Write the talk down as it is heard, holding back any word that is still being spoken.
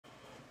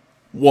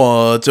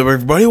What's up,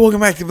 everybody?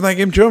 Welcome back to the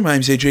Game Show. My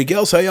name's AJ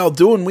Gales. How y'all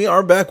doing? We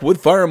are back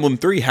with Fire Emblem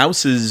 3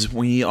 Houses.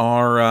 We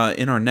are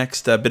in our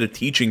next bit of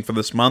teaching for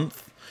this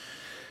month.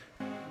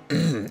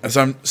 As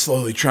I'm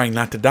slowly trying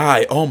not to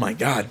die. Oh my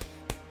god.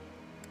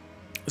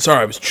 Sorry,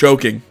 I was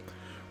choking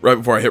right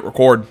before I hit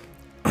record.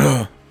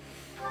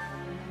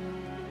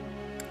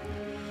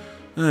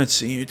 Let's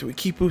see. Do we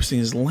keep boosting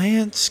his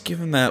lance? Give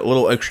him that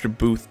little extra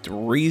boost to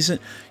reason.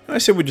 I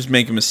said we just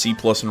make him a C+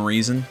 in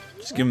reason.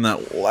 Just give him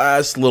that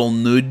last little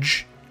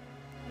nudge.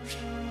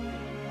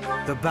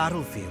 The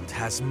battlefield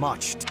has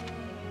much.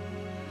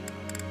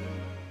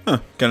 Huh.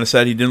 Kind of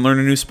sad he didn't learn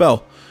a new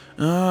spell.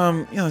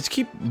 Yeah, let's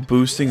keep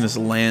boosting this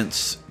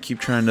lance. Keep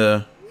trying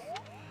to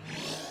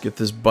get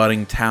this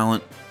budding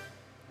talent.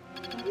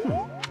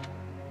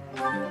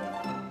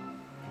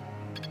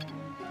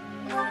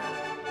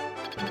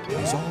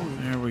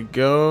 There we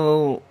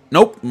go.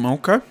 Nope.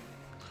 Okay.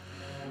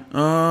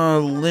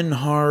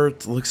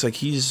 Linhardt looks like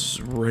he's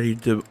ready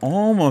to,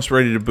 almost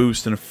ready to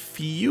boost in a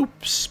few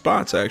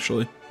spots,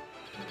 actually.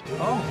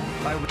 Oh,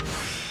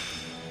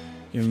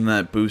 Give him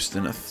that boost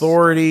in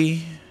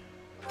authority.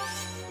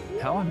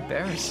 how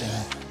embarrassing.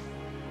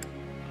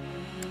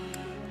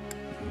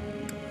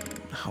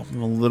 Help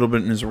him a little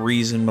bit in his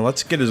reason, but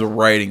let's get his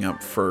writing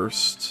up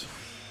first.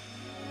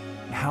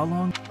 How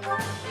long?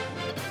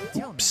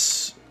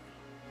 Oops.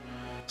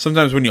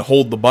 Sometimes when you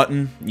hold the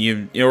button,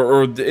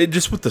 or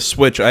just with the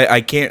switch,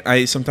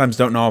 I sometimes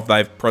don't know if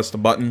I've pressed a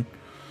button,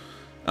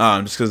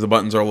 just because the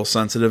buttons are a little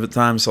sensitive at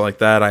times. So like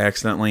that, I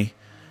accidentally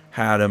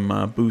had him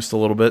boost a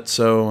little bit.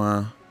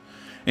 So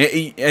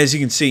as you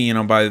can see,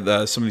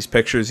 by some of these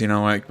pictures,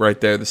 like right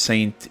there, the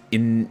Saint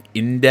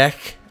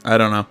Indek, I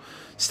don't know,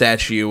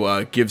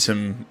 statue gives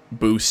him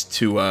boost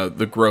to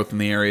the growth in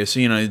the area. So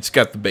it's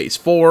got the base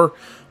 4.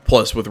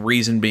 Plus, with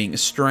reason being a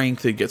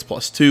strength, it gets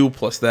 +2.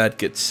 Plus that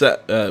gets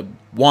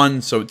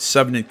 1, so it's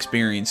 7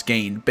 experience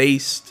gained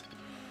based.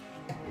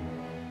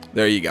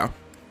 There you go.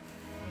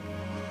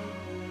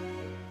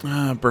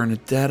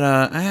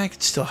 Bernadetta, I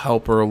could still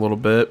help her a little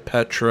bit.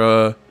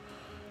 Petra.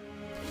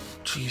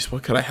 Jeez,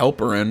 what could I help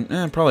her in?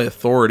 Probably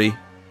authority.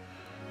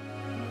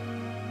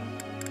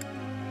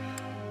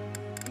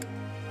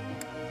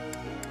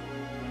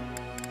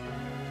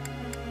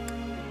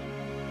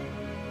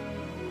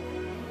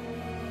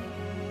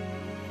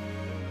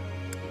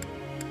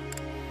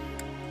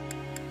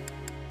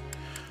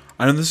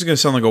 I know this is going to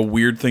sound like a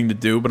weird thing to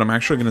do, but I'm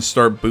actually going to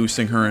start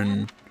boosting her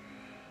in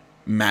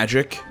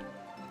magic.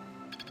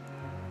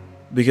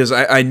 Because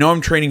I know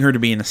I'm training her to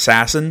be an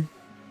assassin.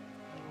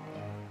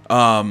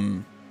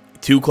 Not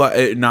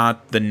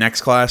the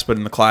next class, but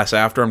in the class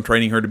after, I'm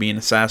training her to be an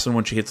assassin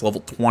when she hits level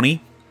 20.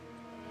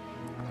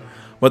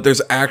 But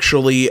there's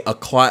actually a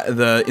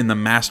in the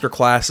master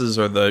classes,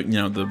 or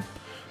the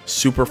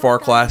super far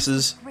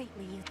classes,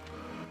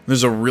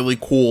 there's a really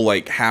cool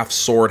like half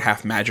sword,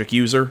 half magic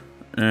user.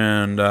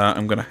 And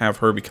I'm going to have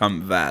her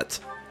become that.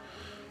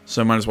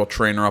 So I might as well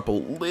train her up a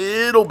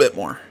little bit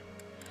more.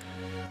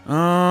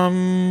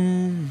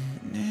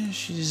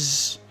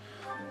 She's...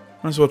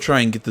 Might as well try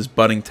and get this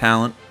budding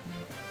talent.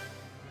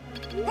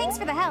 Thanks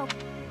for the help.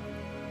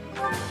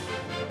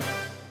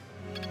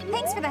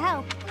 Thanks for the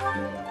help.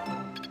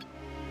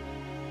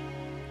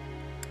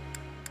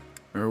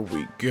 There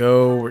we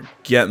go. We're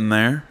getting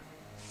there.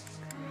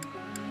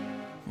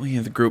 We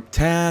have the group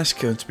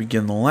task. Let's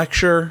begin the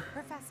lecture.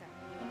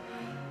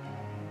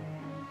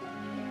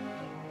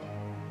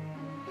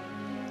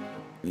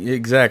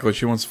 Exactly.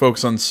 She wants to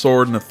focus on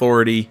sword and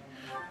authority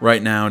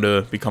right now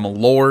to become a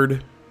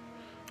lord.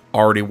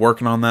 Already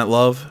working on that,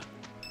 love.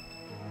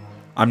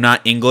 I'm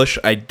not English.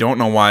 I don't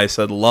know why I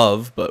said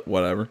love, but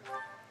whatever.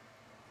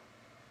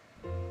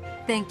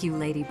 Thank you,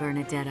 Lady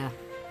Bernadetta.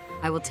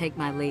 I will take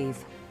my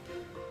leave.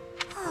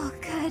 Oh,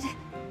 good.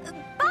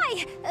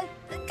 Bye.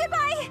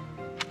 Goodbye.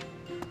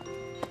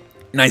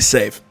 Nice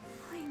save.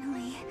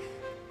 Finally.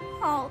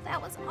 Oh, that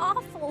was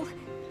awful.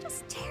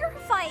 Just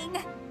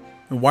terrifying.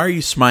 Why are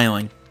you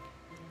smiling?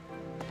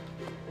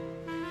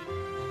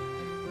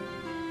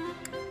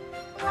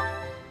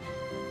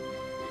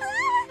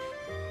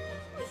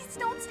 Please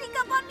don't sneak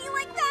up on me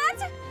like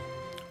that.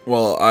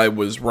 Well, I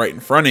was right in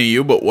front of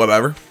you, but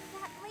whatever.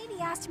 That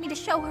lady asked me to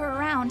show her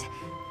around.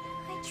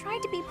 I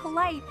tried to be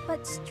polite,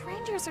 but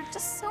strangers are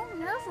just so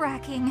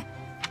nerve-wracking.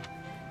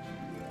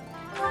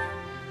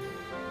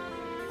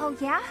 Oh,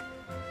 yeah?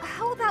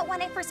 How about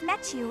when I first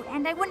met you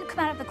and I wouldn't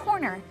come out of the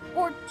corner,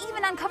 or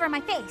even uncover my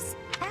face?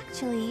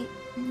 Actually,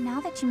 now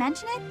that you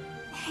mention it,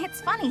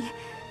 it's funny.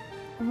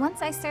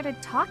 Once I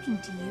started talking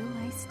to you,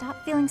 I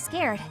stopped feeling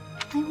scared.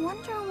 I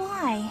wonder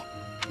why.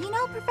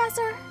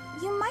 Professor,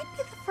 you might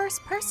be the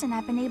first person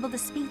I've been able to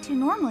speak to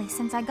normally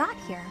since I got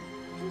here.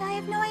 And I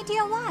have no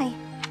idea why.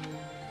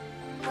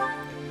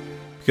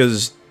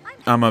 Because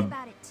I'm a...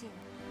 about it too.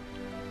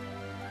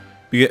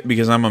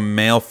 Because I'm a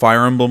male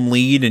Fire Emblem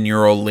lead and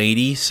you're a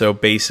lady, so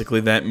basically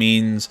that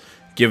means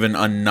given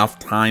enough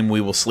time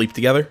we will sleep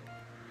together.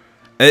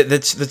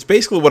 That's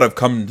basically what I've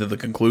come to the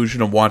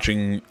conclusion of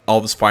watching all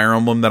this Fire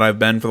Emblem that I've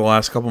been for the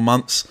last couple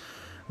months.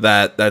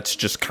 that's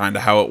just kind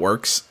of how it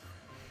works.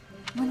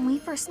 When we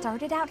first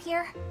started out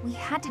here, we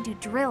had to do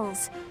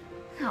drills.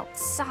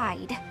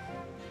 Outside.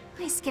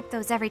 I skipped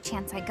those every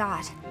chance I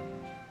got.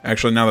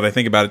 Actually, now that I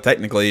think about it,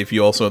 technically, if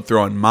you also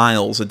throw in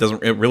miles, it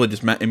doesn't. It really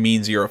just it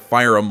means you're a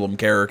Fire Emblem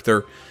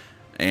character,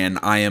 and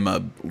I am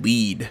a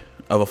lead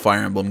of a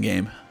Fire Emblem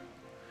game,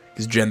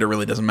 because gender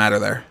really doesn't matter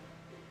there.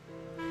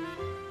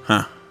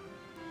 Huh.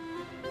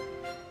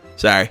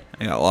 Sorry,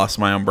 I got lost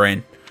in my own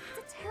brain.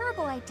 It's a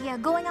terrible idea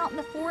going out in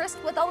the forest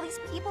with all these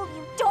people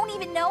you don't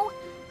even know.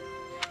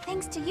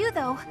 Thanks to you,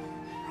 though,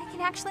 I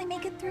can actually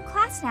make it through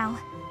class now.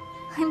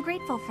 I'm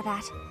grateful for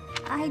that.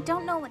 I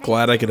don't know what.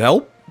 Glad I could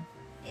help.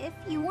 If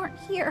you weren't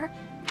here.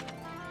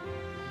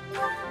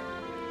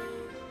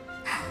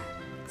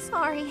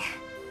 Sorry.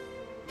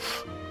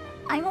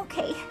 I'm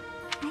okay.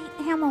 I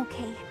am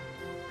okay.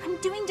 I'm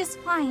doing just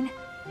fine.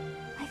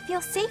 I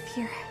feel safe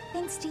here,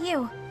 thanks to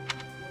you.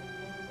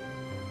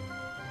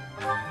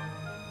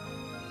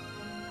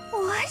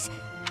 What?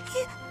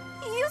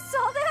 You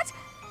saw that?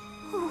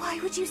 Why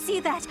would you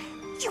see that?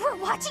 You were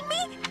watching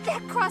me?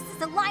 That crosses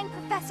the line,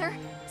 Professor.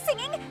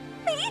 Singing?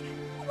 Me?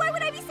 Why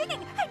would I be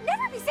singing? I'd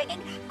never be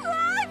singing.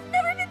 I've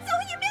never been so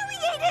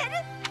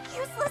humiliated.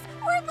 Useless,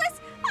 worthless,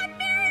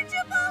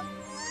 unmarriageable.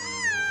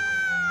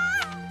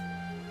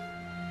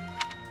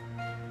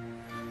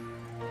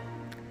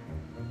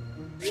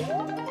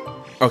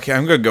 Okay,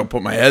 I'm gonna go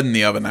put my head in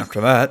the oven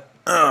after that.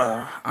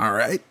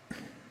 Alright.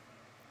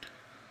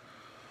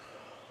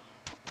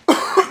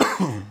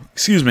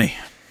 Excuse me.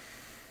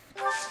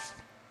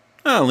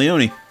 Ah,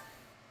 Leonie.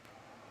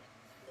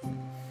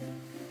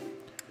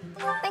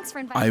 Thanks for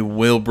inviting I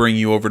will bring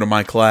you over to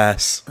my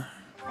class.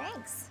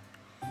 Thanks.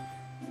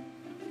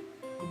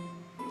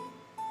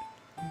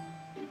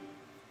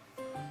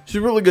 She's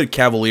a really good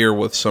cavalier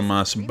with some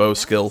bow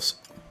skills.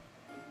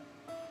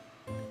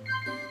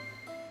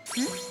 I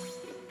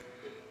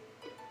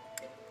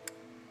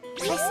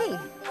see.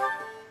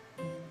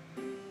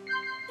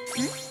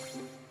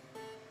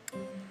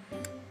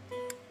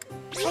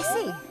 I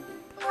see.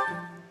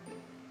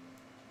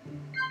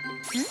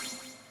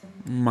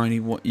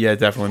 Yeah,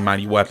 definitely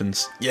mighty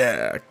weapons.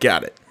 Yeah,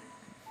 got it.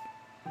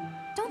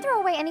 Don't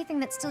throw away anything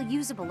that's still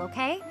usable,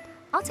 okay?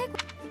 I'll take.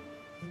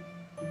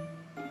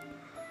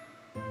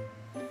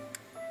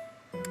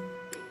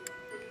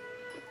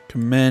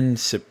 Commend,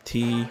 sip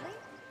tea.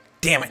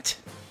 Damn it!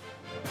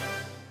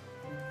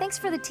 Thanks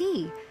for the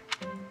tea.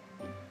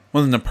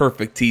 Wasn't a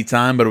perfect tea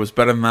time, but it was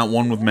better than that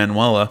one with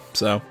Manuela,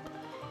 so.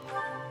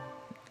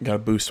 Got a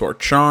boost to our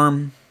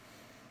charm.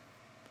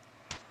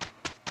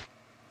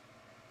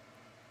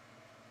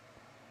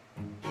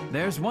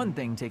 There's one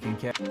thing taken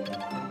care.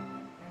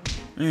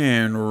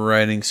 And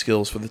writing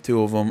skills for the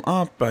two of them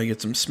up. I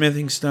get some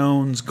smithing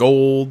stones,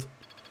 gold.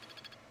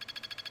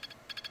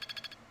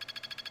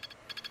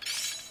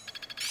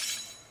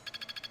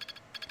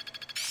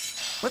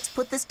 Let's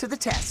put this to the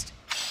test.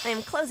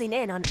 I'm closing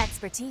in on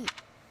expertise.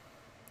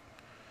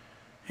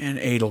 And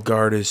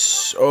Edelgard is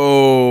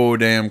so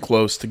damn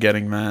close to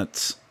getting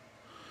that.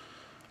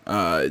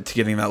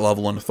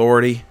 Level in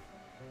authority.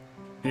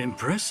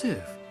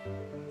 Impressive.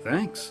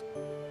 Thanks.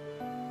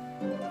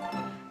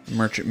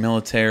 Merchant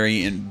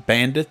military and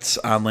bandits.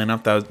 Oddly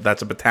enough,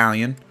 that's a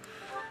battalion.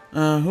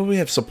 Who do we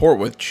have support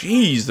with?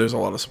 Jeez, there's a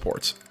lot of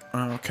supports.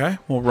 Okay,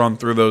 we'll run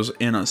through those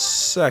in a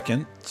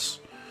second.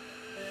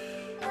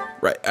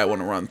 Right, I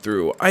want to run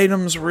through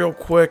items real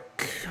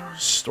quick.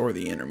 Store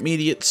the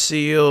intermediate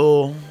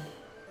seal.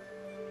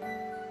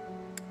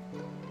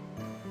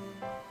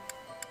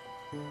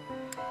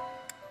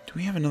 Do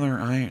we have another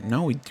iron?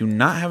 No, we do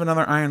not have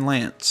another iron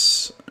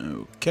lance.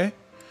 Okay.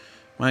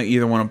 Might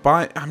either want to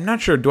buy... I'm not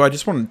sure. Do I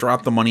just want to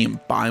drop the money and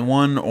buy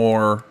one,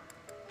 or...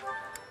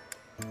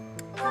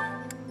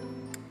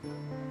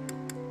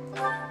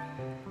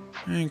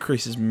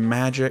 Increases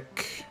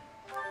magic.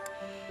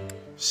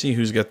 See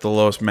who's got the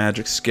lowest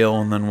magic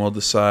skill, and then we'll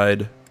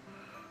decide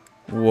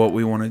what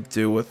we want to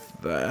do with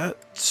that.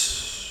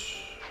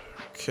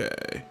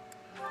 Okay.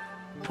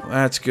 Well,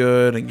 that's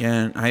good.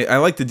 Again, I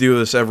like to do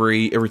this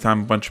every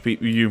time a bunch of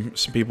people,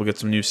 some people get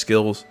some new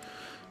skills,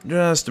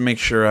 just to make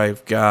sure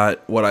I've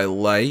got what I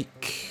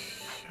like.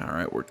 All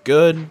right, we're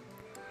good.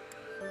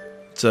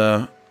 It's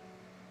I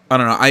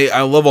don't know.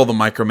 I love all the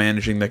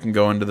micromanaging that can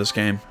go into this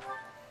game.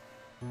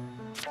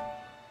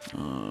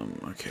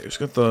 Okay, who's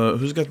got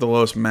the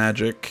lowest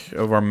magic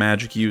of our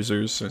magic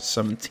users? It's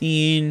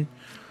 17,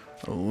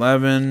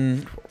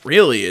 11.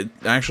 Really, it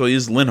actually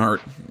is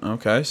Linhardt.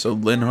 Okay, so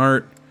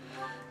Linhardt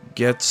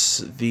gets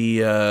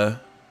the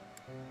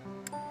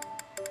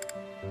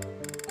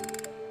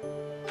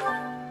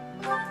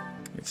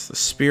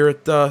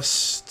spirit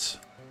dust.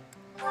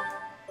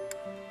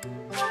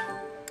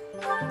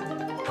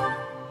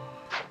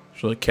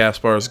 Actually,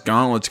 Caspar's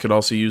gauntlets could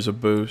also use a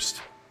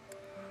boost.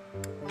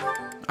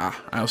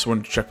 I also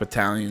wanted to check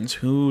battalions.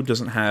 Who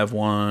doesn't have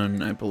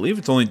one? I believe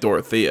it's only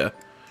Dorothea.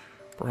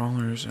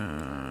 Brawlers.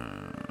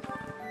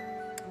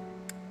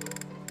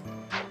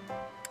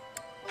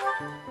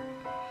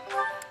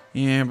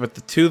 Yeah, but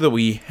the two that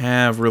we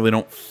have really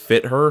don't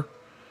fit her.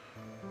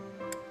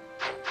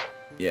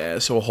 Yeah,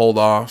 so we'll hold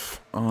off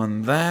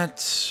on that.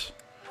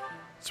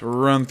 Let's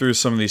run through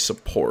some of these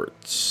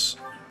supports.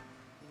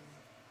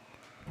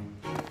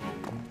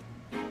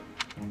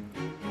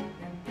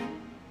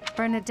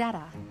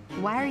 Bernadetta,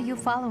 why are you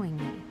following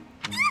me?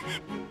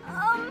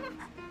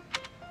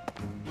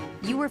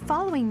 You were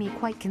following me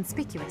quite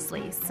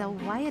conspicuously, so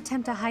why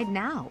attempt to hide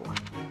now?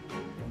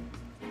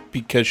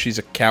 Because she's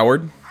a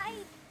coward?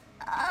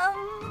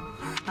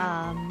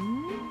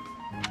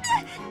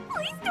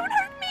 Please don't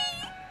hurt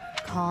me!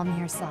 Calm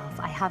yourself.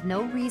 I have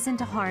no reason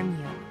to harm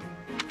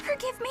you.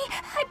 Forgive me,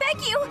 I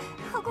beg you!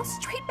 I'll go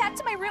straight back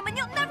to my room and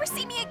you'll never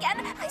see me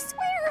again, I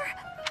swear!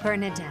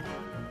 Bernadetta,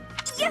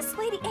 Yes,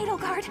 Lady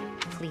Edelgard.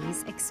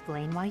 please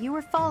explain why you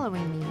were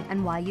following me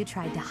and why you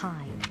tried to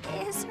hide.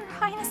 Is Her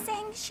Highness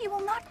saying she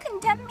will not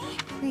condemn me?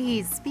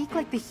 Please, speak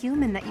like the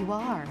human that you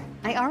are.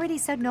 I already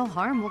said no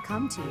harm will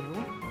come to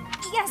you.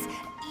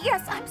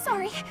 Yes, I'm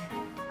sorry.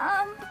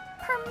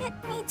 Permit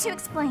me to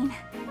explain.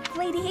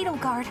 Lady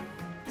Edelgard,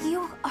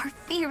 you are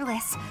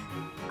fearless.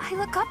 I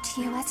look up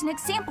to you as an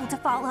example to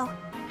follow.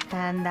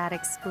 And that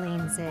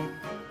explains it.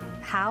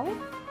 How?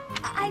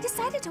 I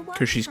decided to watch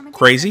 'Cause she's from a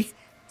crazy? distance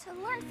to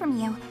learn from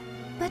you,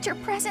 but your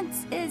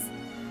presence is,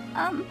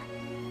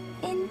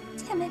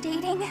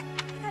 intimidating. I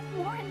got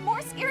more and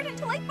more scared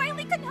until I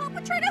finally couldn't help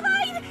but try to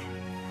hide.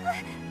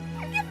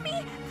 Forgive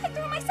me. I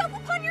threw myself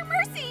upon your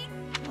mercy.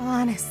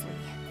 Honestly,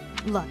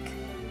 look,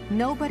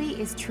 nobody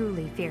is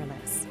truly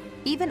fearless.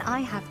 Even I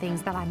have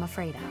things that I'm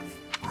afraid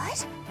of.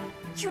 What?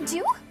 You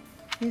do?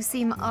 You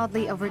seem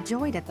oddly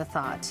overjoyed at the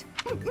thought.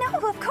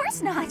 No, of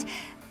course not.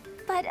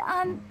 But,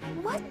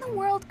 what in the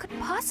world could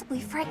possibly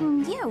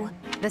frighten you?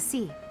 The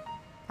sea.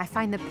 I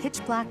find the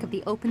pitch black of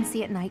the open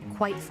sea at night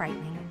quite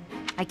frightening.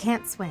 I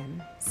can't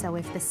swim, so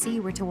if the sea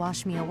were to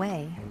wash me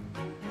away,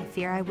 I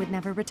fear I would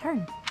never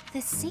return.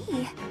 The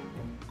sea?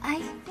 I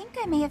think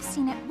I may have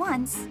seen it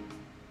once.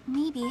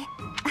 Maybe.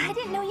 I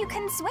didn't know you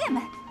couldn't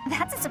swim.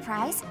 That's a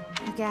surprise.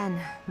 Again,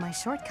 my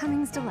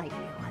shortcomings delight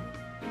you.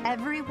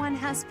 Everyone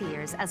has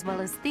fears as well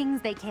as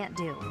things they can't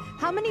do.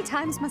 How many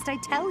times must I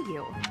tell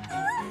you?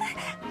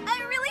 I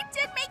really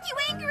did make you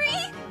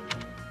angry!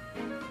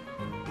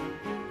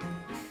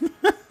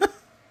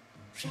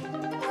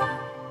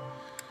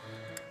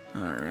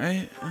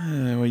 Alright.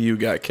 What you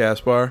got,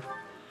 Caspar?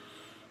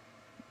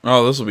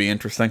 Oh, this will be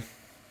interesting.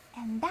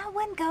 And that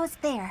one goes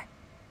there.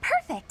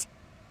 Perfect!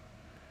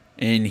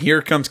 And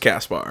here comes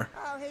Caspar.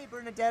 Oh, hey,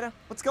 Bernadetta.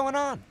 What's going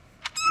on?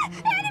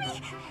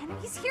 Enemy!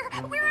 Enemy's here!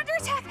 We're under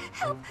attack!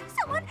 Help!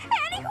 Someone!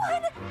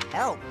 Anyone!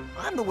 Help.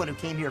 I'm the one who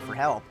came here for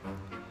help.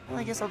 Well,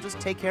 I guess I'll just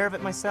take care of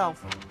it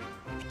myself.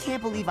 I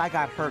can't believe I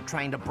got hurt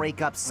trying to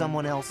break up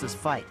someone else's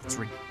fight. It's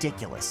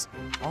ridiculous.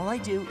 All I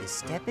do is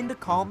step in to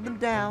calm them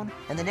down,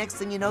 and the next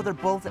thing you know, they're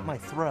both at my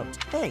throat.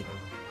 Hey,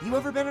 you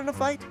ever been in a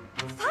fight?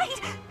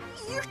 Fight?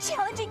 You're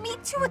challenging me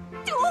to a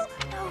duel?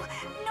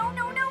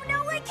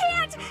 No, I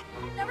can't!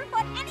 I've never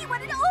fought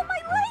anyone in all my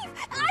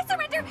life! I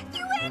surrender!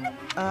 You win!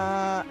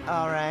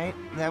 Alright.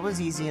 That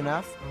was easy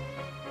enough.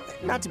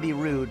 Not to be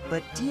rude,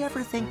 but do you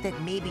ever think that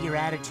maybe your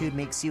attitude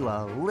makes you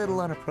a little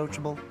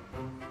unapproachable?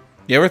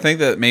 You ever think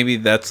that maybe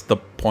that's the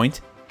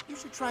point? You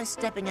should try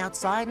stepping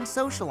outside and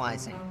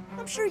socializing.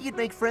 I'm sure you'd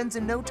make friends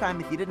in no time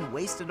if you didn't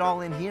waste it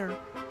all in here.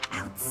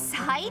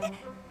 Outside?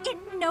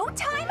 In no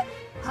time?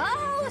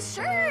 Oh,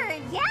 sure,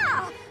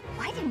 yeah!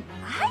 Why didn't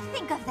I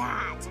think of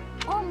that?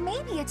 Or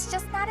maybe it's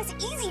just not as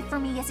easy for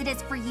me as it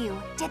is for you.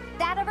 Did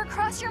that ever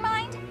cross your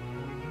mind?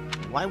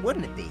 Why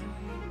wouldn't it be?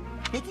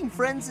 Making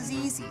friends is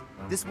easy.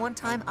 This one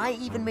time, I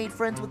even made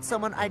friends with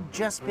someone I'd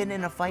just been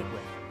in a fight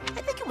with.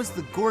 I think it was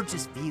the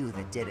gorgeous view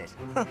that did it.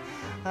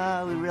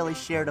 We really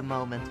shared a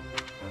moment.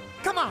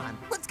 Come on,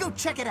 let's go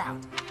check it out.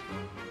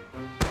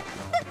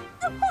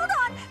 Hold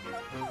on!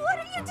 What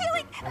are you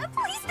doing?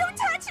 Please don't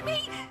touch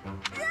me!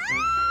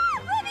 Ah!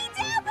 Put me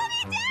down! Put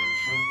me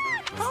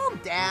down! Calm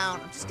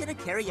down. I'm just gonna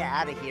carry you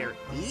out of here.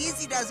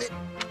 Easy does it.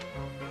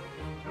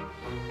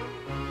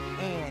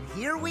 And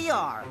here we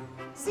are.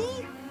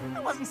 See?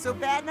 That wasn't so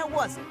bad, now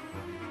was it?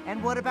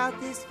 And what about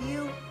this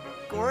view?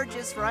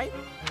 Gorgeous, right?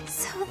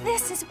 So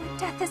this is what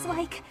death is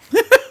like.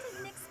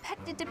 Didn't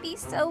expect it to be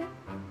so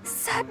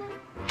sudden.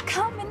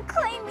 Come and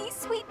claim me,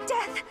 sweet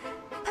death.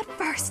 But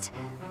first,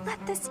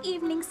 let this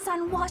evening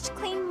sun wash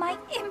clean my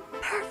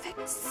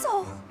imperfect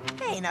soul.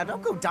 Hey, now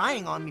don't go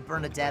dying on me,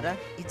 Bernadetta.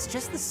 It's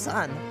just the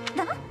sun.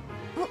 Huh?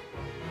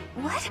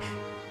 What?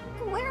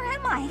 Where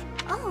am I?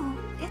 Oh,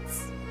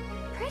 it's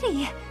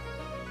pretty.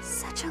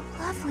 Such a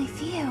lovely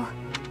view.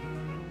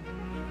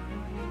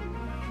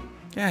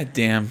 God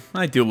damn,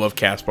 I do love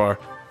Caspar.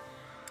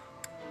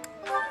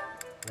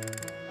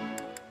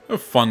 A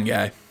fun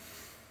guy.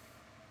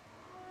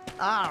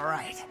 All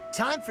right,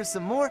 time for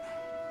some more.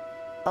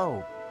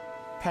 Oh,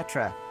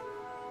 Petra.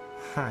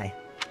 Hi.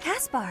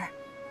 Caspar,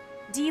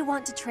 do you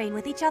want to train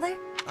with each other?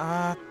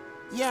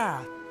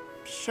 Yeah,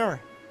 sure.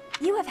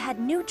 You have had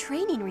new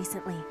training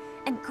recently,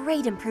 and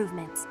great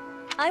improvements.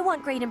 I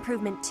want great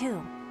improvement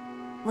too.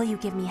 Will you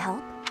give me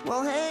help?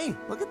 Well, hey,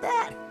 look at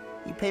that.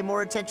 You pay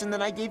more attention than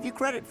I gave you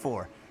credit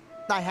for.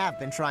 I have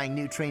been trying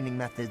new training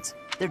methods.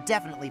 They're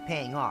definitely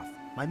paying off.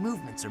 My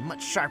movements are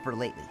much sharper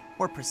lately,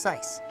 more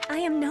precise. I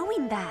am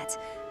knowing that.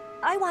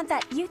 I want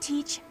that you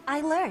teach,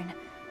 I learn.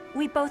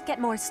 We both get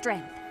more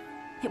strength.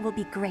 It will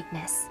be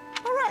greatness.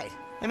 All right.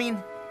 I mean,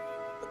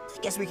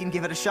 I guess we can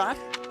give it a shot.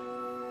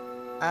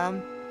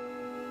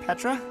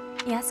 Petra?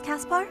 Yes,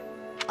 Caspar?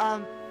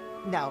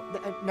 No,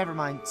 never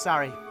mind.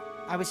 Sorry.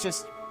 I was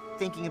just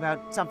thinking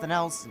about something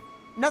else.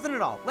 Nothing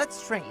at all.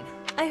 Let's train.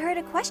 I heard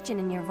a question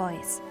in your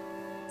voice.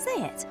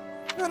 Say it.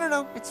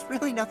 No. It's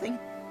really nothing.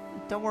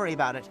 Don't worry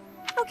about it.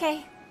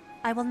 Okay.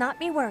 I will not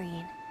be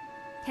worrying.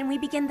 Can we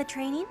begin the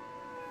training?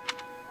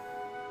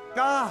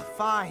 Ah,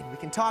 fine. We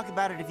can talk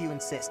about it if you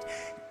insist.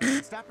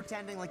 Stop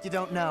pretending like you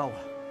don't know.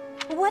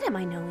 What am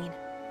I knowing?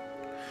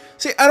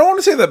 See, I don't want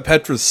to say that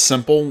Petra's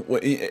simple,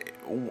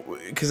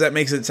 because that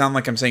makes it sound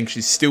like I'm saying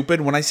she's stupid.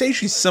 When I say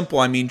she's simple,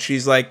 I mean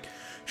she's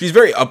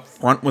very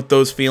upfront with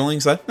those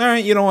feelings. Like, all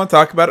right, you don't want to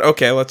talk about it?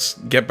 Okay, let's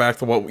get back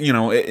to what, you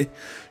know. It's,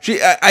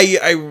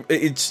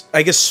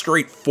 I guess,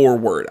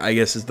 straightforward, I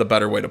guess is the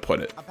better way to put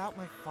it. About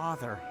my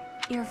father.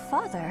 Your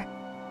father?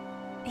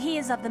 He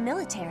is of the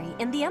military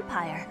in the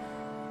Empire.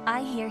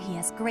 I hear he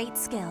has great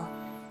skill.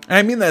 And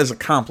I mean that as a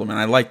compliment.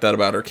 I like that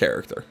about her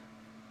character.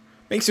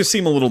 Makes her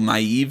seem a little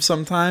naive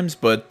sometimes,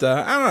 but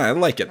I don't know, I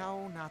like it.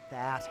 No, not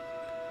that.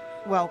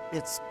 Well,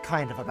 it's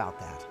kind of about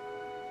that.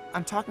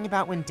 I'm talking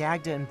about when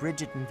Dagda and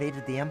Bridget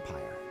invaded the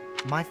Empire.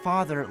 My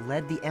father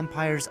led the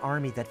Empire's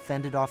army that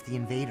fended off the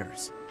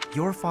invaders.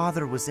 Your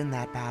father was in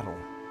that battle.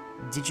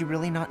 Did you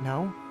really not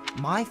know?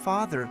 My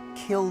father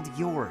killed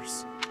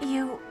yours.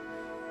 You...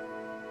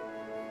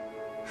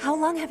 How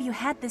long have you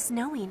had this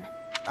knowing?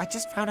 I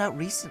just found out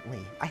recently.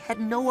 I had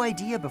no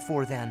idea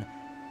before then.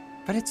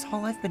 But it's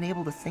all I've been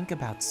able to think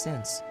about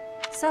since.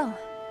 So,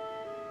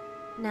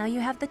 now you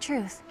have the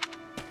truth.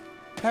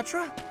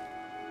 Petra?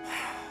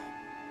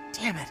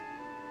 Damn it.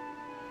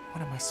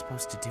 What am I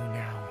supposed to do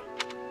now?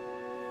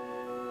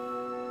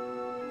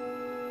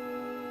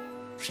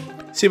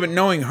 See, but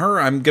knowing her,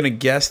 I'm going to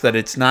guess that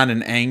it's not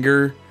an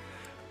anger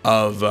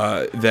of,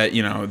 that,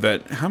 you know,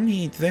 that, how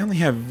many, do they only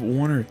have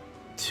one or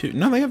two?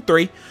 No, they have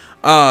three.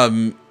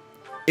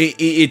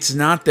 It's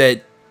not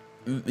that,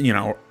 you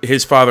know,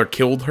 his father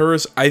killed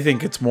hers. I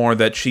think it's more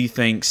that she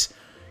thinks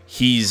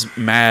he's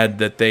mad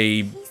that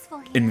they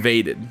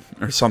invaded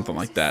or something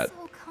like that.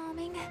 So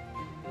calming.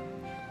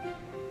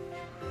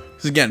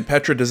 Because again,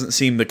 Petra doesn't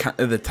seem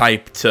the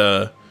type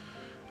to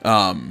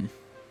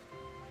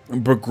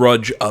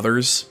begrudge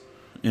others.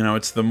 You know,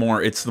 it's the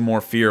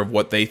more fear of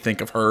what they think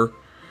of her.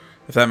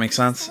 If that makes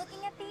sense.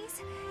 Looking at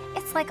these,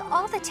 it's like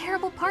all the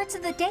terrible parts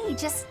of the day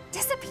just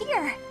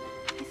disappear.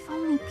 If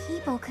only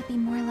people could be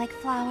more like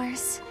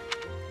flowers.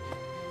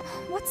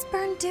 What's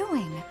Bern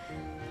doing?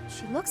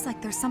 She looks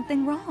like there's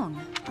something wrong.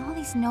 All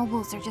these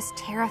nobles are just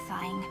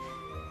terrifying.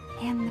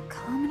 And the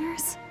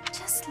commoners?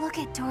 Just look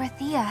at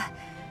Dorothea.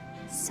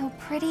 So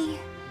pretty,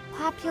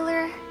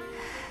 popular,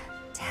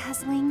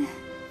 dazzling.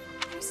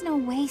 There's no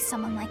way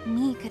someone like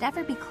me could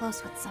ever be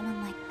close with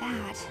someone like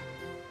that.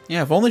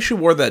 Yeah, if only she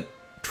wore that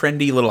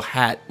trendy little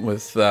hat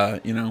with,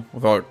 you know,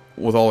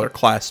 with all her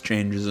class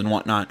changes and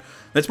whatnot.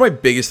 That's my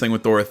biggest thing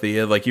with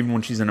Dorothea. Like, even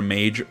when she's in a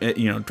mage,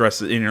 you know,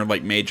 dressed in her,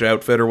 like, mage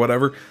outfit or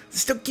whatever,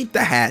 still keep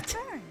the hat.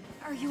 Bern,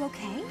 are you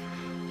okay?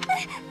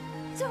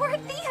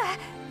 Dorothea!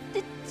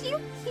 Did you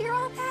hear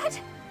all that?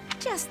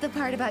 Just the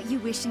part about you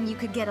wishing you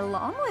could get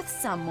along with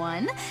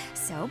someone.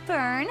 So,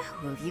 Bern,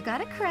 who have you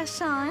got a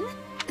crush on?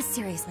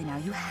 Seriously now,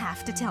 you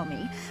have to tell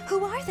me.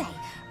 Who are they?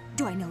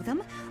 Do I know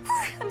them?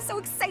 I'm so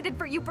excited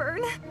for you,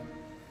 Bern.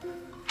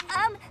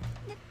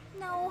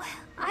 No.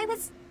 I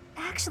was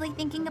actually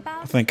thinking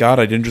about... Thank God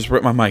I didn't just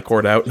rip my mic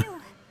cord out.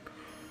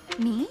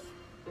 Me?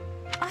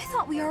 I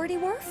thought we already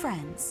were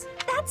friends.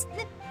 That's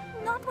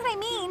not what I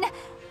mean.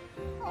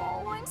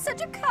 Oh, I'm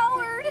such a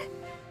coward.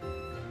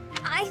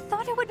 I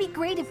thought it would be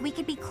great if we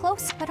could be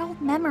close, but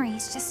old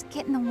memories just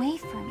get in the way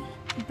for me.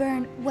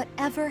 Bern,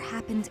 whatever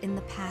happened in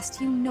the past,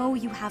 you know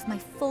you have my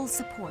full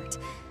support.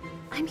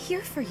 I'm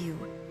here for you.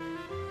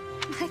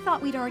 I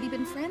thought we'd already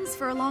been friends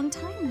for a long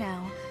time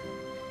now.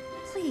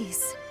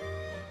 Please.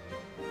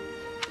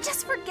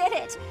 Just forget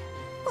it.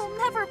 We'll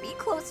never be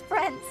close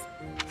friends.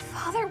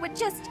 Father would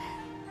just...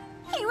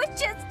 He would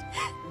just...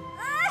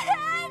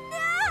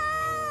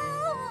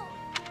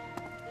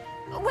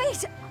 No!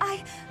 Wait,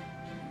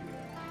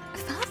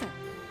 Father.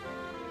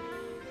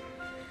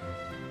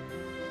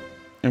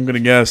 I'm gonna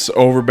guess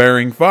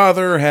overbearing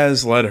father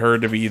has led her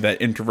to be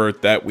that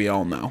introvert that we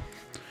all know.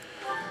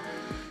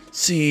 Let's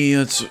see,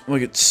 let's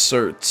look at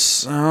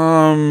certs.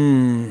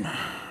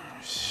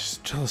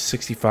 Still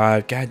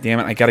 65. God damn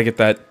it! I gotta get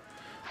that.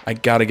 I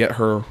gotta get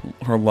her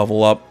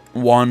level up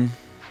 1.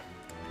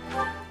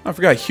 I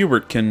forgot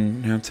Hubert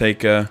can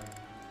take a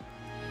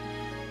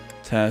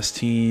test.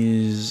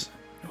 He's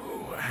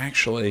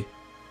actually.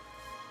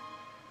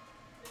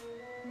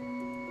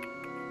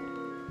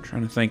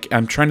 I'm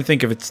trying to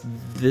think if it's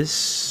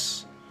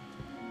this.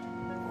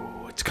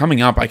 Oh, it's coming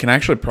up. I can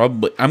actually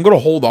probably... I'm going to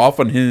hold off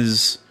on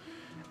his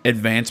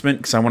advancement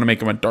because I want to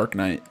make him a Dark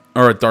Knight.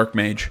 Or a Dark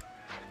Mage.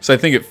 So I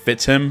think it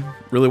fits him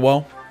really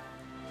well.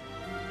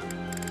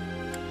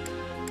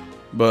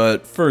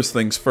 But first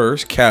things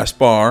first,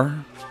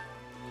 Caspar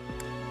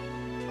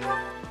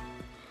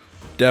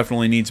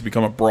definitely needs to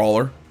become a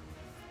brawler.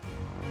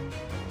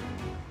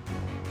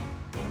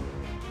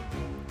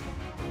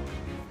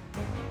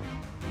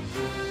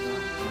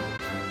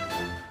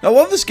 I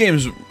love this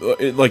game's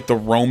like the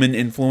Roman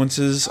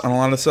influences on a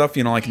lot of stuff.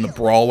 You know, like in the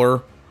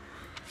brawler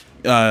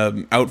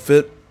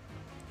outfit.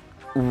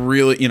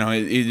 Really, you know,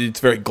 it's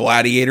very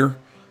gladiator.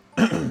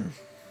 You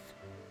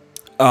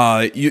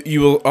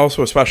will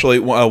also, especially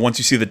once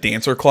you see the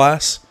dancer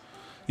class,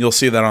 you'll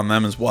see that on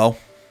them as well.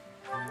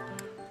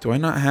 Do I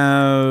not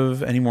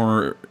have any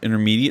more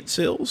intermediate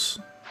skills?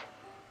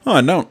 Oh,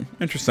 I don't.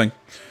 Interesting.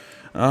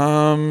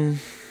 Yeah,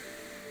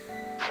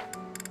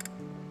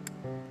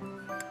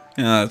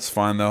 that's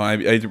fine though. I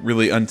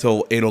really,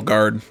 until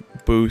Edelgard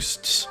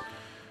boosts,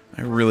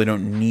 I really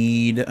don't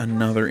need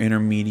another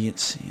intermediate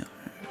seal.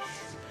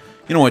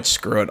 You know what?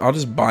 Screw it. I'll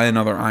just buy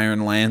another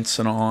Iron Lance.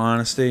 In all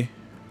honesty,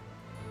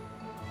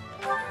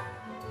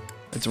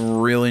 it's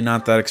really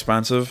not that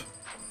expensive.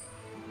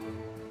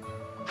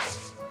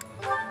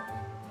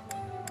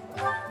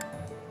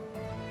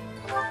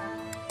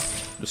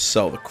 Just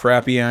sell the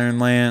crappy Iron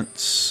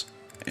Lance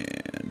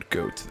and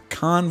go to the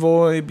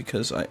convoy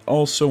because I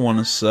also want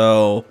to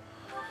sell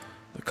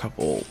the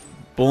couple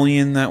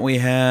bullion that we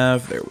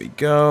have. There we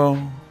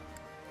go.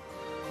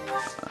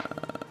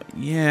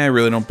 Yeah, I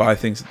really don't buy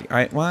things at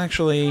the... Well,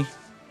 actually,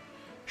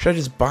 should I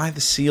just buy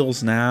the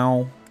seals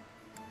now?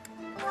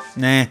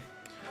 Nah.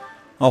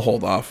 I'll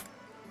hold off.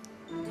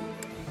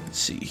 Let's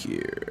see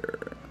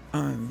here.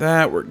 On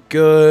that, we're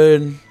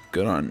good.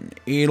 Good on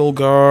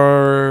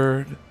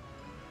Edelgard.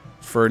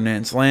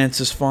 Ferdinand's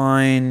Lance is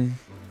fine.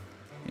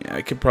 Yeah,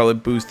 I could probably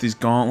boost these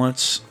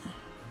gauntlets.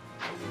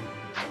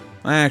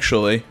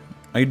 Actually,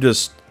 I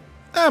just...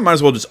 I might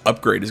as well just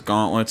upgrade his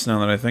gauntlets now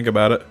that I think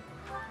about it.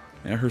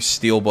 Yeah, her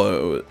steel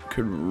bow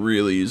could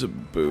really use a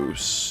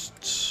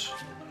boost.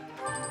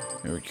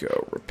 There we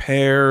go.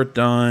 Repair,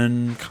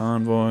 done.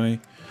 Convoy.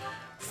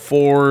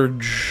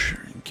 Forge.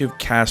 Give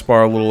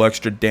Caspar a little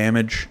extra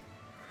damage.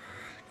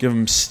 Give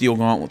him steel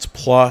gauntlets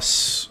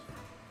plus.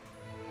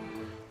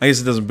 I guess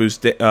it doesn't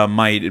boost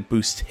might, it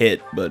boosts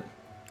hit, but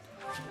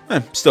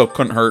still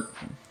couldn't hurt.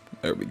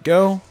 There we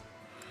go.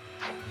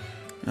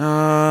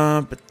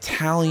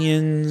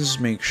 Battalions,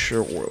 make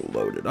sure we're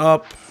loaded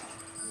up.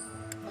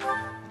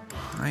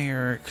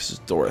 Higher, because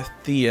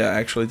Dorothea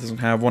actually doesn't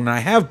have one. I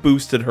have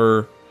boosted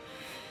her.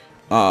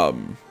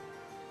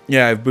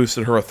 Yeah, I've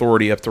boosted her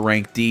authority up to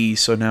rank D,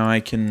 so now I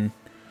can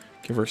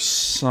give her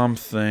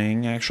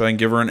something. Actually, I can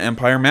give her an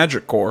Empire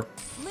Magic Core.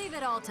 Leave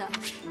it all to...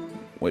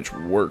 Which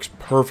works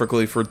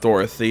perfectly for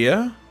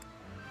Dorothea.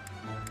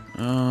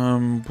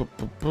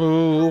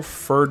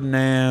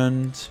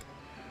 Ferdinand.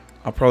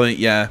 I'll probably,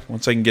 yeah,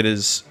 once I get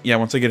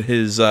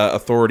his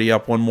authority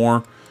up one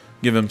more,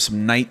 give him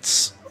some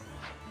knights.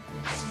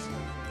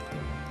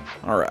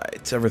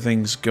 Alright,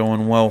 everything's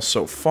going well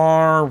so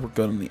far. We're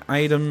good on the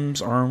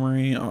items,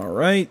 armory,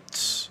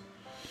 alright.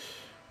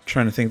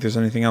 Trying to think if there's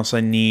anything else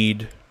I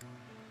need.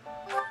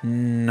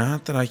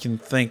 Not that I can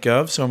think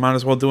of, so I might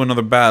as well do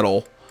another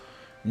battle.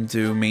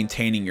 Do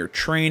maintaining your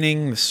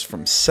training. This is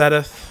from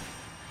Sedith.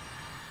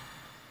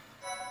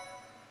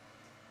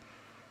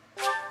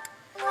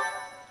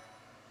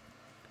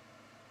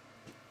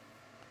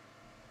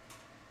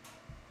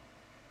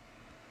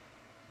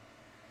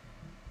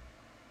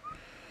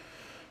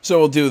 So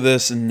we'll do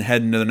this and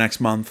head into the next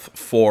month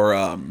for,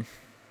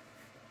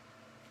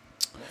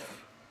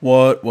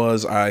 what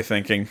was I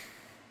thinking?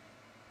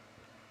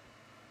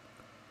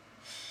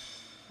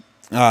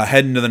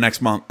 Head into the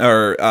next month,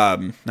 or,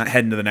 not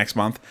head into the next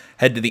month,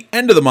 head to the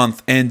end of the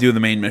month and do the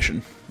main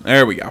mission.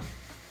 There we go.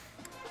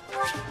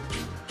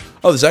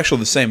 Oh, there's actually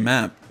the same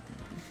map.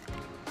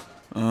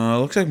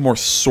 Looks like more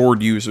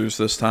sword users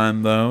this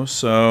time, though,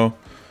 so,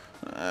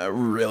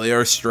 really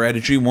our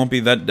strategy won't be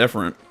that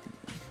different.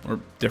 Or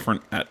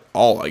different at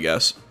all, I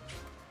guess.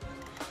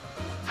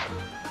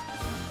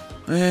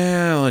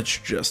 Let's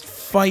just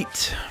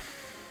fight.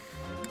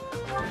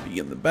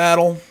 Begin the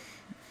battle.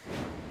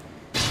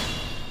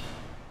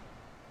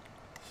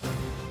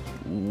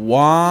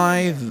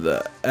 Why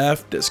the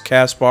F does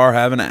Caspar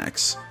have an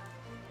axe?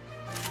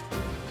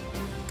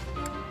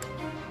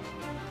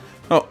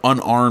 Oh,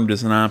 unarmed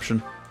is an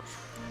option.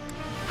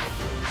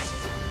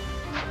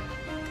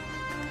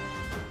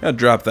 Gotta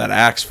drop that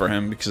axe for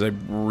him because I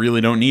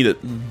really don't need it.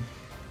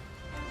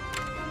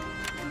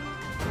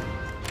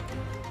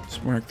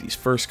 Let's mark these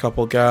first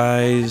couple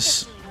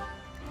guys.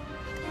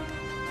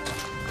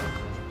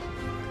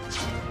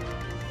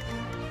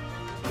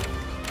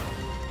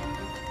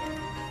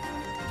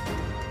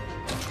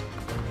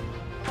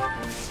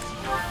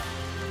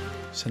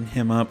 Send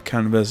him up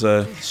kind of as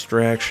a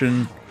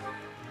distraction.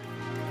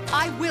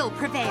 I will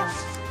prevail.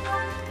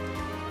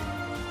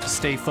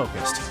 Stay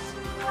focused.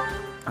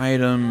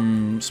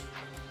 Items.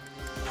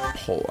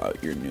 Pull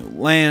out your new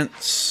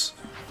lance.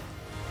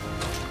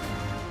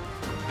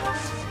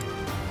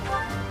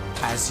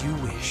 As you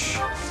wish.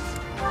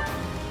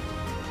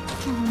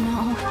 Oh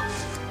no.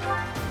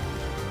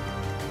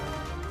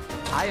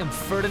 I am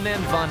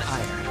Ferdinand von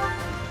Eyre.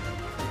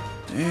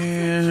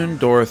 And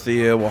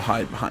Dorothea will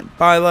hide behind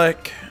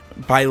Byleth.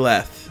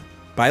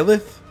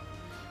 Byleth?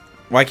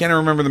 Why can't I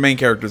remember the main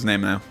character's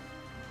name now?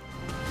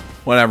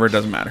 Whatever, it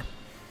doesn't matter.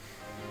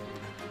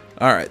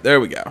 Alright, there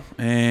we go.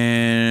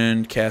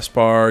 And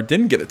Caspar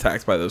didn't get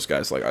attacked by those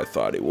guys like I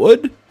thought he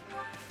would.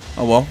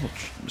 Oh well,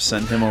 we'll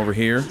send him over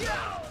here.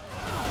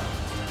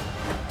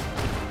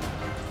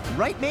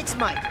 Right makes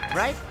might,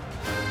 right?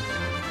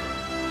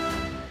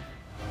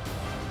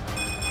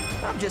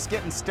 I'm just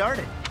getting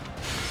started.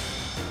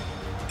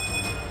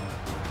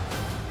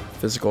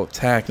 Physical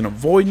attack and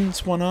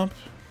avoidance went up.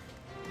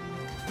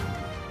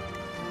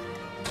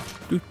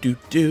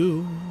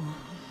 Do.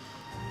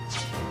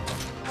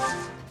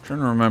 Trying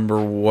to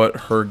remember what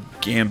her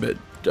gambit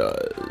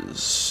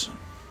does.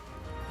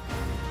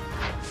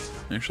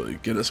 Actually,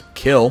 get us a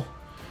kill,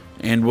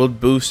 and we'll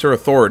boost her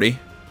authority.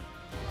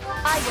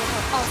 I will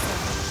help also.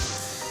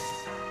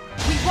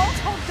 We won't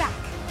hold back.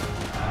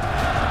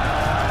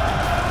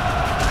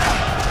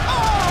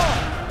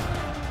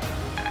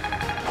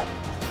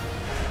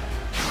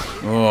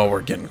 Oh,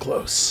 we're getting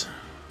close.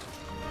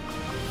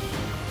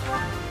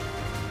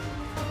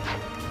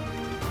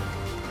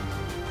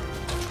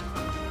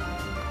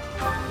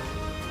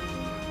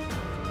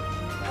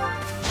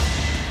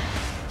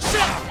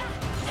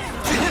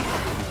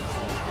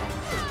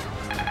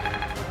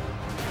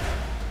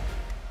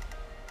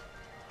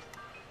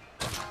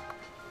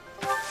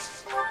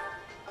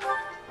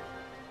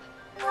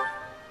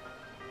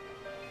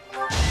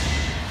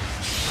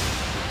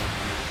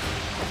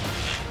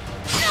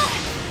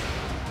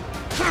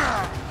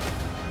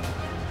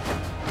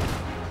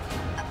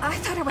 I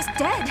thought I was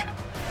dead.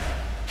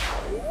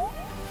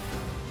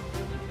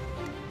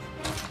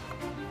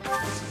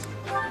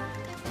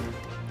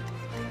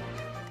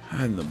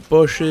 Hide in the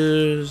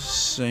bushes.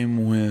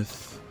 Same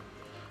with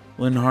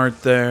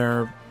Linhardt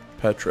there.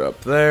 Petra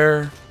up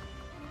there.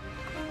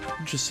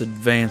 Just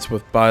advance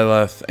with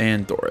Byleth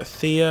and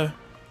Dorothea.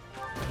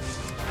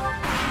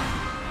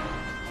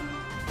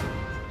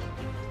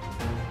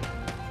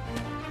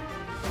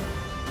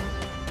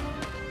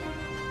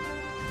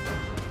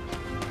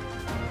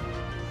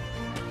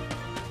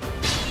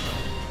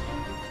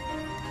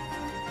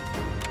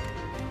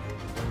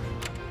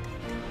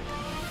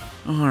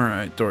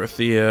 Alright,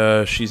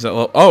 Dorothea, she's at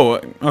level...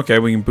 Oh, okay,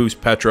 we can boost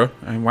Petra.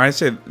 And why I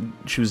say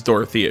she was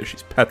Dorothea?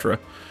 She's Petra.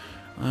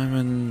 I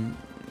mean,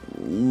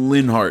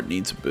 Linhardt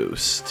needs a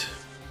boost.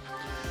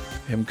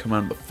 Him come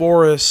out of the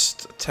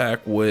forest,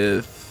 attack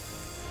with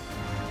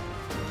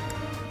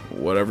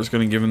whatever's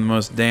going to give him the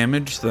most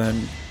damage,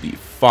 then be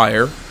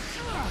fire. I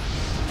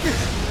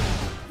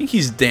think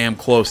he's damn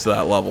close to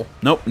that level.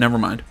 Nope, never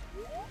mind.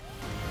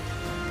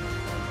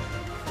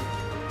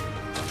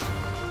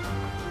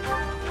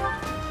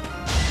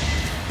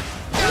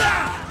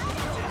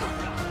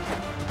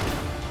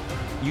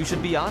 You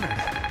should be honored.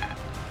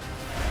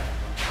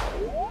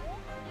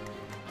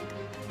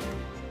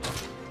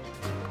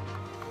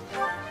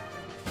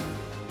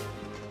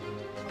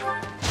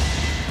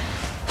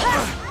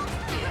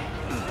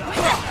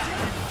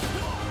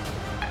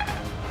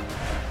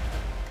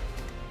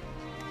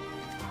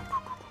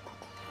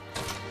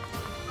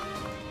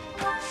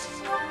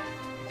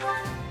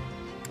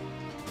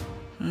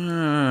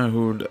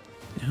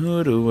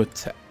 Who to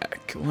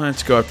attack?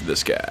 Let's go after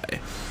this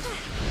guy.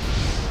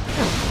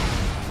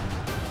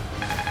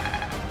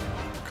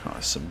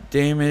 Cause some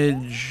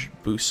damage.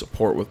 Boost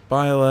support with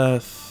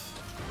Byleth.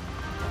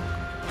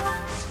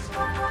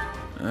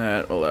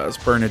 That allows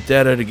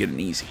Bernadetta to get an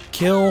easy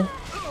kill.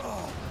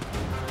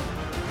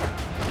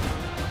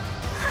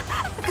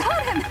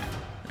 Got him.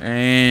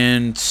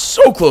 And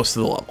so close to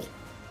the level.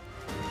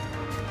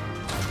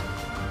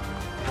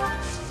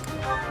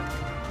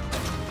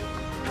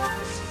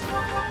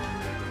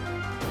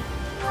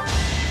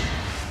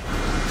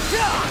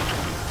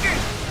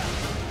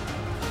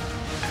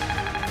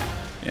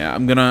 Yeah,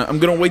 I'm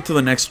gonna wait till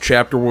the next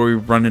chapter where we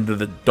run into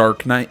the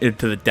Dark Knight,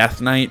 into the Death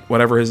Knight,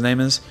 whatever his name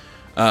is,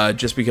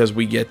 just because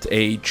we get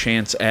a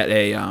chance at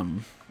a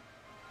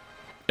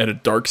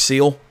Dark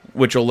Seal,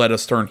 which will let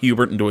us turn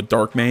Hubert into a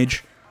Dark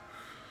Mage.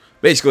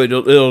 Basically,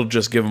 it'll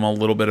just give him a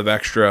little bit of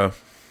extra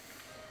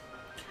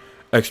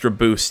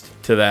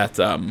boost to that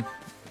to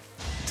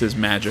his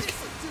magic.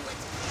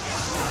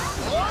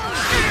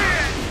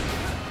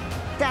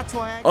 That's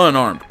why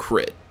Unarmed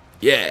crit,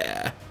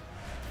 yeah.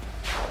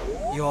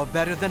 You're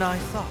better than I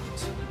thought.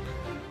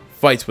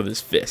 Fights with his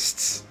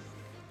fists.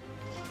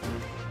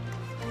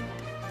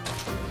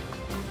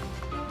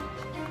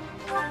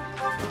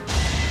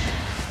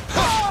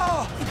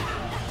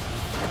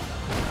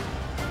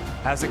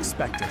 As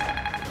expected.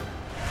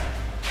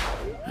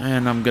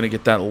 And I'm gonna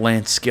get that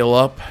lance skill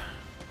up.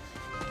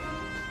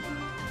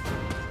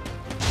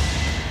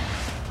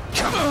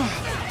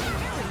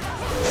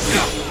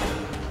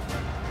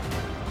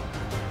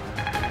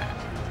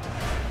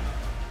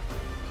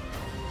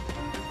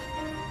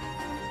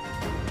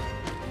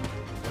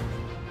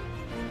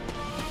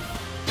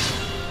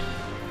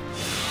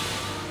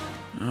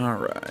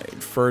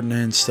 Alright,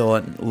 Ferdinand's still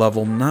at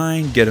level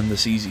 9. Get him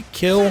this easy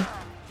kill.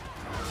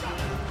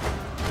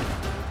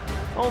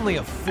 Only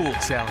a fool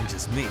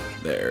challenges me.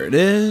 There it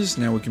is.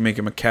 Now we can make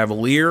him a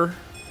Cavalier.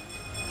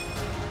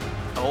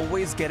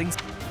 Always getting... Like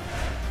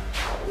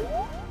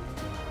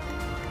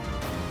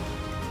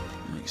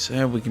I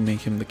said, we can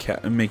make him a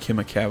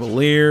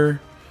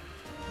Cavalier.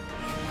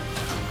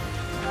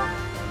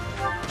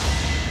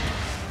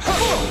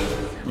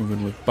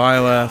 Moving with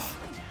Byleth.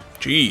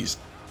 Jeez.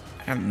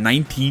 I got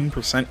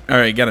 19%.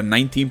 Alright, got a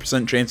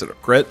 19% chance at a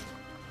crit.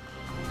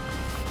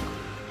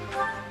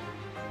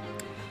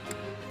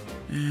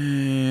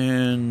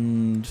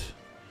 And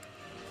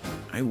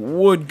I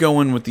would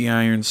go in with the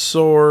Iron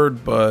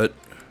Sword, but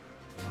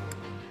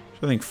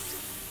I think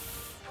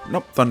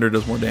nope, Thunder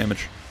does more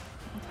damage.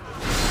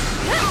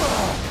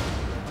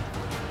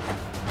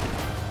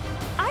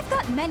 I've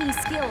got many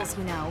skills,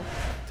 you know.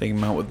 Take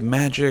him out with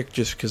magic,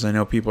 just because I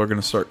know people are going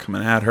to start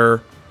coming at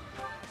her.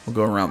 We'll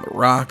go around the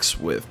rocks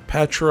with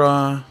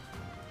Petra.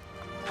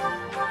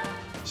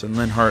 Send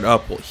Linhardt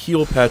up. We'll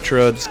heal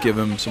Petra, just give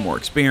him some more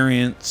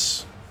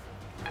experience.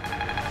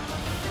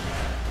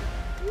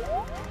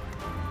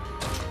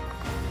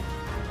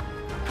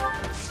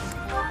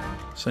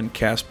 Send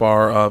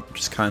Caspar up,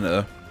 just kind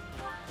of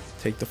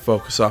take the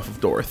focus off of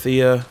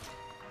Dorothea.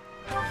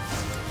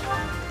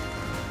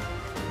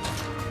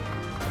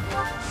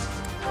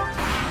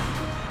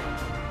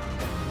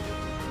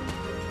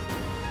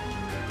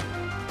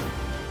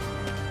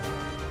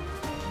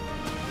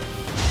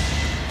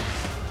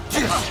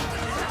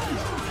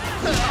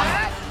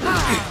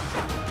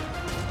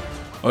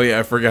 Oh yeah,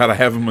 I forgot I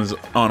have him as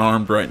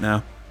unarmed right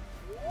now.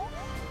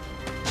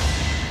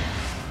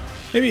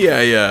 Maybe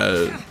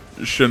I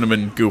shouldn't have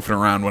been goofing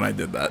around when I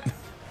did that.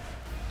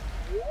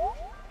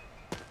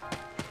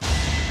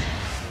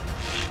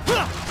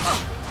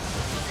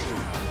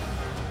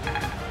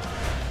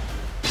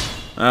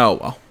 Oh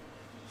well.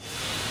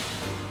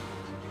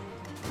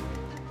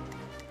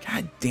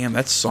 God damn,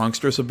 that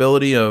songstress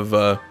ability of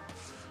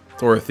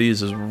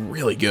Dorothea's is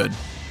really good.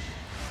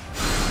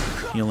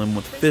 Heal him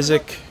with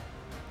Physic.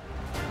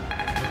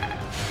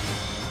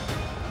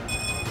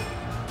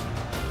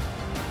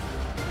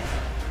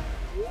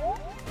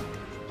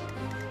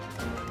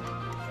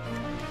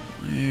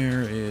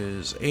 There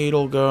is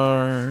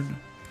Edelgard.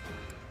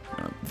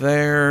 Up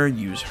there.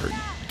 Use her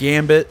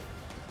Gambit.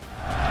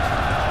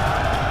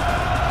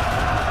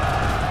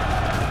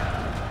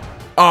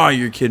 Oh,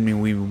 you're kidding me.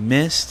 We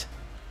missed.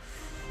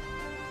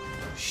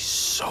 She's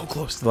so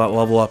close to that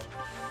level up.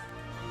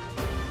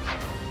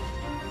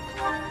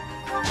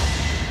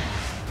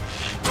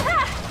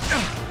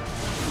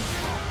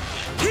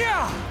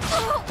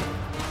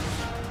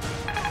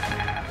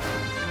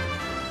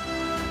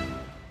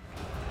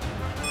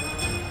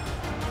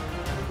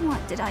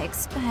 What did I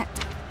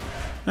expect?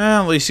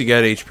 Well, at least you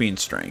got HP and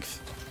strength.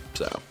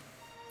 So,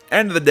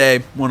 end of the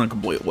day, wasn't a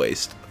complete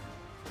waste.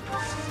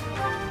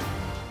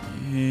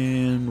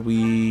 And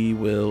we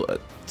will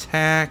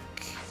attack.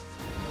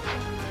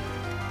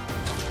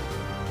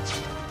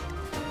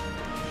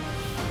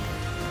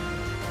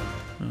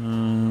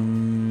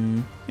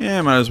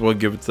 Yeah, might as well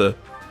give the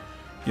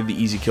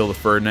easy kill to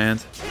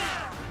Ferdinand.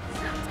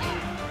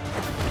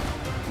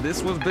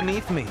 This was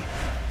beneath me.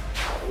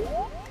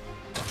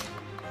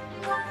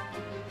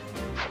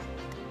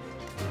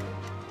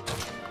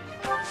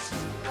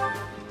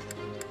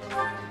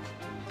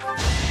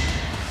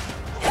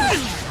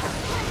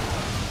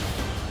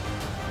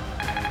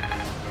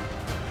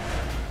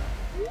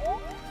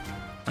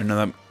 I know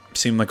that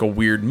seemed like a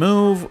weird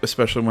move,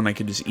 especially when I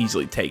could just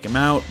easily take him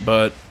out,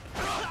 but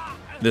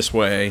this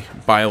way,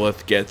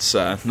 Byleth gets,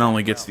 not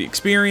only gets the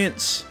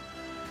experience,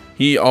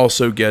 he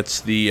also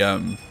gets the,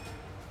 I'm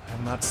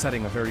not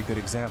setting a very good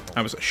example.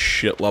 I was a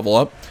shit level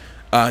up.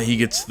 He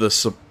gets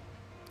the,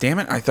 damn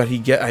it, I thought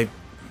he'd get,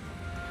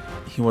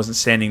 he wasn't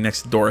standing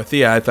next to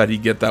Dorothea, I thought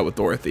he'd get that with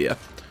Dorothea.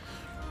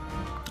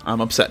 I'm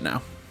upset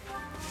now.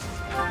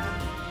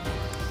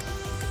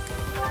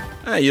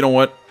 You know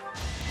what?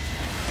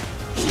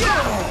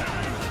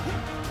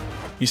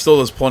 He still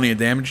does plenty of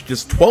damage.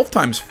 Just 12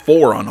 times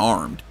 4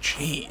 unarmed.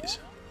 Jeez.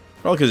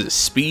 Probably because his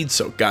speed's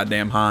so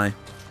goddamn high.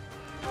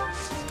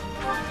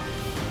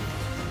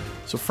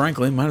 So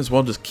frankly, might as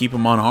well just keep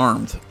him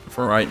unarmed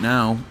for right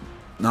now.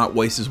 Not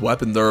waste his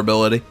weapon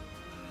durability.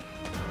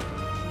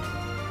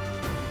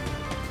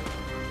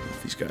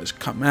 If these guys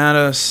come at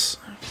us.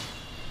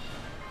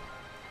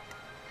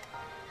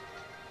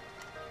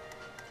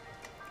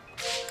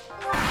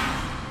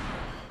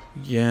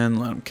 Again,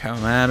 let them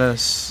come at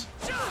us.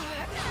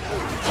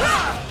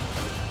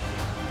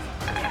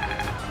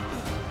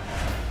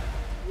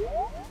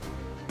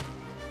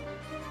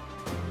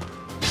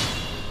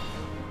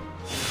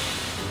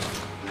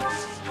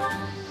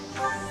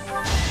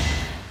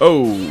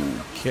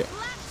 Okay.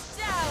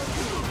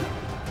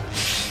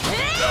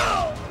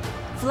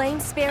 Flame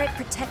Spirit,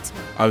 protect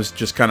me. I was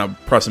just kind of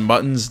pressing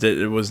buttons.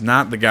 It was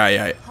not the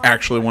guy I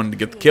actually wanted to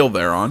get the kill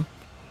there on.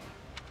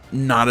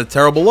 Not a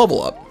terrible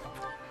level up.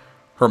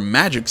 Her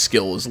magic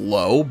skill is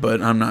low, but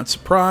I'm not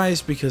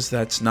surprised because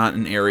that's not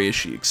an area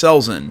she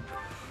excels in.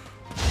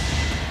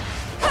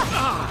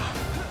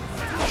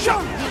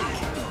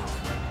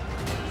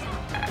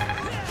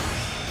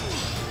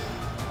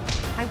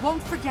 I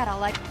won't forget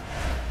all I...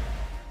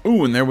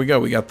 Ooh, and there we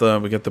go. We got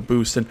the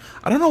boost, and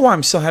I don't know why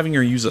I'm still having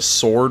her use a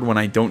sword when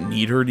I don't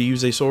need her to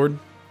use a sword.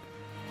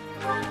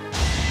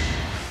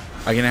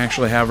 I can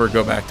actually have her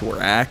go back to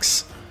her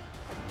axe.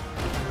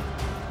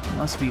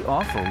 Must be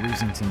awful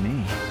losing to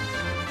me.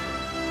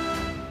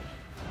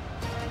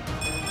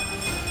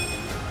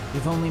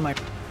 If only my...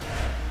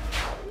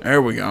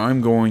 There we go. I'm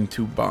going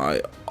to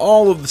buy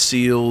all of the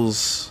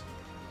seals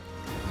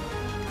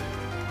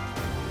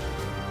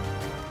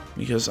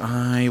because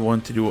I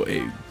want to do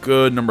a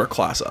good number of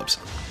class ups.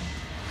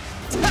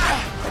 Here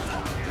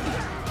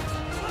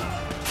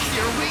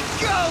we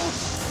go!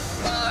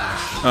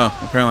 Oh,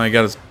 apparently I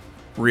got to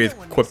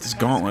re-equip his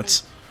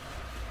gauntlets.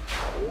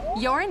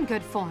 You're in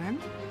good form.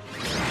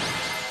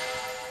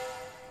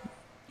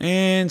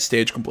 And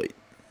stage complete.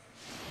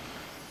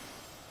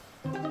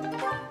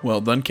 Well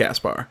done,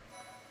 Caspar.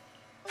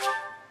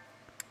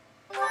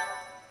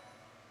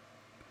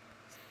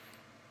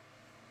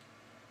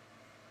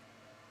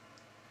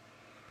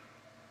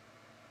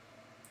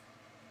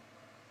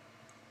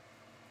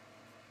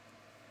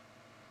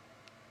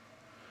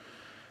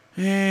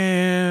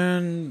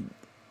 And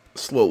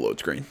slow load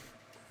screen.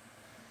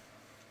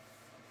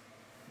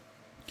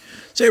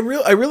 So I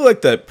really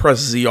like that press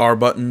ZR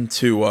button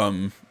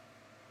to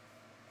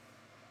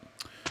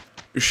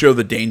show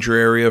the danger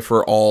area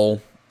for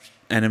all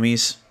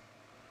enemies.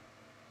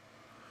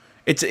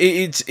 It's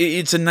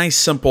a nice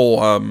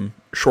simple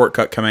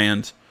shortcut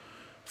command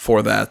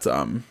for that.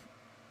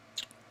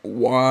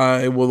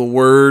 Why will the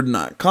word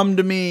not come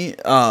to me?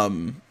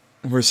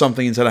 Or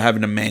something instead of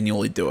having to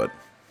manually do it.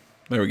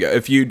 There we go.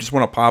 If you just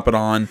want to pop it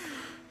on,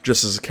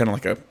 just as kind of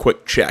like a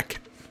quick check.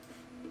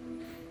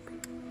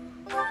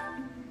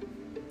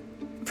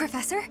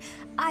 Professor,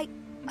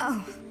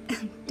 oh,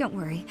 don't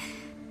worry.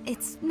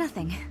 It's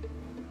nothing.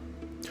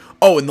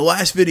 Oh, in the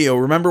last video,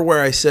 remember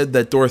where I said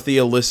that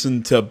Dorothea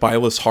listened to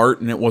Byla's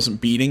heart and it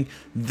wasn't beating?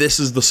 This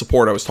is the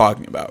support I was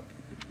talking about.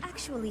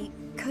 Actually,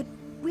 could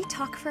we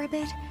talk for a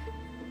bit?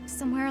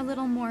 Somewhere a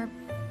little more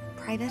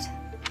private?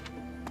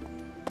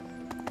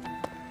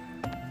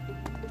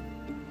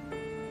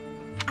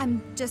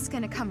 I'm just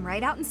gonna come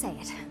right out and say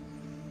it.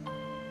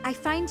 I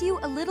find you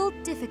a little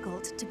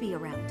difficult to be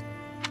around.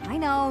 I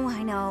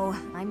know.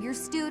 I'm your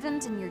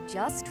student and you're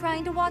just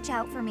trying to watch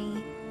out for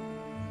me.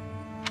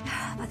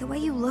 But the way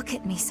you look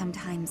at me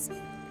sometimes,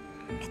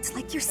 it's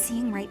like you're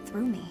seeing right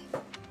through me.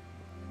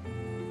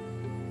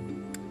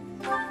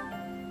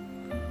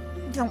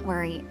 Don't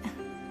worry.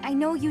 I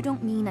know you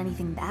don't mean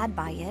anything bad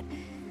by it.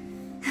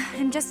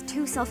 I'm just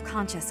too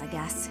self-conscious, I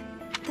guess.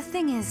 The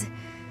thing is,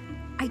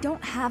 I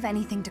don't have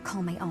anything to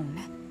call my own.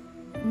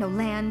 No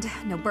land,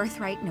 no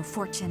birthright, no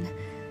fortune.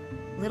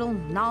 Little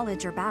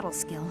knowledge or battle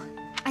skill.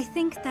 I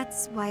think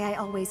that's why I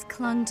always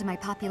clung to my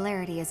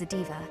popularity as a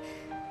diva.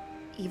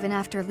 Even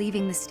after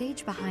leaving the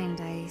stage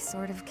behind, I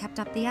sort of kept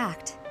up the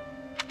act.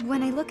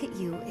 When I look at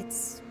you,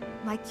 it's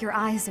like your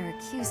eyes are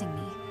accusing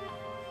me.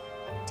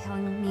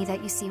 Telling me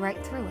that you see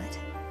right through it.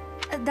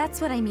 That's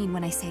what I mean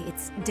when I say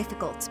it's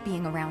difficult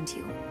being around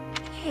you.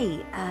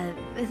 Hey,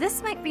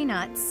 this might be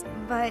nuts,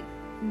 but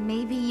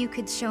maybe you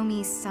could show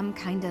me some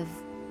kind of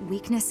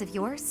weakness of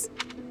yours?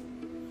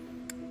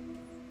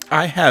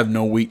 I have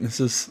no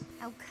weaknesses.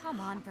 Oh, come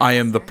on, I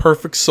am the Professor.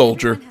 perfect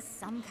soldier. Everyone has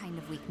some kind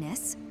of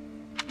weakness.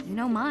 You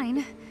know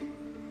mine.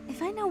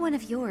 If I know one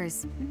of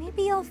yours,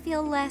 maybe I'll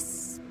feel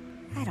less,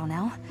 I don't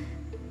know,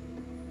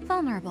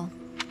 vulnerable.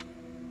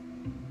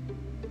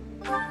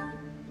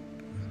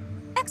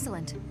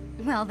 Excellent.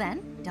 Well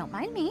then, don't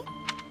mind me.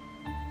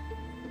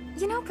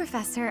 You know,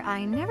 Professor,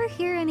 I never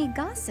hear any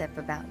gossip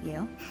about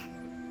you.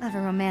 Of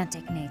a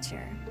romantic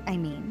nature, I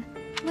mean.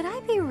 Would I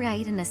be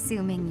right in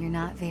assuming you're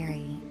not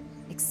very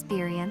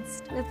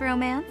experienced with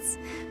romance?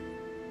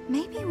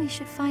 Maybe we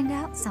should find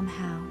out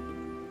somehow.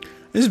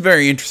 This is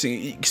very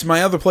interesting, because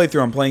my other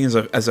playthrough I'm playing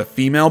as a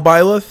female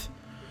Byleth.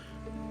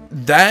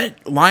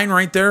 That line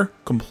right there,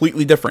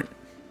 completely different.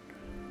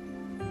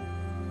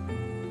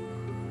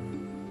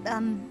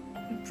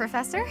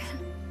 Professor?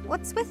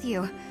 What's with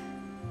you?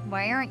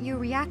 Why aren't you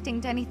reacting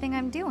to anything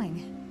I'm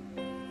doing?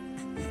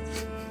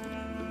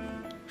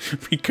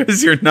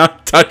 Because you're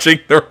not touching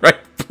the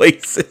right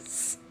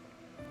places.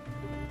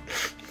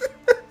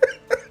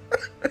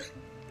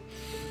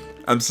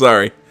 I'm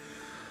sorry.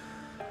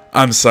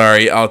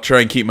 I'll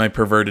try and keep my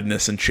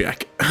pervertedness in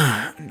check.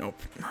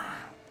 Nope.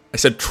 I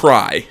said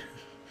try.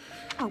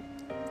 Oh,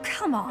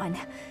 come on.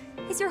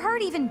 Is your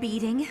heart even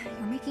beating?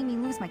 You're making me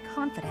lose my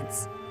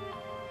confidence.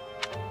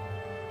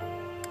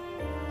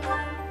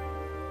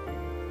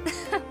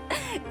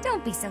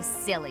 Don't be so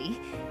silly.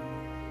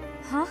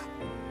 Huh?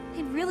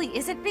 It really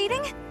isn't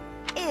beating?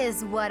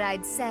 Is what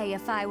I'd say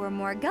if I were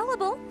more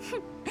gullible.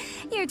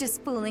 You're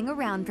just fooling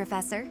around,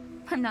 Professor.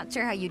 I'm not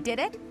sure how you did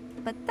it,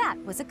 but that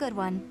was a good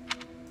one.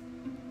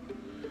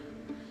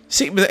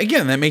 See, but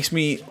again, that makes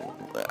me.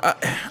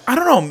 I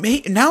don't know.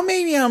 Now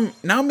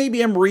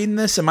maybe I'm reading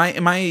this. Am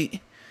I?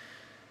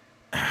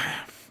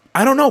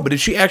 I don't know. But if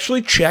she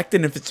actually checked,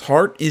 and if its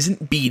heart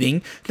isn't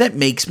beating, that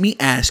makes me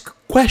ask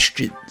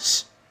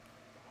questions.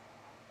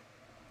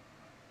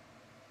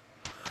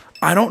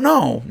 I don't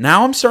know.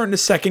 Now I'm starting to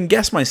second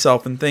guess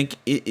myself and think,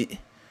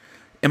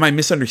 am I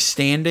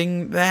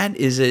misunderstanding that?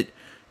 Is it?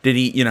 Did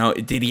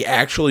he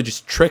actually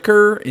just trick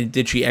her?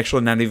 Did she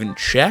actually not even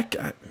check?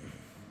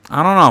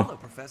 I don't know. Hello,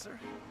 Professor.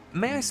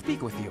 May I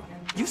speak with you?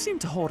 You seem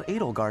to hold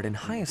Edelgard in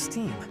high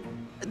esteem.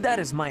 That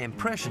is my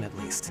impression, at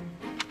least.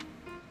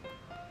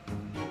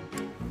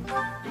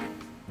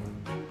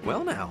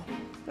 Well now,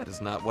 that is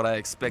not what I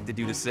expected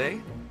you to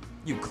say.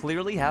 You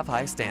clearly have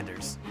high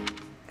standards.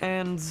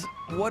 And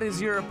what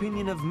is your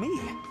opinion of me?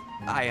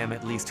 I am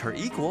at least her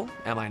equal,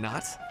 am I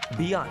not?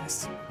 Be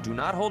honest. Do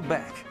not hold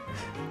back.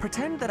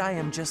 Pretend that I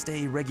am just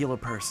a regular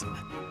person,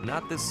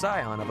 not the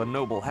scion of a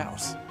noble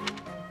house.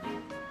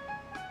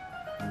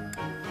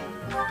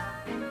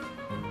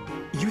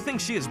 You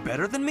think she is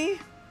better than me?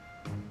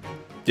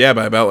 Yeah,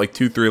 by about like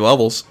 2-3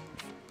 levels.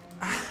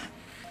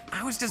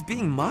 I was just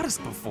being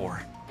modest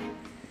before.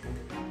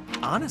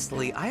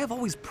 Honestly, I have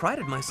always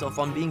prided myself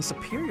on being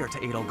superior to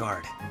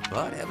Edelgard,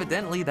 but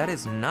evidently that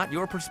is not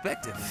your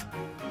perspective.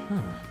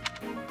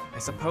 I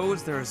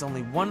suppose there is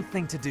only one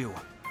thing to do.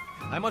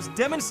 I must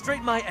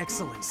demonstrate my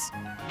excellence.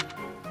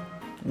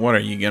 What, are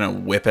you gonna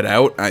whip it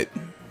out?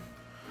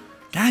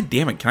 God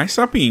damn it, can I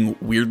stop being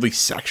weirdly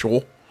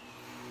sexual?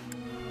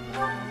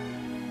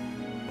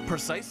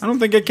 Precisely. I don't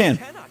think I can.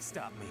 You cannot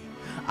stop me.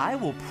 I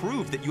will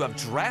prove that you have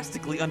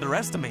drastically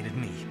underestimated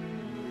me.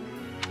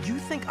 You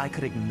think I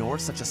could ignore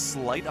such a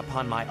slight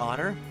upon my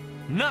honor?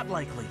 Not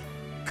likely.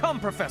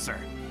 Come, Professor.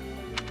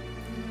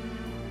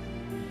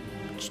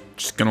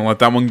 Just gonna let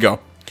that one go.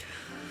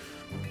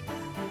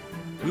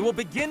 We will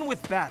begin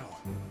with battle.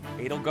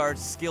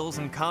 Edelgard's skills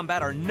in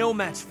combat are no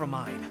match for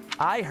mine.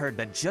 I heard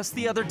that just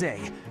the other day,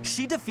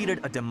 she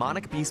defeated a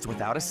demonic beast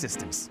without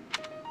assistance.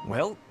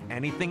 Well,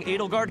 anything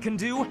Edelgard can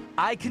do,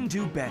 I can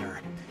do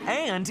better.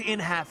 And in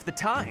half the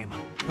time.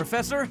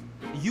 Professor,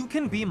 you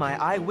can be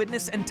my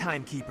eyewitness and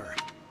timekeeper.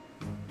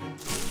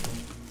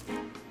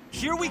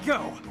 Here we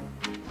go!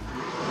 2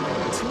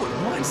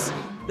 at once?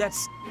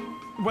 That's...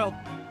 well,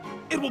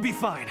 it will be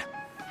fine.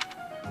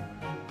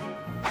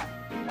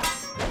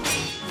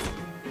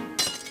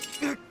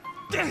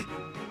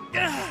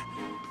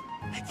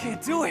 I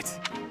can't do it.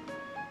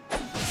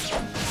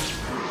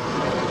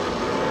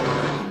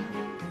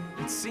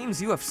 It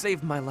seems you have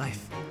saved my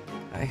life.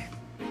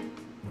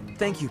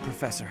 Thank you,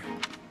 Professor.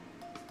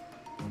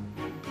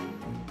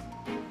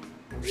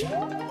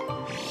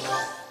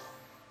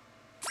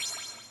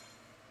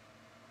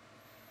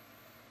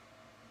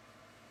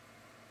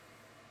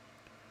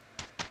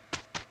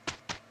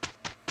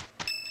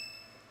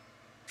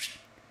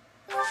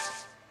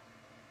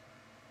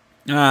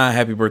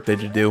 Happy birthday,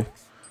 Dedue.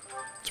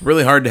 It's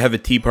really hard to have a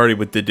tea party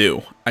with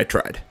Dedue. I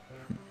tried.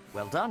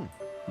 Well done.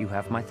 You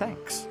have my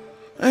thanks.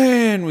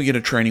 And we get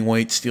a training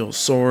weight, steel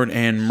sword,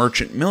 and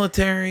merchant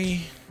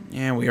military.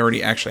 And we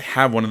already actually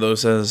have one of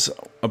those as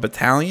a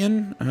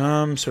battalion.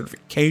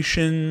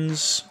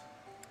 Certifications.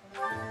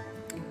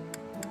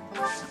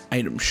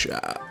 Item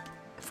shop.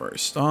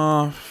 First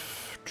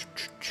off.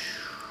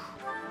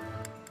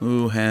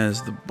 Who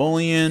has the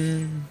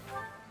bullion?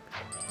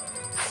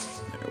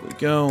 There we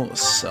go.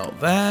 Let's sell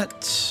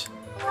that.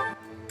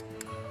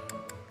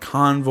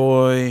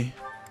 Convoy.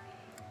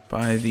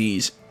 Buy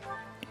these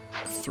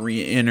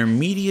 3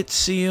 intermediate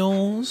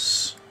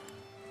seals.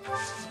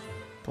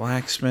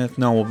 Blacksmith.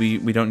 No, we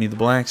don't need the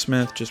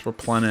blacksmith. Just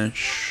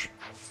replenish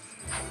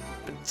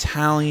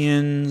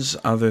battalions.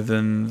 Other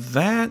than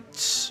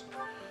that,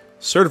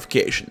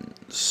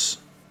 certifications.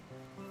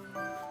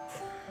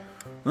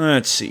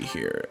 Let's see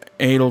here.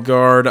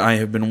 Edelgard. I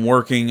have been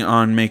working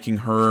on making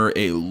her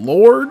a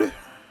lord.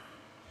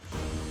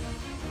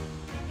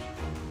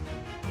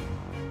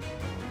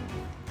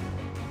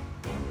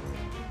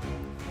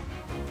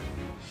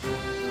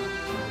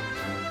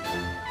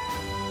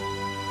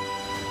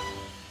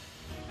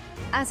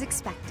 As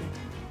expected.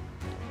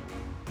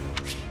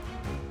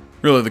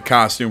 Really, the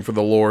costume for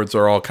the lords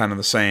are all kind of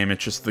the same.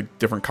 It's just the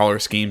different color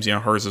schemes. You know,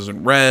 hers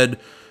isn't red.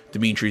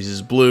 Dimitri's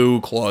is blue.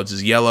 Claude's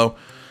is yellow.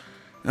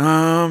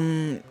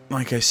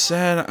 Like I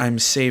said, I'm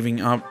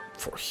saving up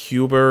for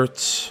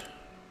Hubert.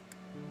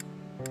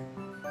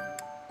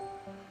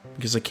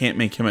 Because I can't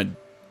make him a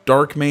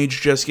dark mage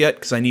just yet.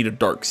 Because I need a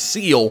dark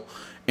seal.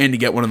 And to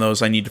get one of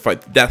those, I need to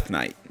fight the Death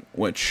Knight.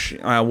 Which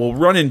I will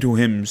run into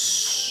him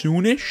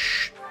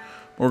soonish.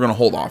 We're going to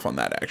hold off on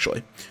that,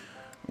 actually.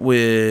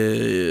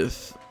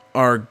 With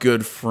our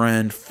good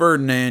friend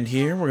Ferdinand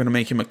here, we're going to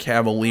make him a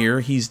Cavalier.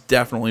 He's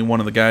definitely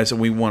one of the guys that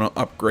we want to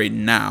upgrade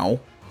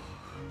now.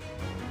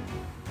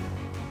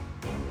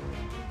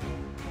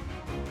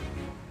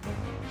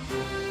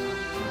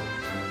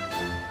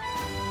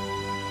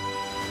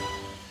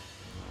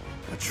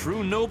 A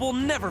true noble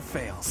never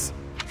fails.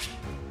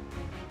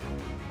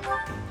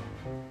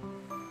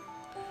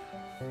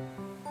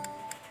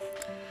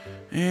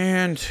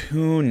 And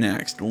who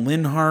next?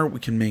 Linhart,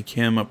 we can make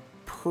him a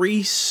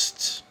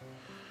priest.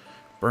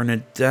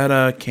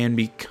 Bernadetta can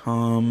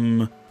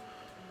become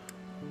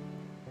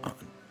an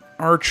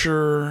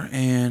archer,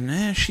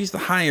 and she's the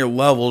higher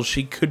level.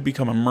 She could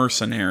become a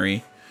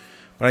mercenary.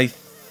 But I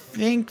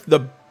think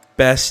the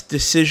best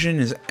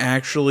decision is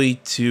actually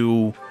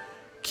to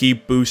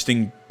keep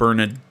boosting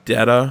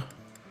Bernadetta.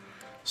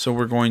 So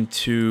we're going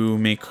to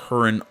make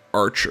her an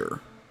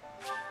archer.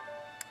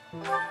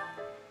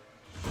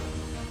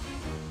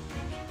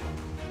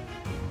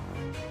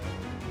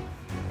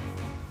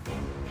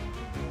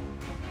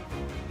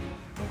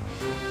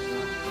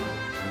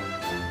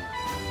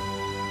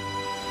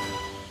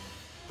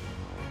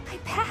 I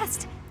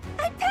passed!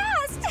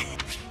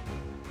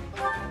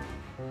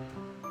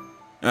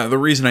 The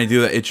reason I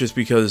do that, it's just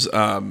because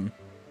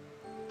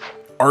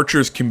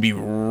archers can be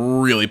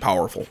really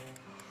powerful.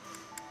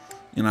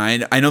 And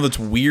I know that's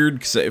weird,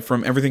 because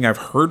from everything I've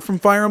heard from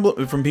Fire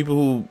Emblem, from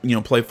people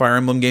who play Fire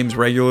Emblem games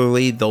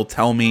regularly, they'll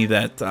tell me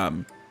that,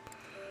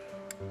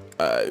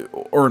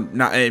 or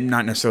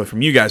not necessarily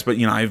from you guys, but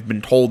I've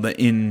been told that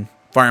in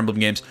Fire Emblem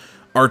games,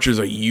 archers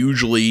are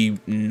usually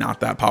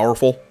not that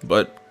powerful,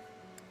 but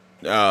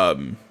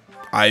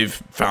I've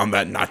found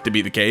that not to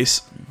be the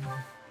case.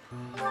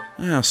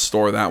 Yeah,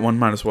 store that one.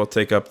 Might as well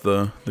take up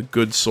the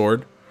good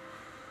sword.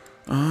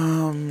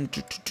 Has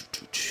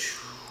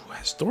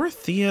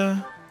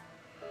Dorothea?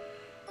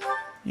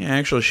 Yeah,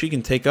 actually, she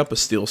can take up a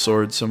steel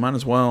sword, so might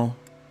as well.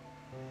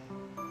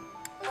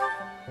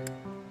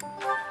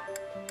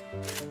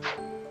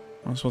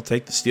 Might as well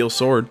take the steel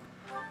sword.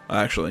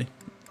 Actually,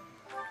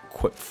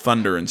 equip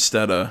thunder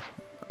instead of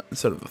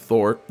the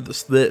Thor.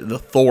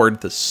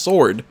 The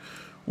sword.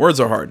 Words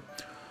are hard.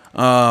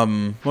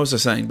 What was I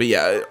saying? But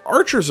yeah,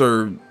 archers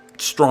are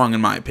strong in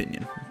my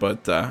opinion.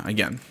 But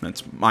again,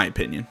 that's my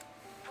opinion.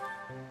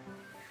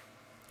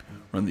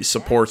 Run these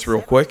supports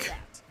real quick.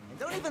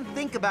 Don't even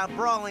think about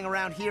brawling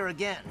around here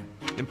again.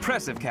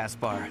 Impressive,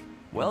 Caspar.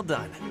 Well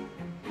done.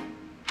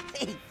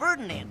 Hey,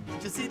 Ferdinand,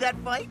 did you see that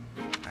fight?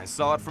 I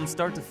saw it from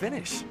start to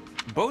finish.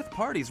 Both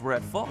parties were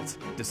at fault,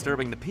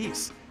 disturbing the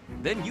peace.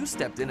 Then you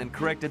stepped in and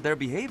corrected their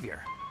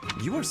behavior.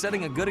 You are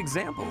setting a good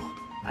example.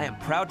 I am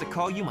proud to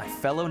call you my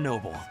fellow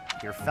noble.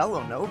 Your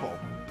fellow noble?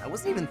 I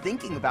wasn't even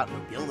thinking about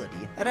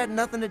nobility. That had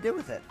nothing to do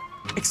with it.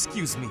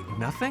 Excuse me,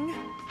 nothing?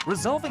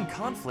 Resolving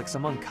conflicts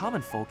among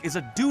common folk is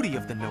a duty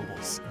of the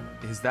nobles.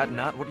 Is that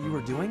not what you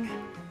were doing?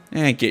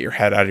 Get your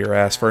head out of your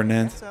ass,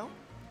 Ferdinand. So?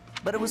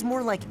 But it was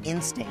more like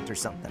instinct or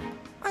something.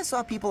 I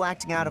saw people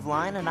acting out of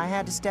line and I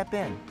had to step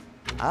in.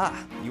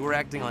 Ah, you were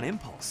acting on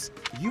impulse.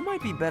 You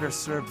might be better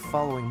served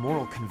following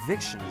moral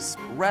convictions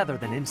rather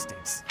than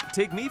instincts.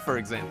 Take me, for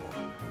example.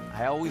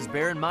 I always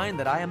bear in mind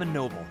that I am a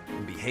noble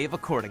and behave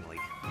accordingly.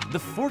 The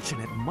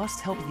fortunate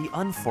must help the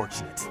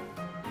unfortunate.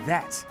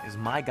 That is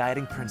my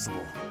guiding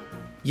principle.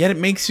 Yet it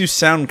makes you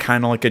sound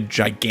kind of like a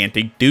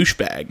gigantic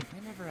douchebag. I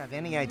never have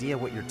any idea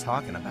what you're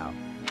talking about.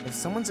 If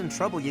someone's in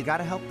trouble, you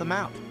gotta help them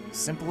out.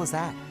 Simple as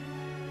that.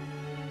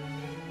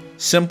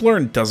 Simpler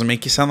and doesn't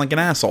make you sound like an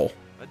asshole.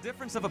 A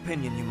difference of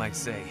opinion, you might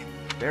say.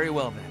 Very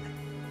well then.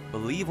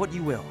 Believe what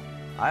you will.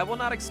 I will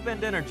not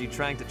expend energy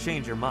trying to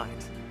change your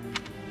mind.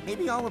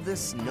 Maybe all of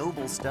this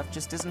noble stuff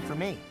just isn't for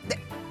me.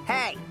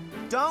 Hey,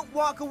 don't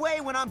walk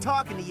away when I'm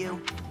talking to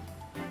you.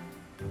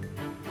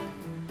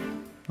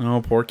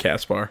 Oh, poor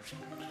Caspar.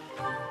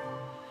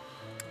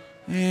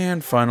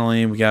 And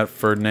finally, we got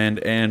Ferdinand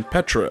and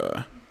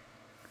Petra.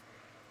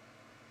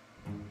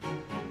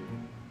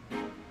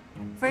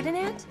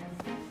 Ferdinand?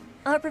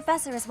 Our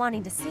professor is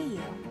wanting to see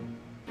you.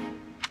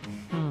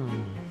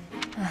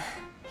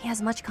 He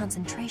has much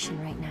concentration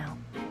right now.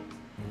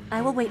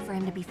 I will wait for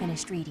him to be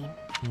finished reading.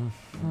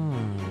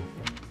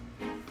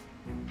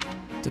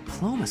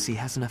 Diplomacy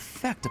has an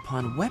effect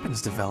upon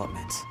weapons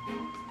development.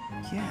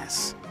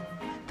 Yes,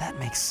 that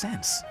makes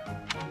sense.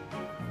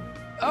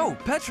 Oh,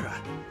 Petra!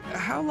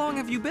 How long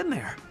have you been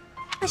there?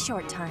 A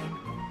short time.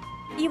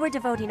 You were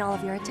devoting all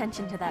of your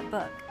attention to that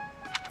book.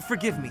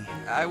 Forgive me,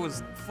 I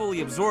was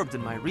fully absorbed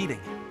in my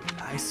reading.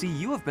 I see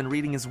you have been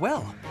reading as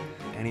well.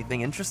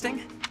 Anything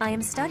interesting? I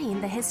am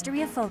studying the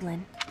history of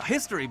Fodlan. A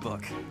history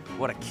book?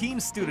 What a keen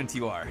student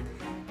you are.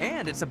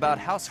 And it's about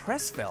House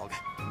Hresfelg.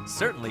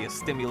 Certainly a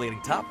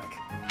stimulating topic.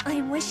 I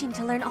am wishing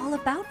to learn all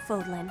about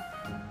Fodlan.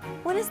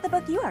 What is the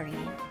book you are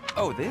reading?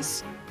 Oh,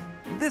 this?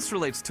 This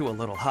relates to a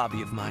little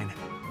hobby of mine.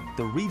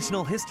 The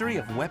regional history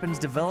of weapons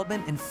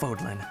development in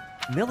Fodlan.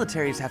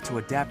 Militaries have to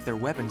adapt their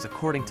weapons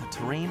according to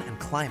terrain and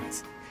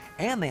climate.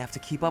 And they have to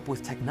keep up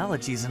with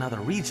technologies in other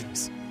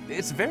regions.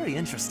 It's very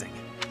interesting.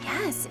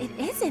 Yes, it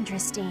is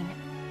interesting.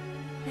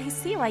 I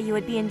see why you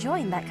would be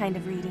enjoying that kind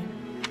of reading.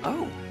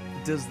 Oh,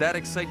 does that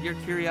excite your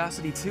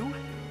curiosity too?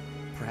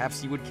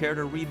 Perhaps you would care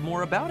to read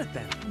more about it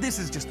then. This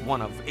is just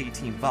one of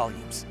 18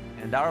 volumes,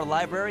 and our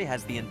library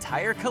has the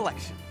entire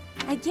collection.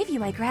 I give you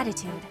my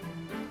gratitude.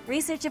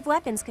 Research of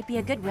weapons could be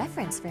a good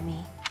reference for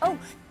me. Oh,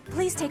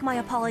 please take my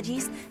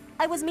apologies.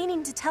 I was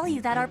meaning to tell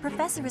you that our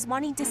professor is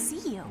wanting to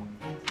see you.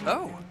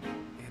 Oh,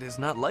 it is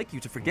not like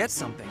you to forget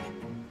something.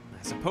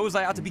 I suppose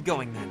I ought to be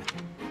going then.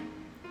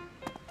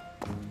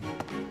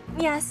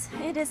 Yes,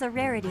 it is a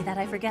rarity that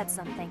I forget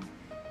something.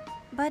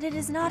 But it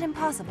is not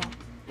impossible.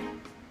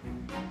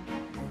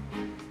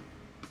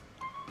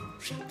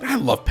 I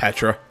love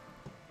Petra.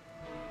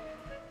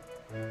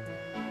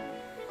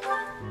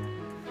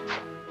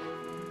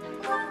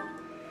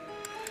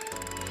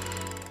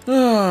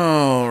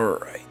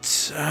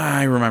 Alright.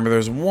 I remember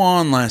there's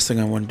one last thing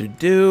I wanted to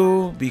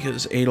do,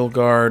 because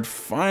Edelgard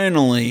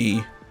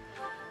finally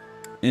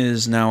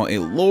is now a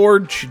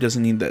lord. She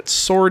doesn't need that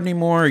sword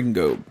anymore. You can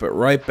go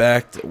right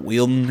back to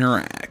wielding her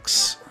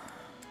axe.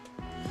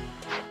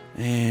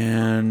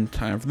 And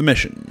time for the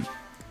mission.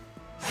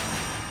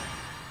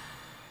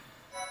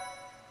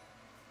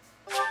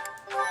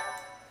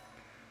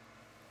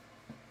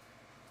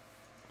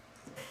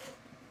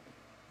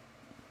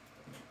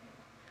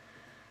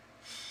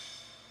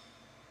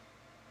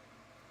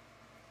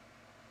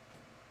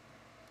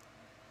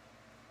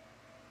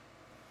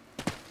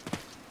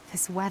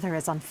 This weather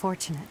is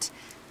unfortunate.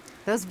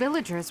 Those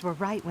villagers were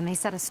right when they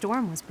said a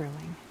storm was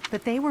brewing.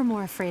 But they were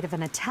more afraid of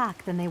an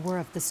attack than they were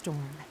of the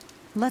storm.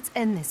 Let's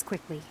end this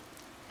quickly.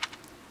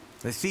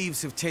 The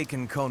thieves have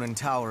taken Conan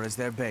Tower as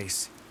their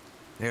base.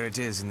 There it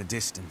is in the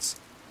distance.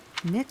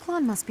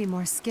 Miklon must be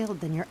more skilled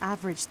than your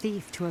average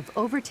thief to have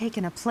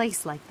overtaken a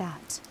place like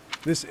that.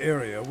 This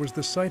area was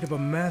the site of a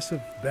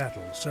massive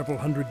battle several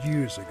hundred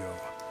years ago,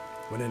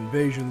 when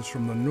invasions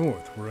from the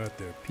north were at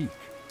their peak.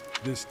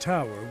 This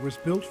tower was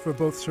built for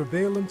both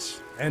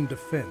surveillance and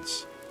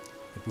defense.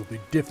 It will be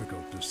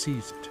difficult to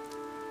seize it.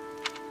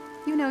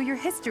 You know your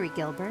history,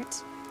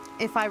 Gilbert.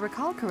 If I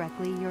recall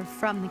correctly, you're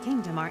from the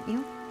kingdom, aren't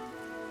you?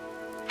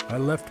 I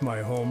left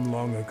my home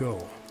long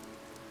ago.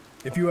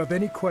 If you have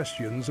any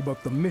questions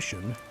about the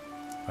mission,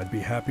 I'd be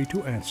happy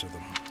to answer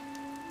them.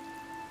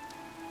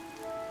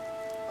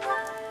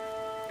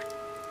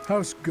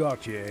 House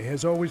Gautier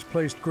has always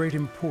placed great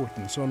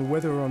importance on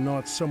whether or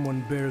not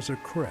someone bears a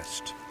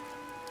crest.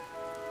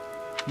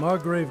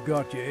 Margrave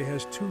Gautier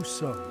has 2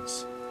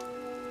 sons.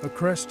 A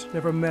crest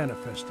never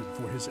manifested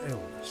for his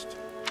eldest.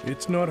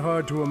 It's not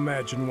hard to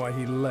imagine why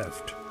he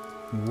left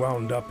and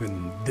wound up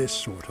in this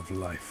sort of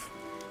life.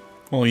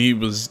 Well, he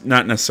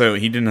didn't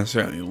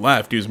necessarily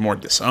left, he was more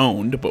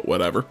disowned, but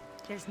whatever.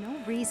 There's no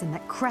reason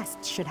that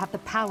crests should have the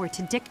power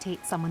to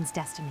dictate someone's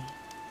destiny.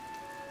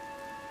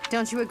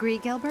 Don't you agree,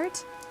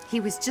 Gilbert? He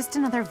was just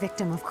another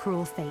victim of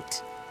cruel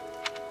fate.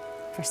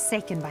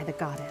 Forsaken by the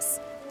goddess,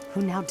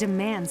 who now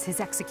demands his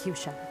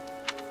execution.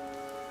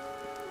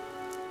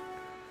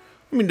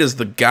 I mean, does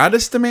the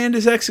goddess demand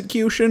his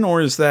execution,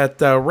 or is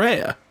that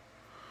Rhea?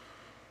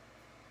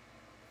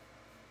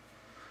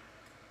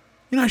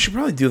 You know, I should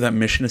probably do that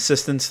mission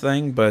assistance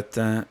thing, but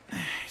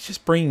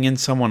just bringing in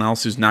someone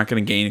else who's not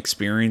going to gain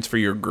experience for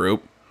your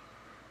group.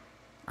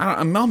 I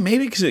don't know,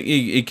 maybe because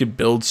it could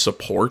build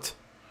support.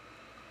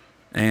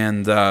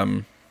 And, I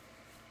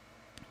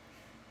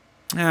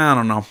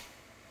don't know.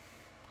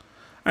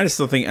 I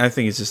think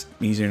it's just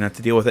easier not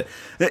to deal with it.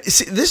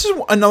 See, this is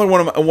another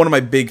one of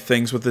my big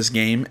things with this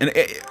game, and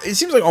it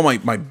seems like all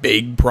my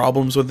big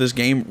problems with this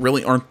game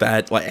really aren't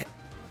that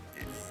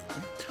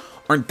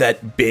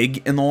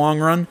big in the long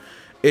run.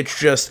 It's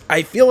just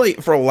I feel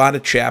like for a lot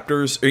of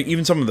chapters, or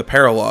even some of the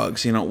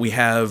paralogs, you know, we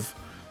have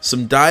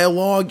some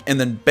dialogue, and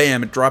then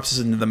bam, it drops us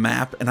into the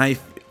map, and I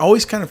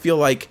always kind of feel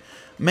like,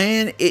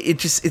 man,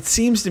 it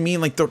seems to me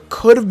like there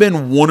could have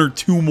been 1 or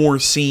 2 more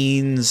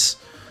scenes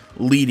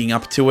leading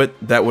up to it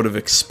that would have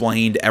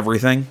explained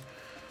everything.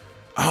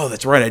 Oh,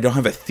 that's right, I don't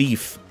have a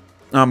thief.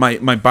 My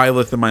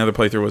Byleth in my other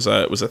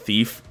playthrough was a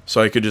thief,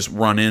 so I could just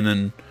run in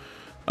and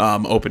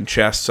open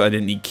chests. I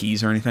didn't need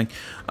keys or anything.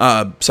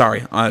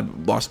 Sorry, I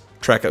lost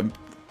my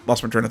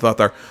train of thought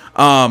there.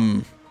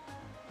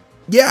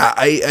 Yeah,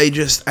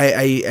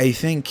 I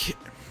think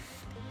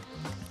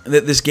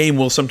that this game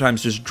will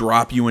sometimes just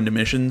drop you into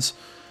missions,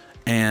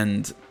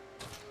 and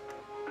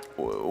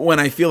when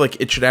I feel like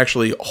it should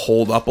actually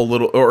hold up a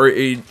little, or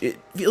it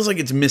feels like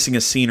it's missing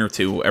a scene or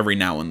two every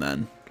now and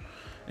then.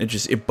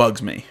 It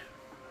bugs me.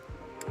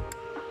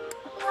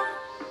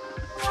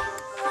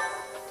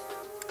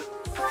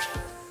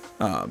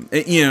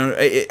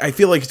 I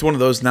feel like it's one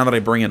of those, now that I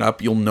bring it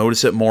up, you'll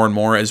notice it more and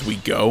more as we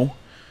go,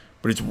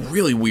 but it's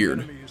really weird.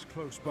 The enemy is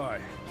close by.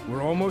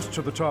 We're almost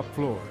to the top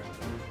floor.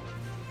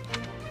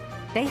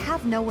 They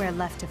have nowhere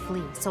left to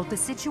flee, so the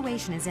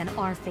situation is in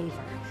our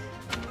favor.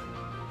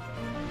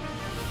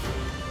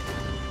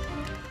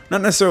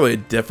 Not necessarily a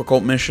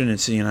difficult mission.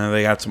 It's, you know,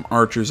 they got some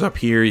archers up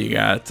here. You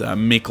got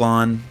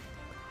Miklon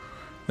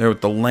there with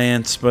the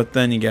lance, but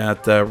then you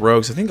got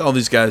rogues. I think all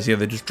these guys, yeah,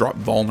 they just drop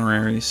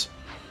vulneraries.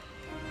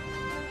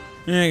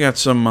 Yeah, you got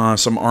some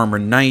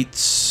armored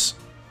knights,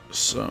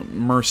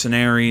 some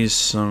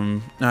mercenaries,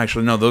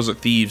 actually, no, those are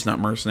thieves, not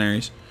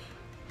mercenaries.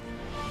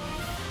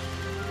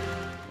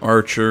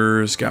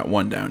 Archers, got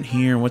one down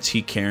here. What's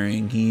he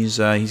carrying? He's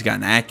got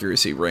an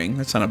accuracy ring.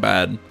 That's not a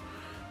bad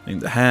thing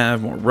to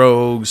have. More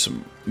rogues,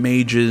 some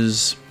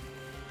mages.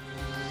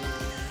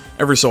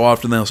 Every so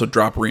often they also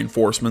drop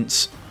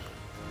reinforcements.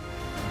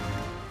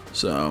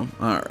 So,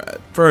 alright.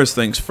 First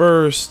things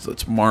first,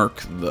 let's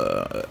mark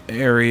the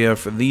area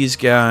for these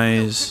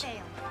guys.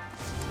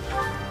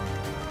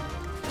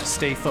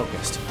 Stay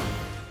focused.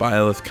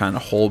 Byleth kind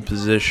of hold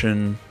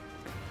position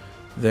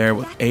there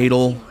with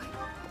Adel.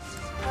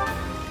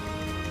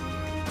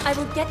 I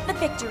will get the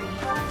victory.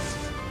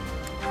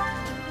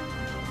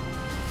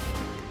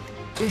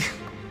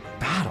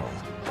 Battle.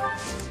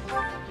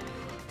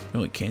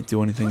 Really can't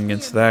do anything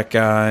against that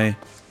guy.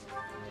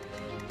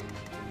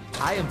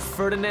 I am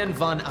Ferdinand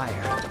von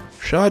Ayer.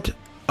 Shut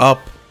up,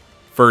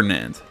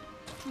 Ferdinand.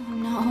 Oh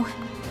no.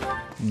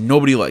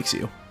 Nobody likes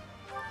you.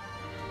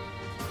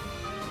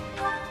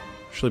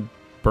 Actually,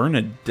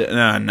 Bernadette.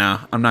 Nah.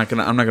 I'm not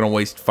gonna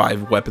waste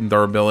 5 weapon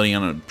durability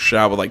on a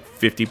shot with like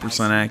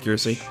 50%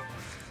 accuracy.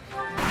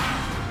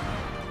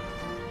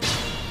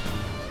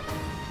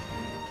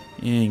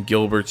 And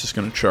Gilbert's just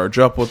gonna charge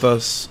up with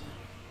us.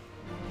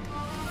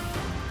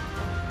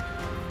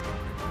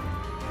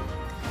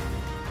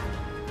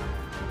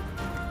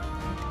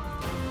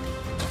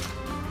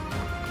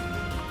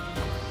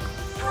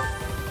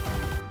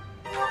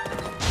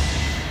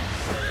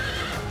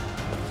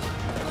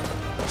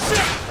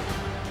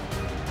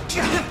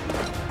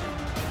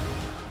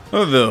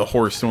 Oh, the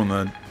horse doing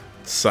the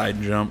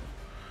side jump.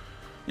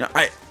 Yeah,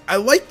 I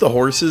like the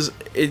horses.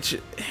 It's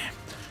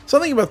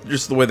something about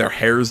just the way their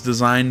hair is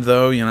designed,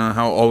 though. You know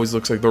how it always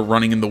looks like they're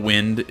running in the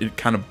wind. It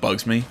kind of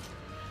bugs me.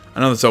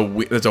 I know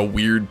that's a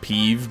weird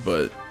peeve,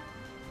 but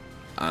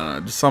I don't know.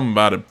 Just something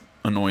about it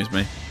annoys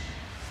me.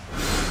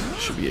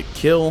 Should be a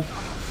kill.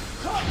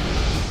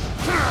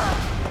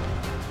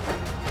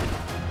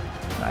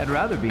 I'd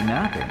rather be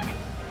napping.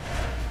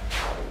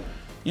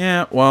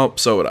 Yeah, well,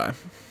 so would I.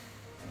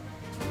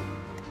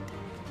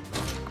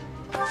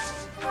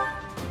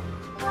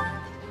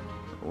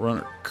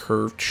 Runner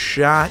curved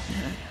shot.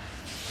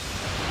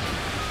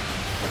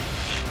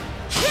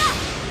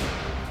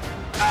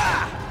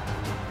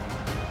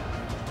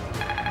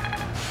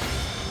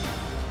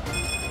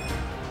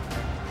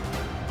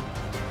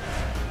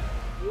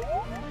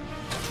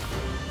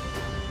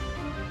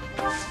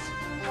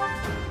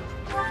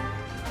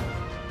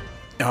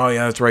 Oh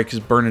yeah, that's right.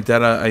 Because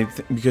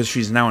Bernadetta, because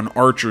she's now an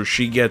archer,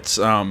 she gets.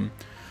 I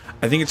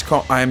think it's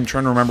called. I'm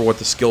trying to remember what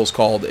the skill's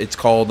called. It's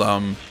called.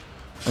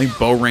 I think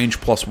bow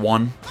range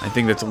 +1. I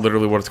think that's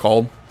literally what it's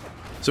called.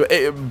 So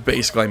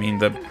basically, I mean,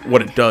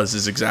 what it does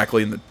is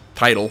exactly in the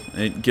title.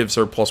 It gives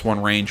her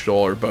 +1 range to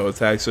all her bow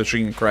attacks, so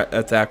she can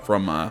attack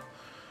from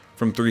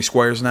 3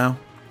 squares now.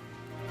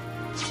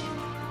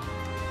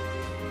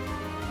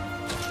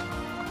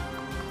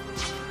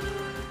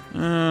 Oh,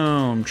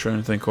 I'm trying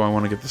to think who I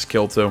want to get this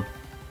kill to.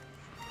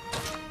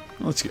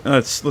 Let's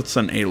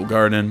send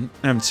Edelgard in.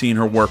 I haven't seen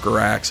her work her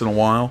axe in a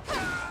while.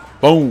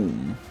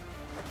 Boom.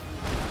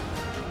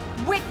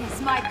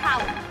 Witness my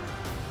power.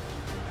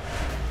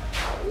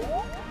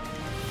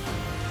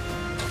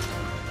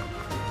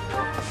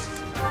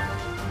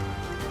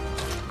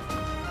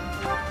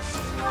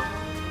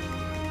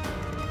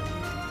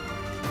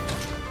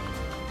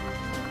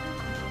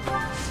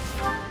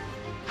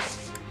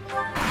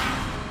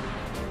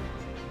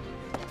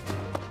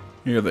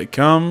 Here they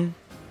come.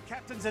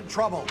 Captain's in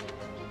trouble.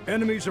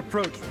 Enemies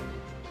approaching.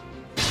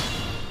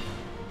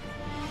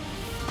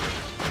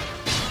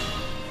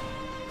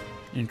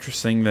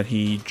 Interesting that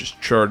he just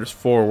charges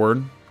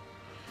forward.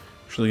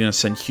 Actually gonna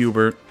send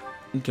Hubert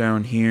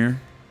down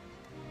here.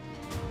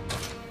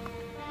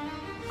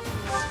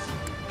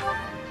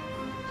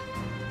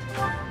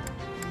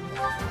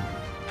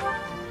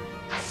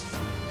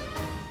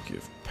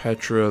 Give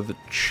Petra the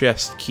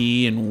chest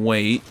key and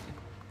wait.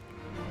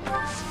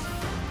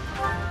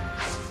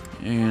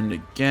 And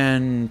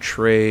again,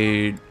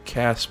 trade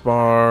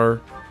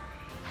Caspar.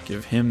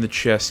 Give him the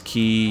chest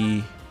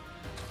key.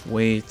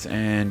 Wait,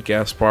 and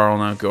Gaspar will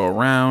now go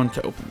around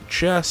to open the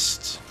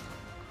chest.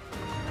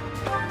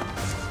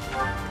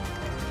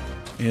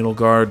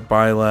 Edelgard,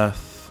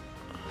 Byleth,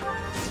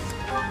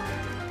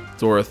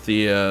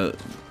 Dorothea,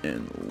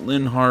 and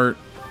Linhart.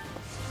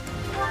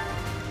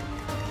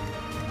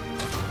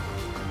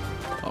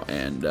 Oh,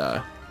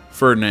 and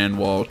Ferdinand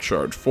will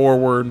charge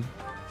forward.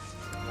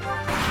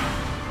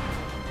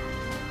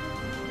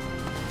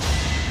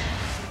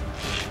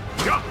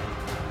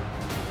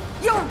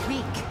 You're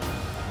weak.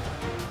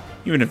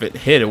 Even if it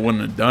hit, it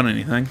wouldn't have done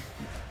anything.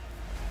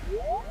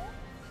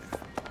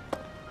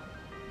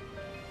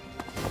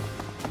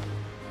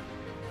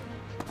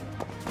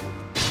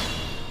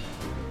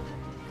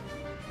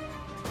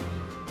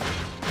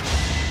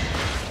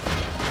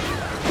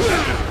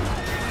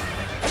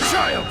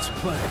 Child's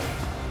play.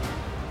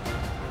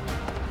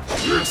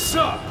 You're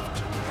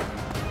soft.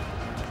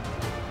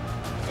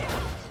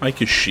 Like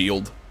his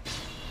shield.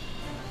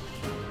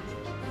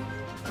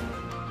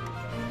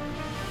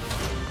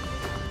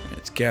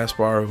 It's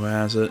Gaspar who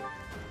has it.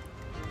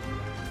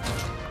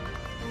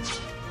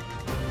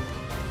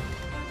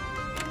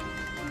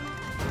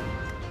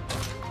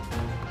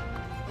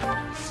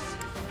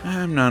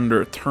 I'm not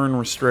under a turn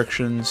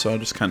restriction, so I'll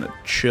just kind of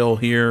chill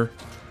here.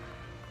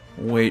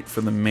 Wait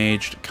for the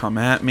mage to come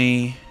at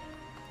me.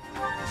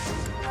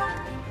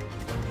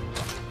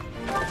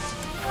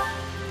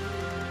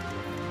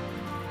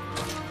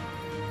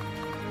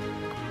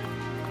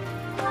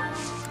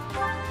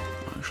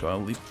 Actually,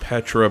 I'll leave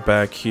Petra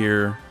back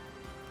here.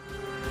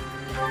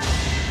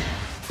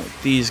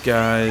 Like these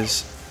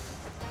guys.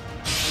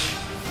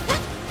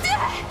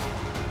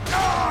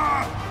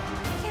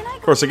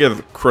 Of course, I get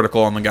a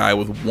critical on the guy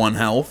with 1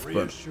 health,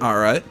 but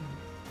alright.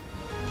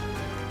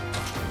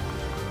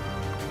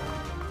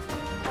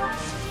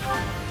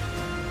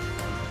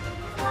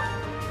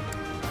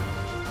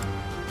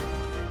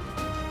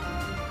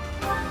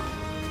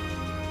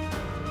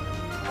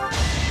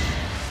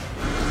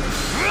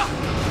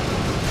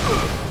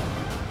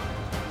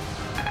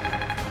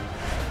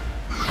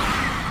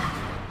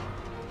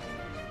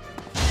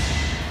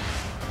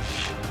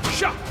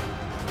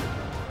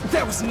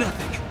 That was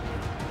nothing.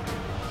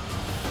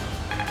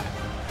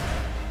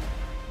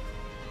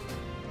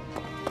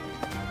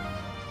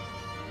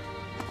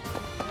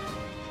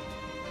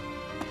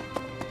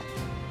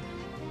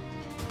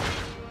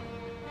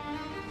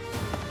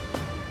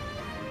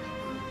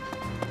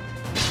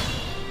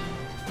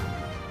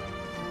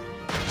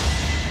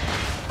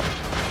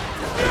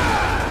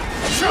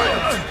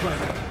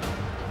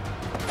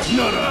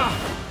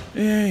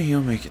 Yeah,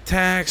 he'll make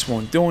attacks,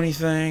 won't do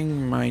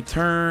anything. My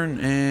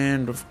turn,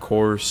 and of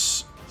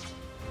course,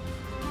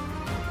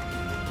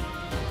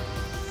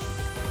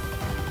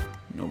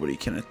 nobody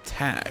can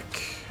attack.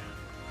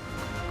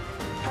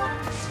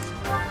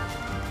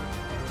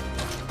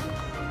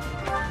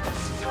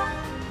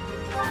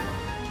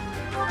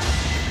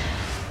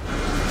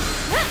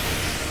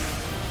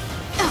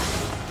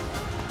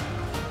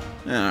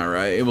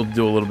 Alright, able to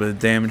do a little bit of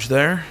damage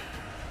there.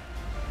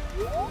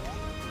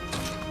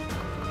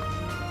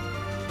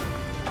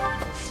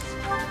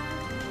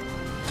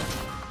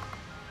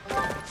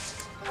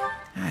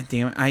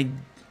 Damn it,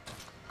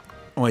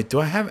 oh, wait, do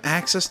I have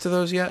access to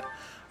those yet? I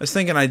was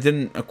thinking I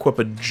didn't equip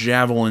a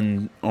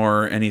javelin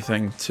or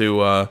anything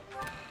to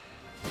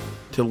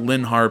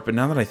Linharp, but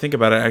now that I think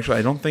about it, actually,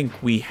 I don't think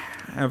we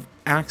have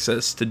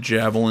access to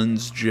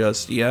javelins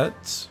just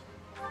yet.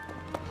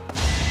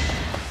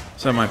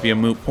 So that might be a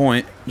moot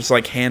point. Just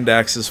like hand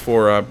axes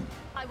for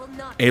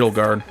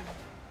Edelgard.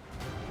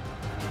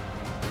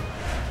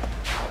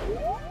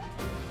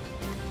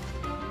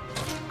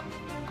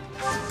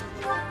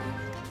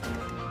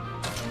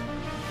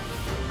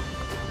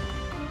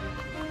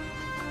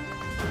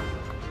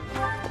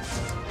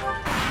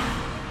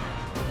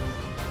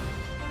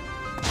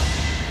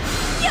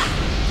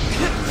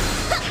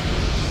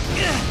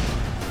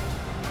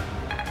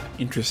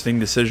 Interesting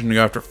decision to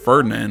go after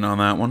Ferdinand on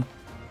that one.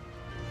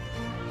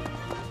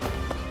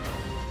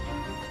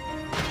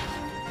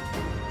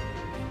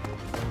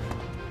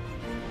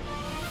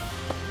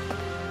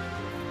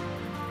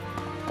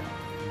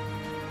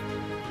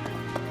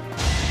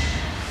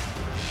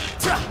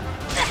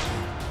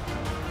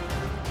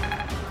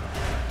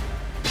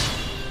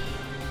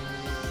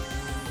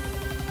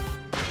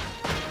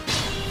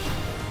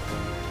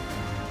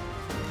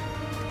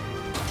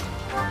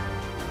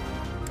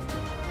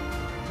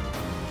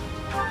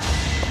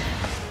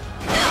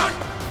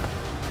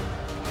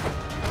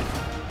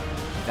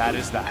 That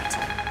is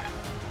that.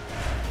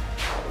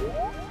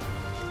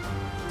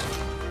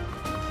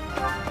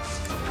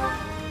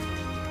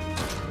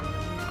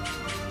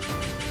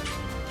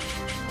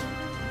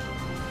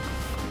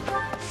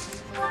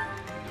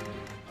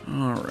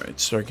 Alright,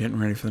 start getting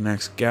ready for the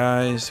next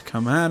guys to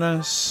come at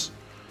us.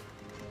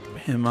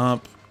 Him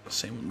up.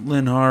 Same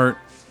with Linhardt.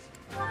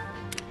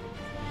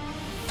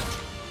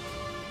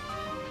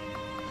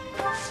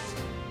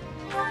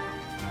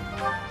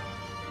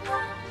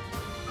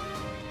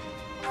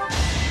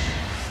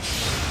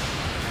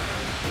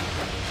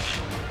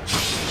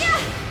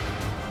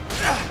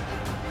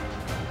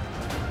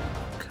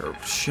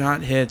 Curved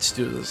shot hits,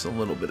 do this a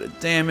little bit of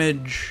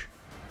damage.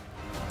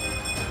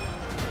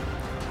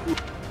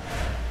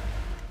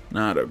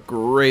 Not a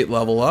great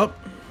level up.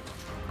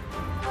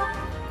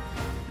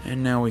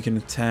 And now we can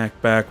attack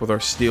back with our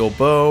steel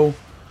bow.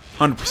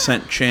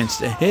 100% chance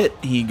to hit.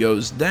 He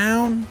goes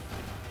down.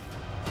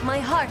 My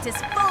heart is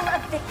full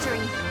of victory.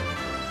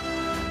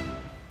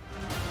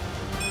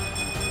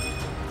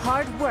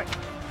 Hard work.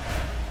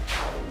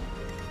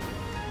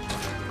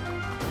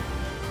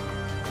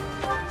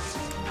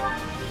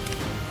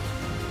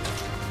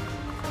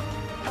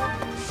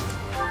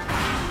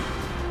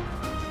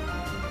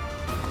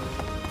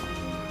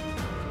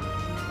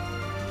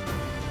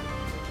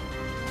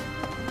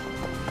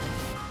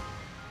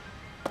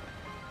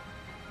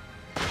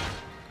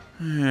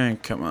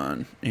 Come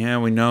on. Yeah,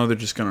 we know they're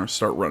just gonna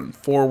start running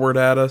forward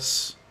at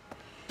us.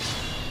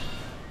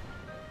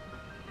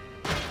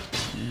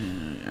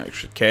 Yeah,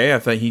 actually, okay, I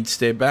thought he'd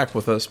stay back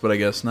with us, but I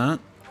guess not.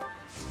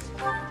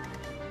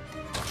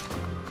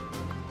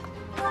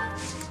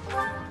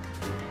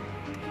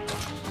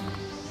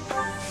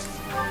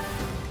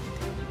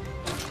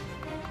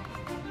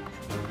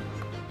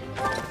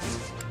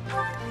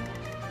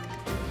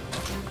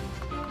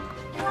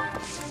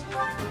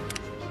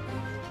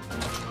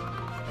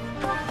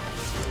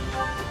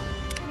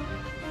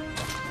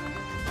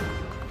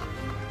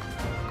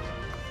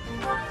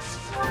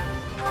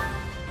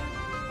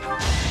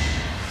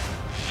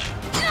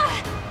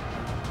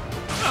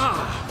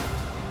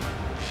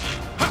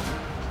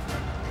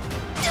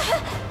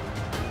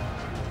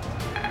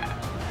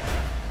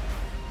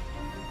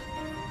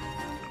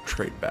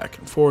 trade back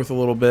and forth a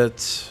little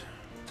bit.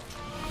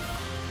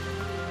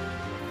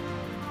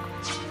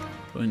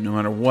 But no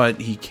matter what,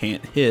 he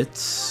can't hit,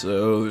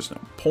 so there's no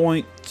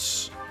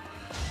point.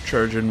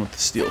 Charge in with the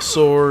steel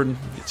sword,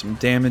 get some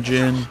damage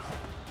in.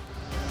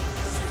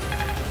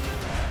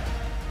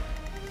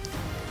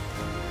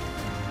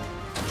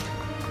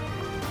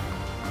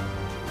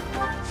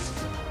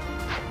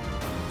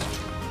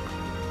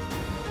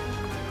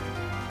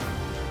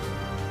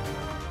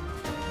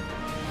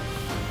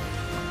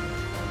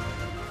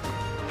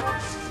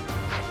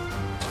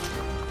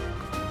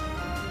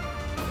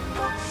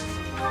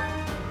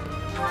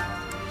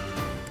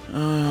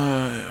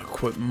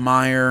 Equip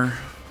Meyer.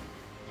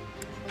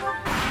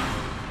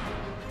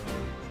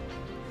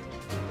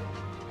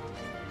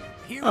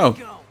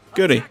 Oh,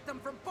 goody. Attack them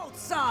from both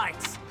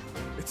sides.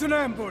 It's an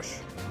ambush.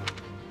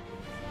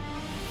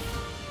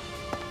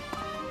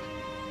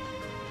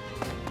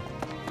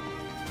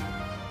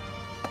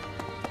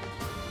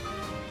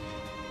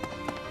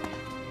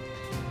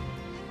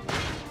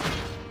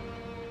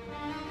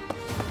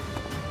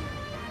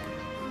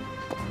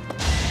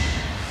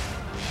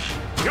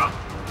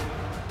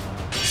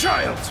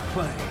 Child's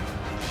play.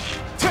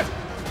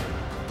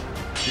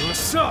 You're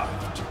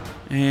soft.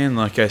 And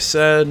like I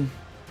said,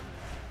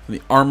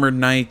 the Armored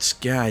Knights,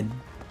 god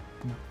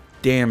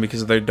damn,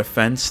 because of their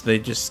defense, they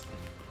just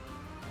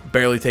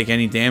barely take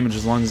any damage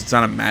as long as it's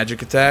not a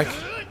magic attack.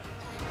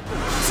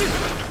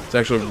 It's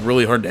actually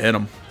really hard to hit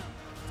them.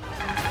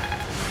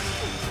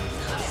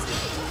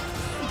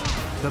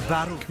 The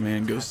battle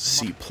Command goes to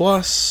C+.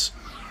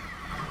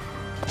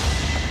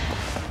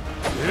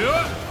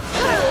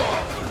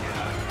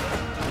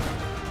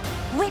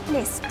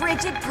 Witness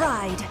frigid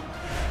pride.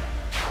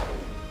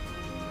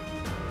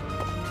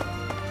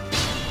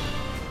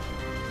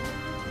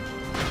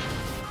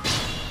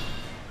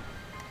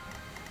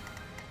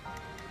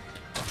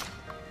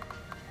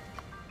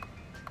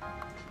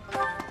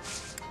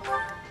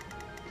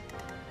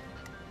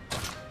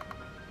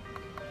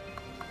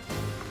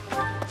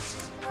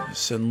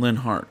 Send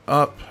Linhardt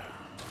up.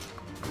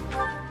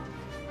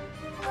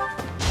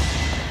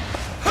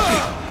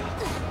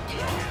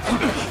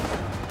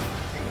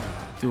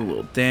 Do a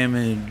little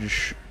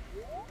damage.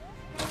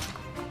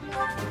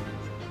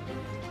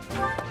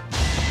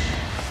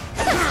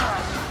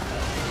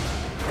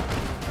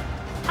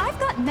 I've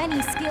got many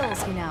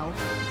skills, you know.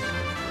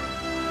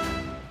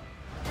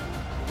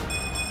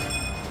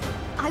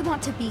 I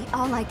want to be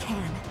all I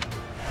can.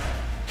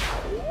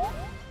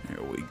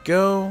 There we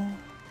go.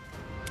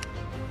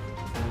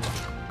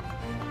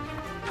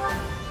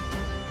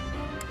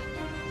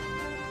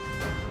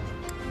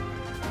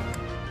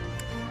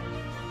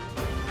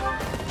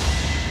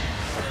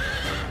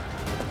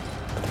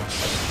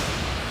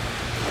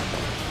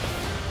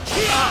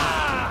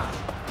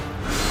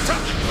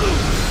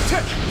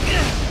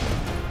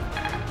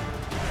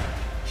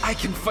 I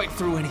can fight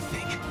through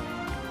anything.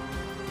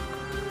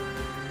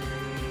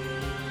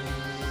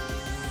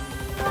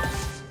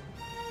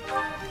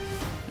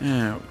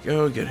 There we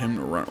go. Get him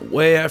to run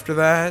away after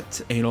that.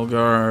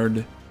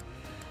 Edelgard.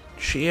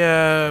 She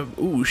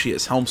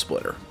has Helm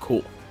Splitter.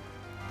 Cool.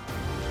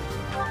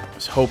 I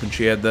was hoping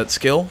she had that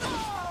skill.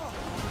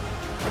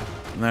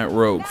 And that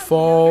rogue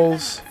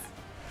falls.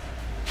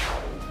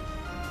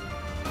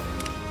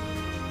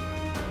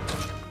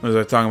 What was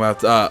I talking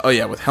about? Oh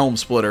yeah, with Helm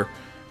Splitter.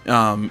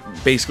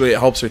 Basically, it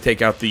helps her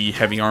take out the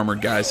heavy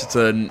armored guys. It's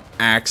an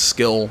axe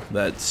skill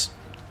that's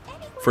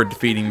for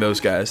defeating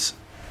those guys.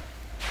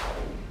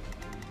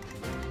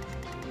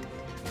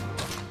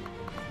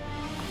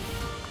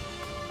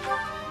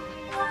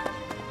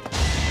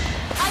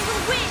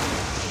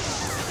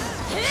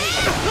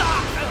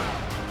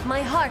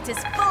 My heart is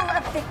full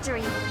of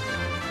victory.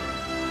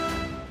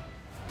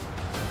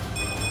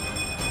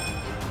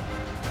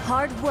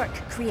 Hard work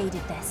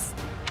created this.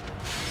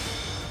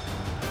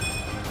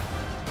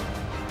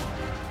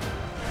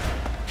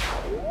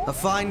 A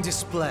fine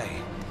display.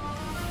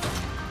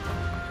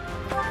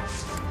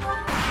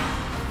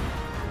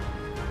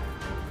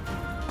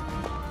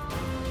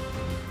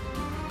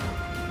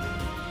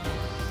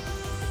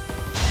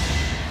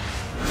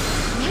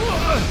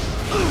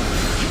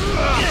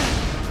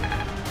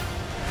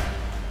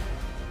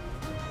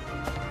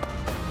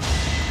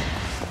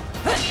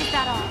 Is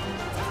that all?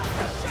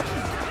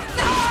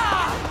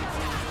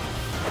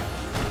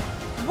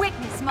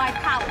 Witness my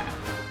power.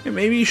 Yeah,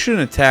 maybe you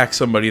shouldn't attack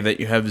somebody that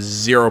you have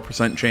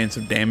 0% chance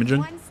of damaging.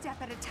 One step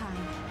at a time.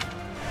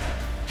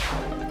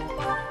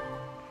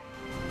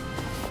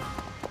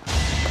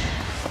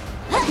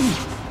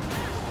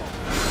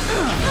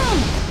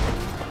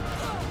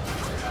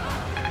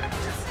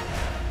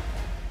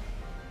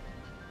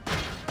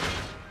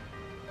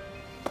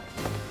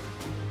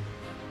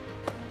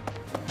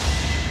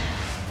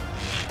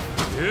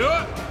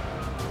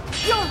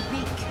 You're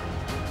weak.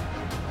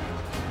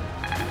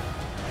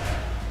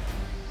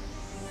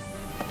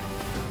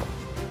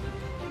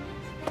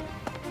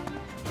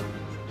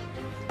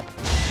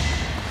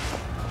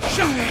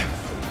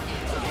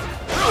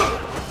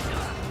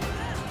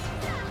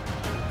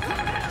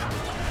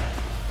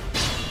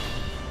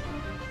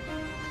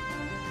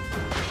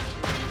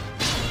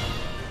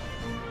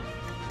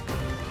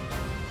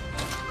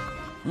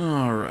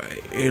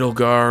 Alright,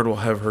 Edelgard will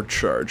have her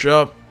charge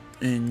up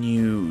and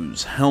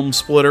use Helm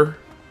Splitter.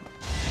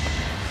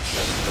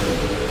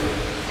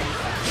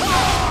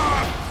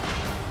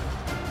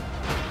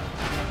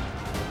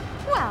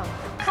 Well,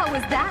 how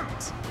was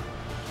that?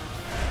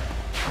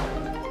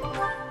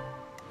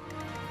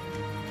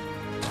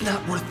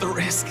 Not worth the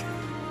risk.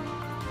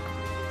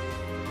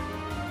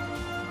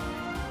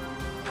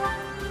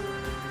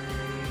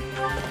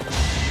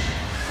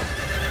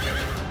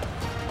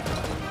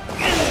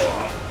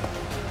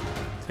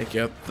 Take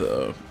out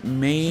the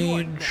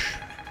mage.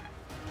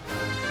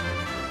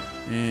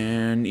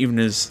 And even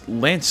his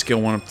lance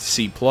skill went up to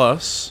C+.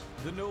 The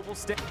noble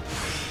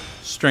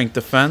Strength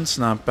defense,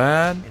 not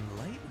bad.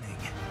 enlightening.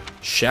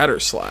 Shatter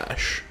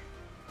Slash.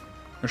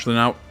 Actually,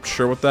 not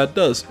sure what that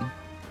does.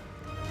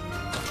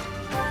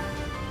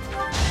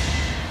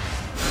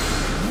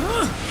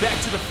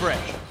 Back to the fray.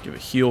 Give a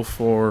heal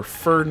for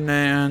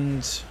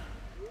Ferdinand.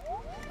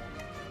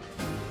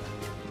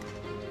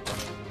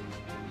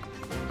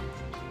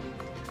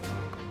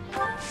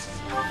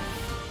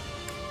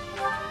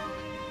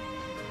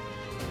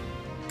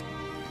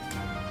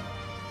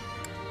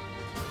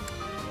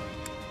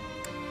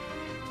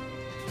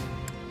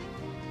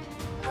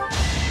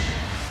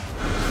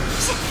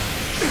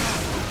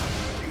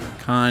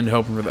 Kind of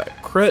hoping for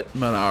that crit,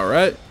 but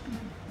alright.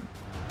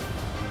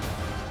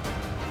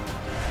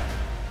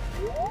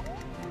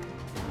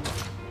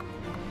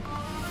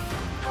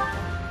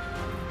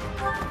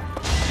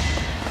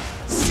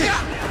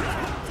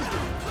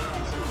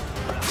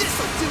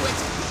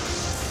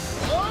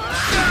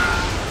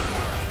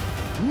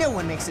 No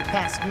one makes it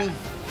past me.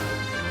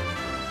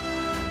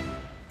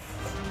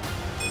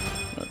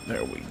 But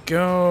there we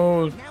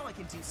go. Now I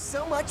can do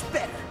so much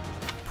better.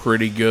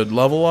 Pretty good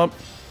level up.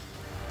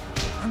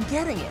 I'm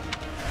getting it.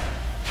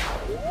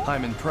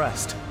 I'm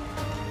impressed.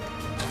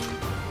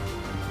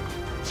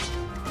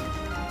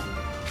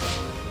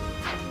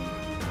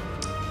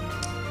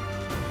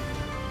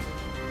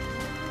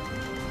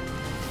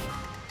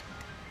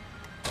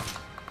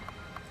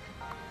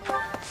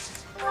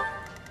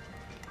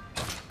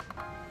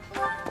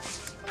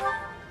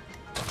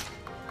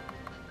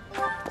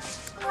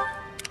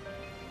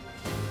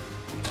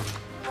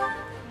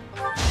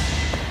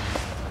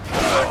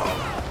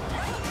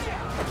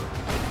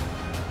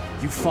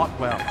 You fought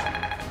well.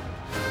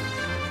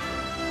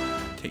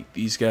 Take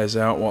these guys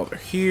out while they're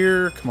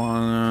here. Come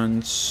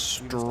on.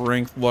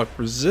 Strength, luck,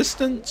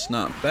 resistance.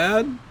 Not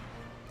bad.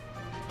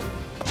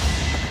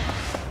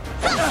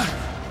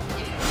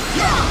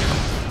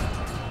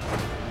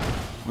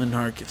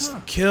 Linhardt gets the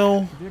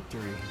kill.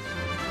 Victory.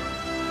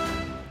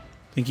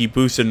 I think he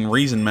boosted in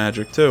reason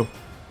magic too.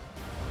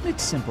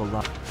 It's simple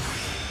luck.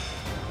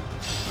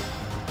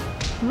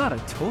 Not a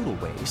total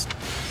waste.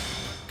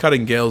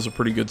 Cutting Gale is a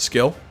pretty good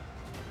skill.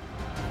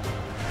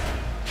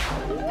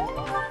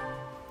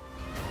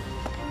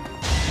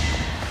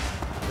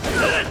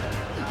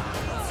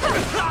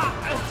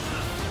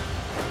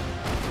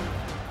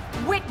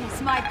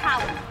 Witness my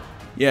power.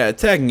 Yeah,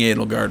 attacking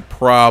Edelgard,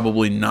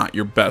 probably not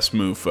your best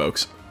move,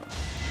 folks.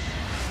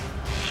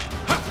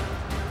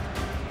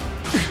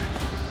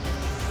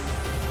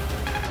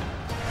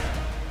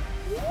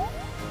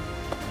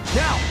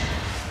 Now.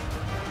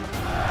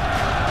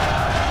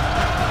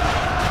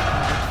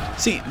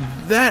 See,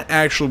 that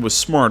actually was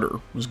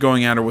smarter, was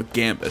going at her with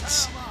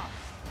gambits.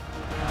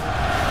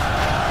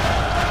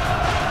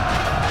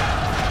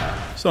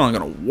 Still not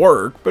gonna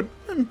work, but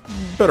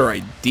better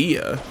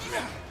idea.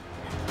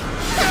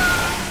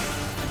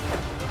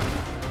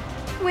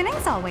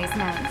 Winning's always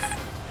nice.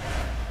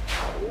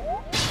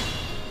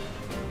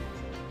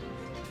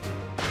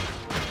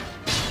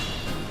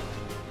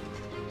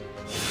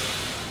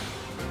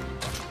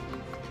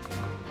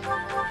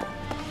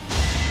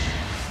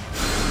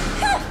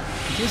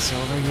 Is this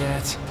over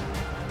yet?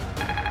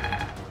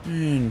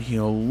 And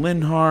heal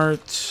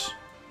Linhardt.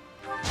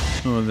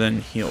 Oh,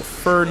 then heal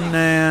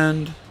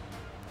Ferdinand.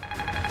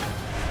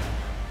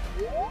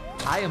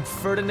 I am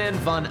Ferdinand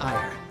von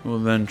Eyre. We'll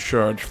then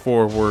charge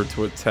forward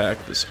to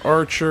attack this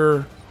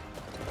archer.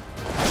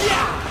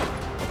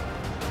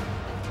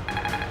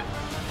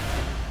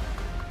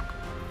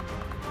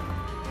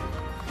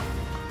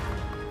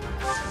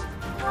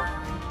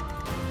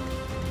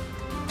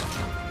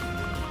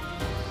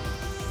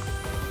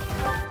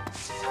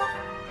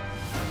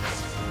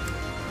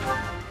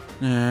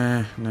 Nah,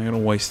 not gonna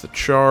waste the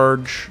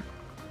charge.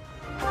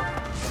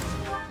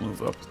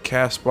 Move up the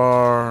cast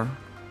bar.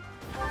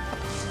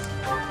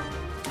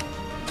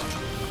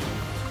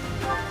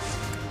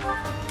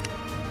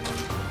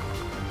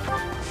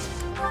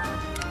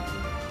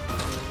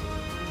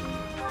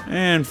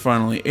 And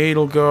finally,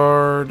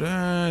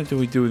 Edelgard. Do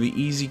we do the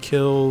easy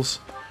kills?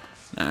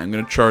 Nah, I'm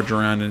gonna charge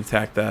around and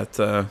attack that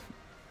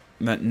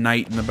that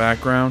knight in the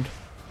background.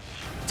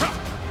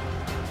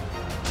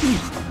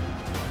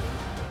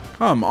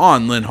 Come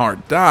on,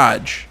 Linhardt,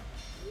 dodge.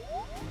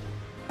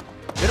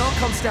 It all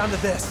comes down to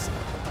this.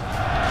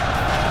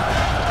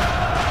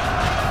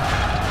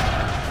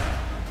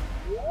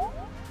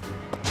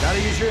 Gotta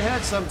use your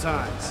head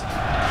sometimes.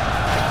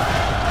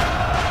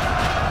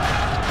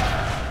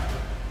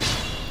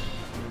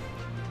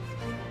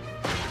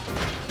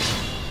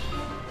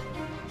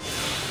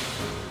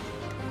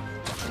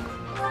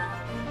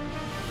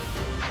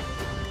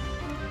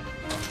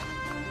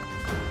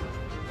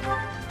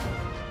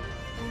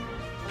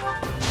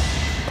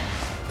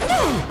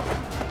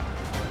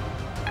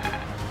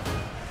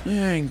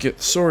 And get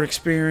the sword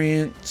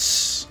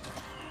experience.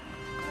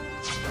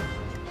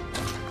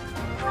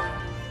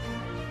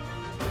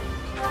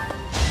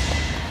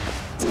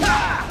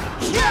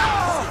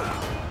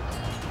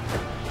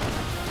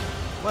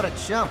 What a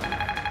chump.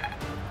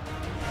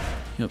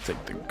 He'll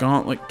take the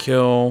gauntlet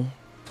kill.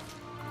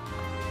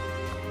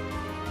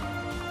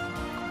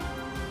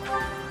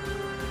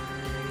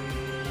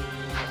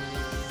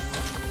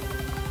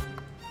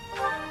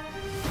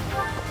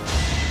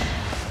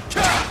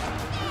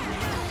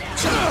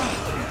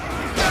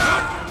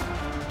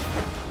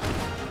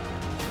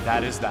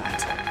 That is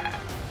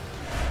that.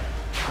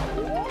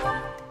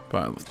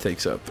 Violet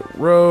takes out the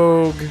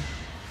rogue.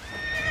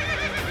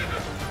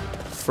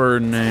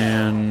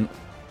 Ferdinand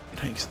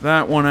takes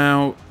that one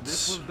out.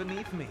 This was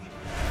beneath me.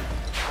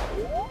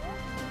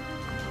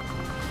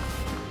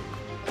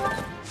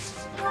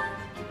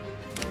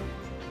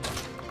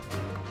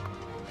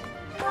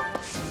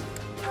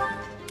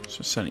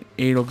 So sending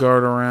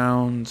Edelgard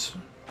around.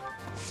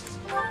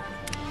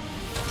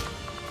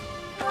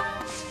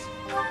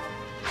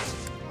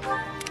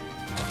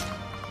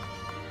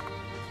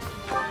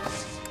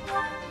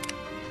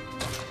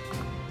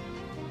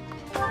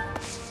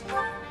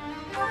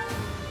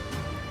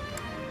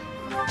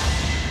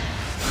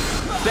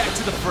 Back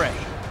to the fray.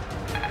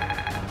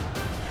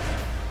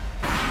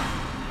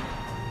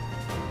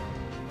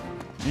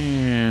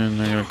 And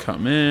they're gonna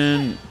come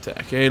in,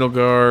 attack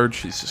Edelgard.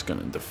 She's just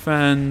gonna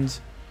defend.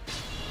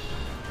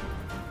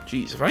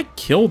 Jeez, have I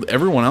killed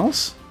everyone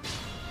else?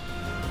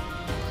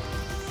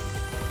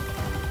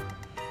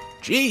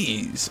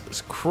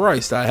 Jesus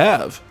Christ, I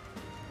have.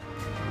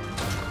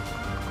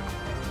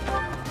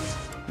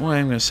 Well,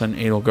 I'm gonna send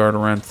Edelgard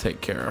around to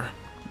take care of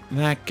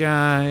that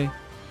guy.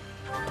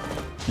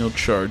 He'll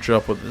charge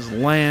up with his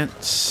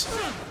lance.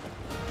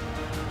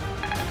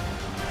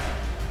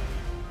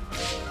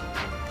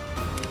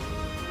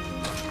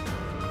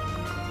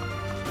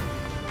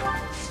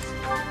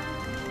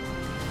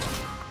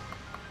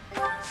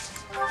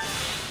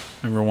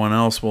 Everyone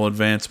else will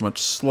advance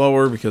much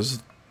slower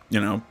because, you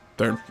know,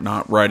 they're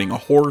not riding a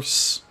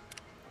horse.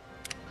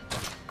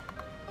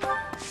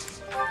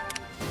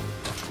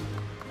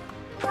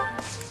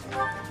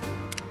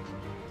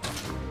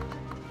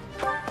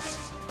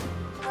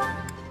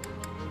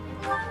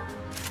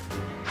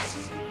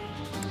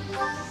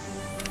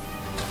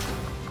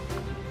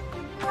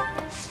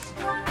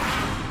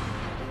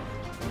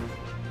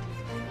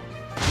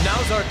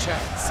 Now's our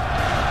chance.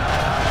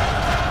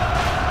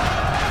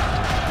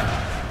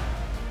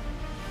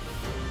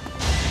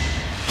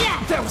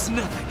 That was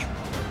nothing.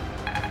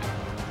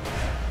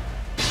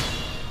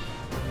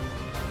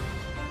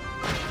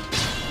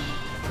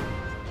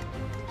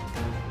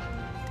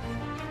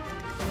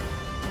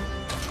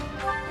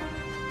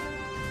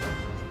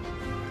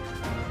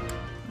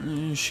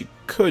 She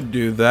could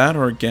do that,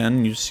 or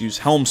again, just use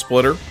Helm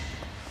Splitter.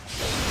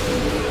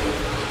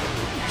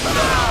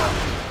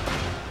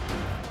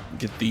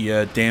 Get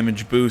the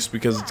damage boost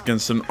because it's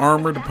against an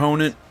armored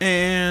opponent,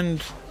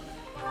 and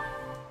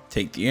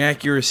take the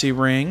accuracy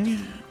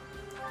ring.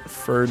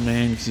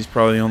 Ferdinand, because he's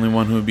probably the only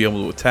one who would be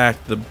able to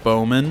attack the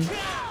bowman.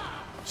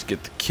 Just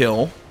get the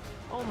kill.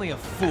 Only a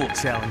fool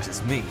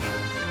challenges me.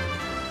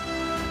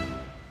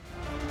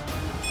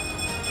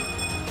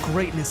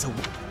 Greatness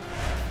awaits.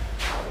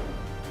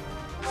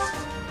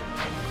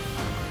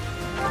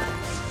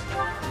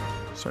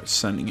 Start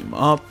sending him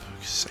up.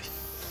 I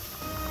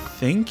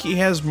think he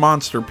has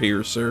Monster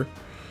Piercer.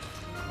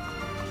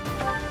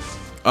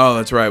 Oh,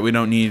 that's right. We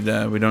don't need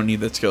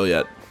that skill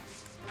yet.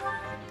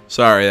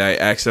 Sorry, I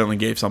accidentally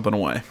gave something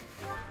away.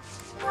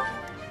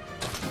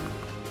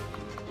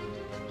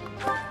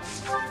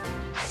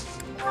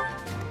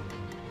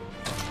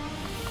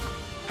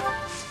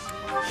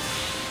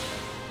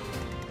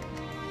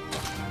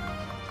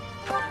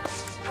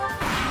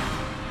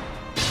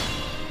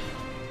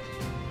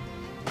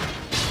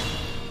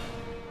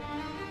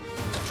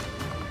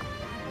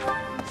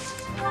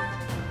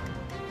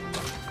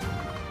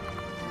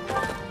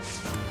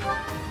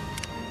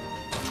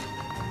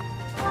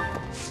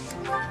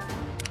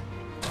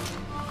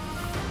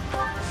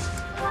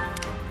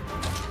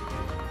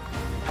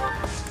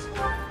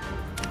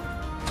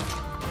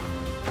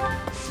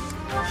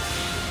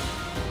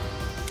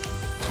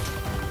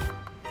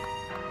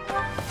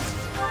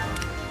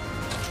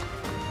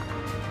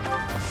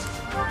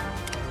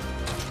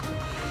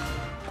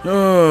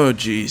 Oh,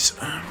 jeez.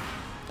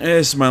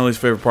 This is my least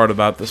favorite part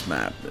about this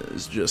map,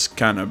 is just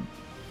kind of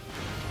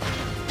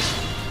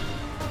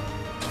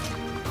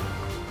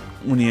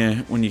when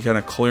you kind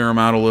of clear them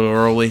out a little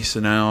early, so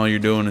now all you're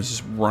doing is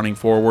just running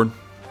forward.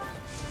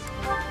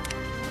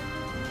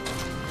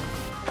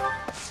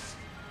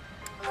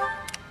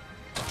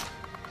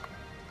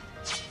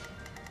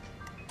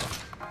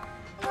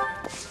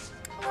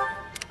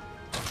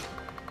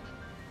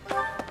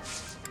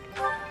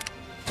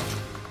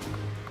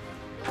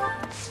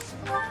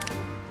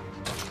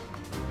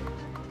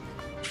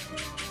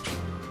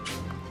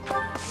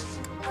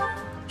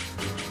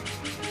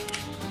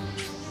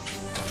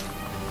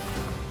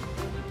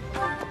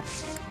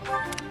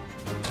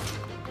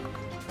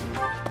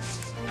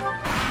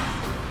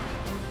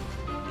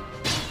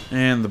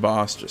 And the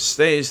boss just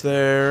stays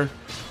there.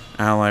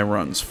 Ally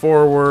runs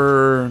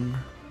forward.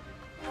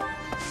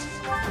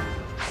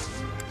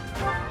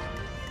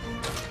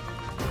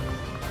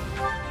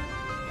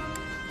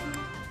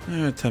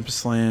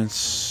 Tempest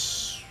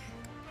Lance.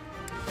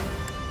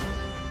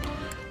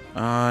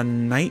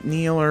 Night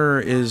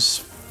Kneeler is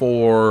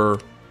for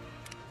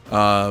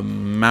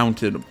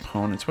mounted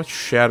opponents. What's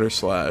Shatter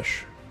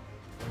Slash?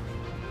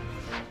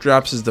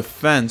 Drops his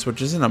defense,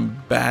 which isn't a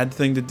bad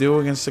thing to do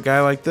against a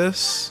guy like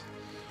this.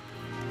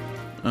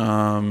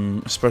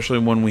 Especially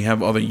when we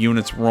have other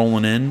units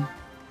rolling in.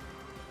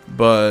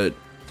 But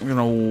we're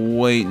gonna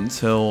wait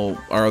until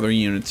our other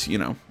units, you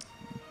know,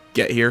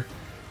 get here.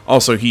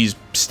 Also, he's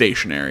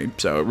stationary,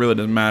 so it really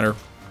doesn't matter.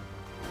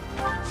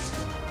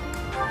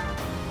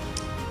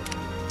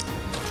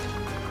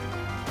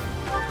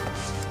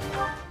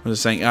 I'm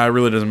just saying, it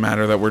really doesn't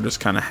matter that we're just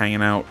kind of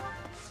hanging out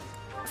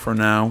for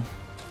now.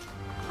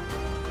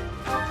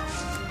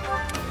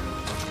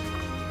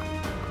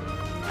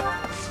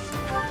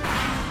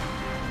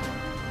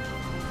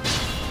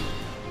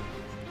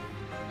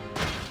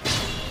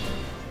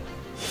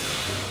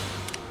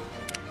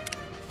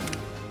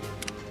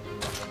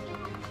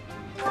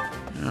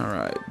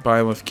 Alright,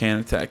 Byleth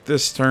can't attack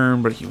this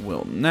turn, but he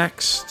will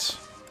next.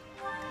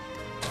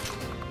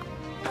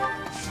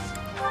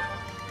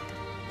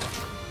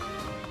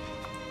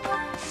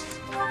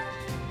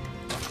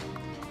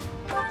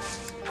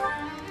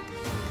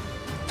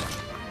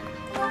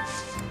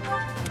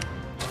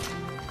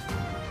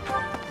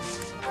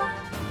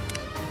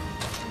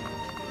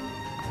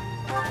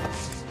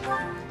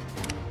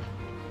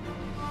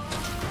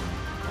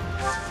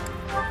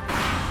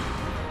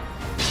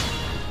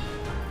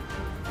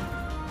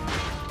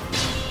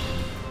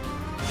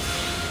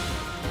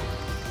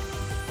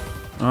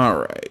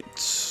 Alright.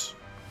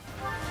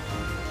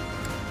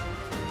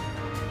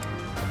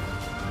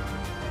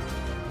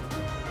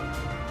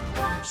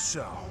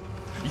 So,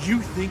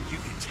 you think you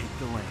can take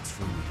the lance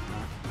from me?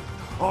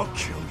 I'll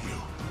kill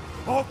you.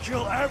 I'll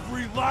kill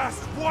every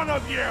last one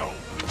of you!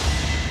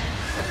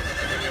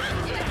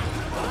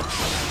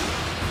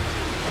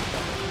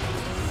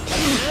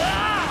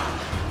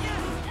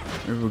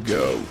 Here we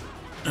go.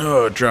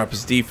 Oh, drop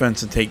his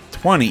defense and take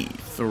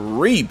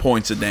 23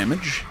 points of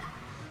damage.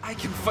 I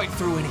can fight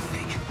through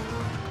anything.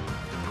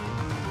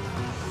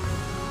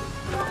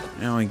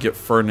 Now we get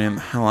Ferdinand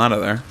the hell out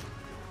of there.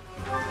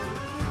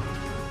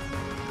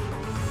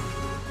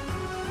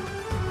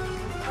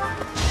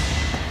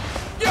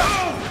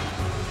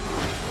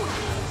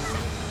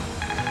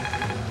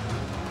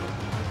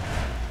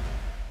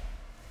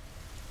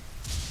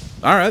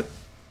 All right.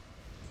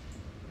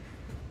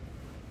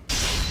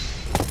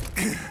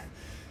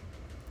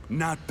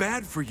 Not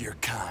bad for your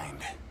kind.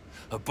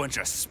 A bunch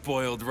of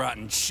spoiled,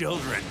 rotten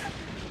children.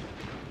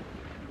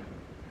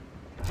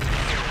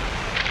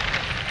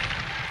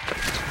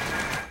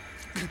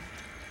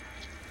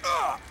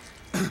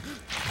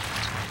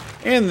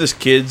 And this,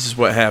 kids, is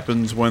what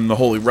happens when the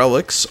holy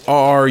relics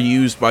are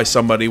used by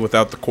somebody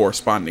without the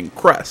corresponding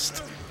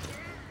crest.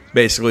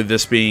 Basically,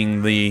 this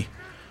being the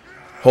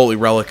holy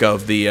relic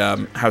of the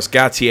House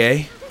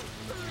Gautier,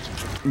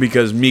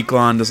 because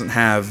Miquelon doesn't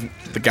have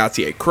the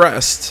Gautier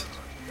crest,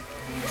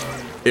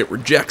 it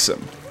rejects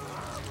him.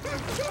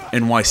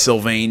 And why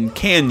Sylvain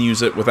can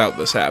use it without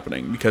this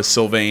happening, because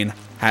Sylvain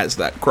has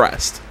that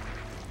crest.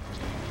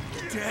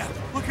 Dad,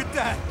 look at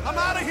that! I'm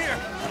out of here!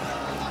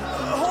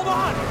 Hold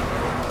on!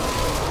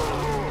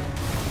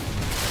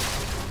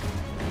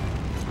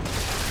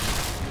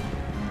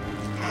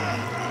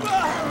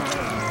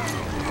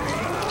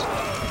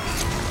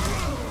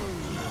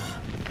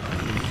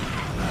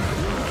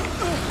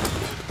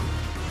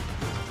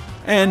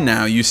 And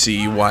now you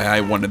see why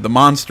I wanted the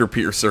Monster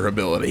Piercer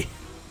ability.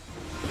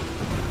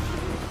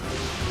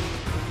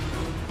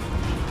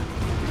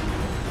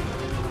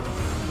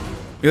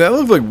 Yeah, that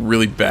looked like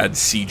really bad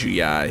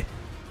CGI.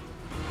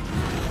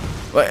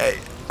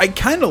 I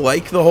kind of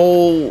like the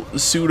whole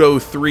pseudo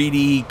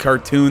 3D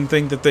cartoon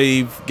thing that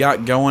they've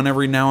got going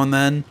every now and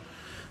then.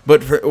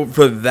 But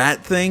for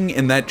that thing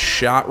and that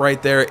shot right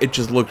there, it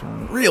just looked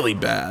really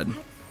bad.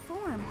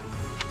 Form.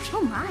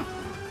 Oh my.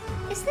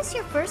 Is this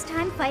your first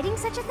time fighting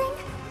such a thing?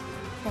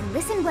 Then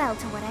listen well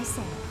to what I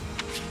say.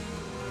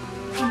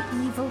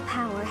 An evil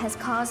power has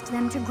caused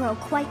them to grow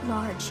quite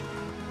large.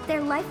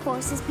 Their life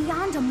force is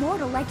beyond a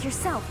mortal like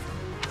yourself.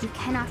 You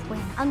cannot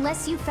win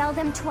unless you fell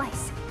them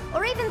twice,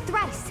 or even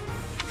thrice.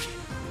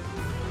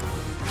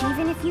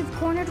 Even if you've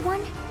cornered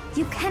one,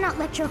 you cannot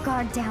let your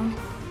guard down.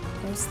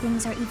 Those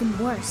things are even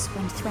worse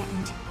when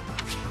threatened.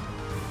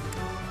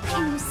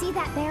 Can you see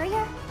that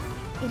barrier?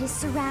 It is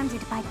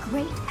surrounded by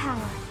great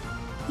power.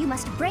 You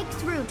must break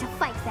through to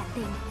fight that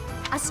thing.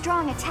 A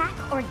strong attack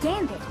or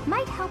gambit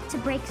might help to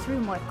break through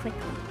more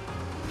quickly.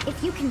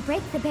 If you can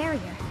break the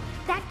barrier,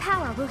 that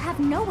power will have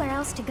nowhere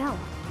else to go.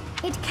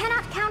 It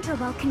cannot counter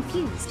while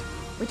confused,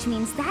 which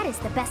means that is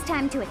the best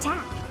time to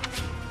attack.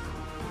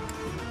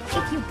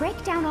 If you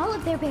break down all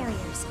of their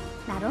barriers,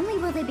 not only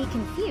will they be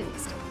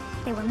confused,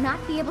 they will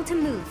not be able to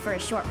move for a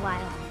short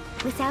while.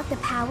 Without the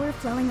power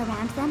flowing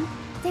around them,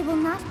 they will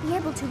not be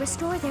able to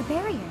restore their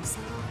barriers.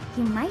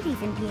 You might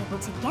even be able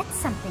to get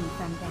something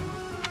from them.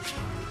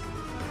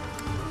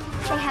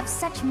 They have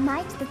such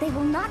might that they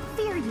will not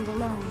fear you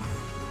alone.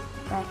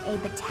 But a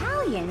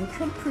battalion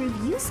could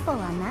prove useful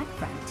on that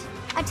front.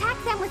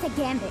 Attack them with a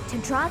gambit to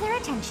draw their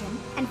attention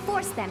and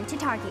force them to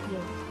target you.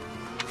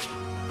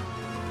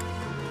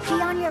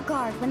 Be on your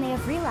guard when they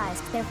have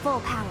realized their full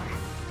power.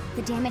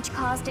 The damage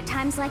caused at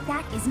times like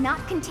that is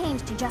not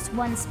contained to just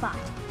one spot.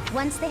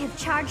 Once they have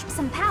charged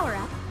some power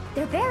up,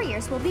 their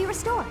barriers will be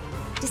restored.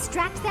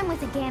 Distract them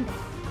with a gambit,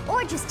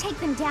 or just take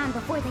them down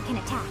before they can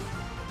attack.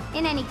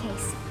 In any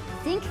case,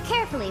 think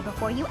carefully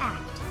before you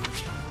act.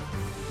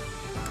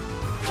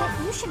 But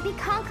you should be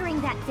conquering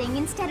that thing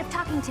instead of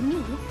talking to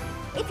me.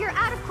 If you're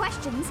out of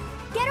questions,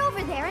 get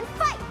over there and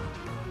fight!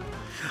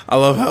 I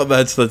love how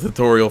that's the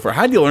tutorial for...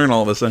 How'd you learn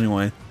all this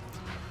anyway?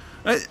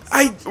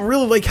 I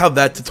really like how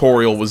that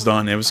tutorial was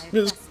done. It was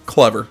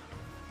clever.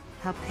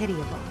 How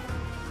pitiable.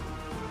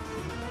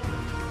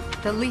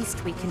 The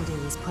least we can do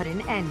is put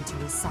an end to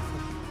his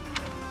suffering.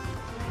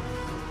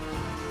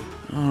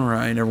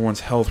 Alright, everyone's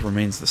health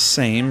remains the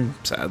same,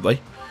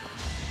 sadly.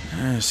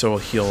 So we'll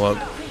heal up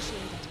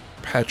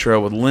Petra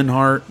with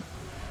Linhart.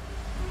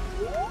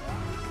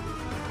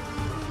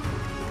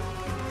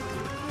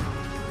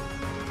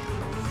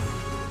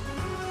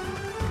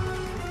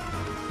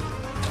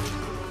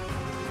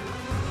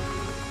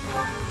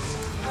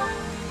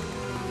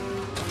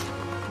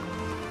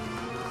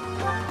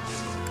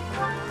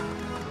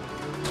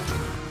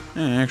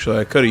 Actually,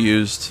 I could have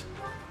used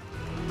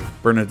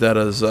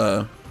Bernadetta's,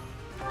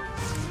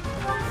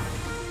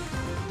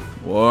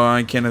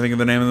 why can't I think of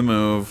the name of the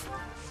move?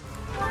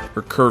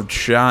 Her curved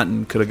shot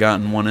and could have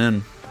gotten one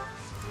in.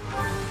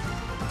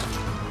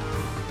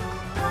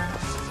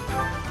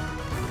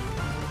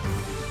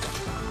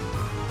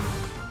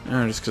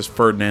 Just because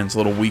Ferdinand's a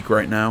little weak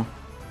right now.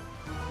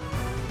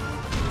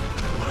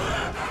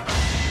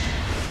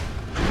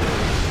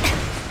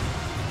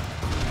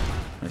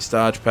 Nice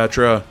dodge,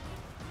 Petra.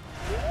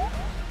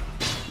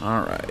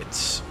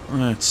 Alright,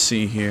 let's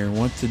see here.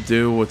 What to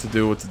do, what to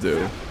do, what to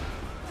do.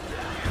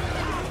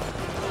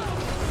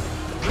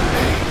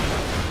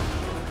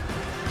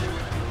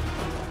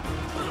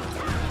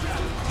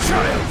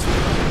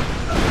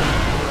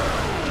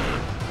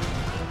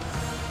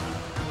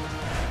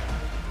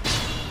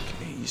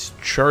 Okay, he's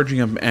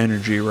charging up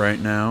energy right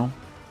now.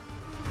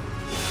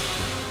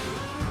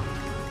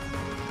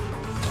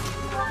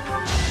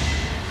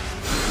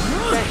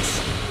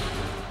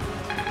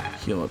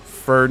 Heal up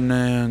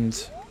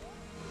Ferdinand.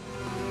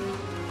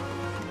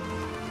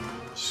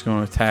 Just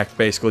going to attack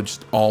basically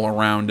just all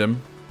around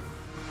him.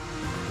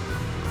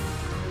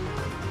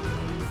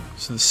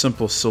 So the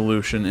simple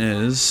solution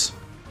is...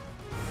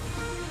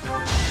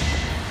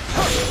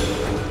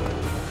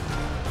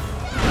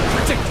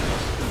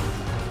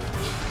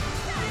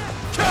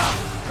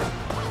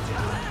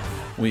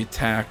 we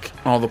attack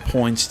all the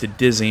points to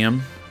dizzy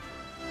him.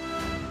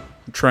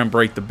 Try and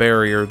break the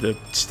barrier to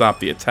stop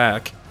the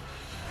attack.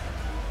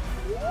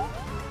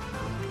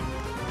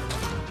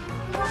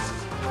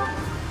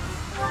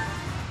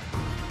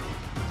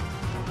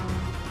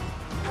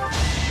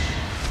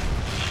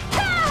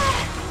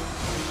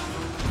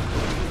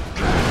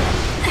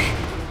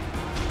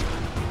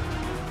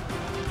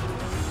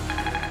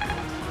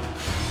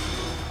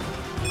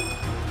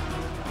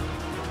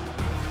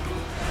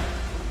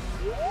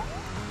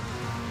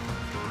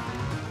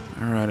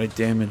 Alright, I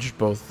damaged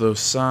both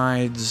those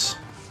sides.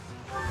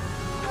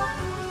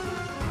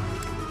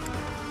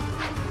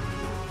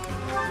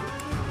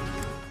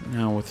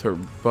 Now with her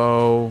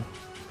bow.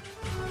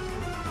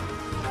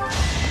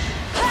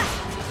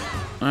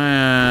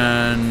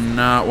 And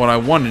not what I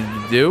wanted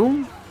to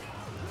do.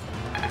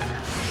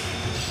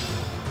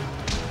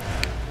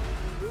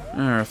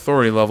 Our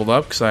authority leveled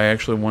up because I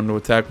actually wanted to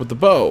attack with the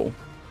bow.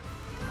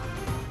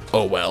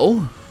 Oh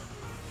well.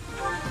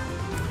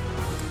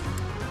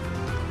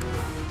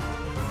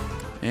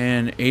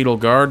 And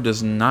Edelgard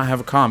does not have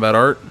a combat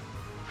art.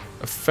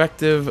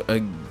 Effective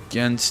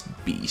against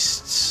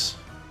beasts.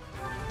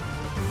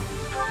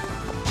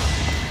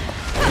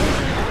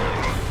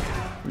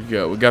 We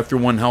go. We got through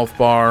one health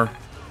bar.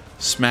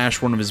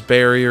 Smashed one of his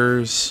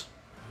barriers.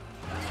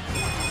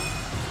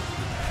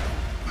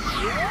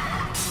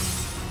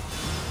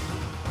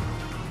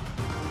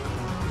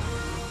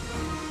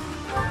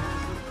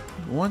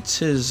 What's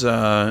his...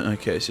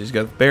 okay, so he's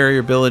got the barrier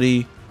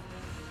ability.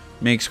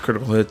 Makes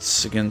critical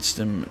hits against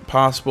him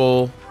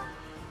impossible.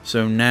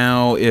 So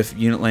now, if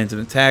unit lands an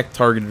attack,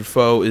 targeted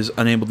foe is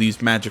unable to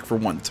use magic for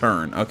one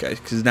turn. Okay,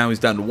 because now he's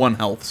down to 1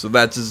 health, so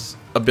that's his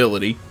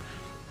ability.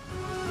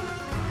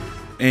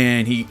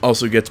 And he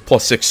also gets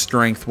 +6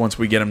 strength once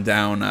we get him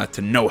down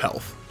to no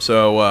health.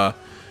 So,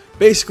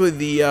 basically,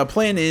 the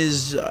plan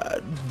is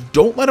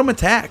don't let him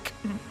attack.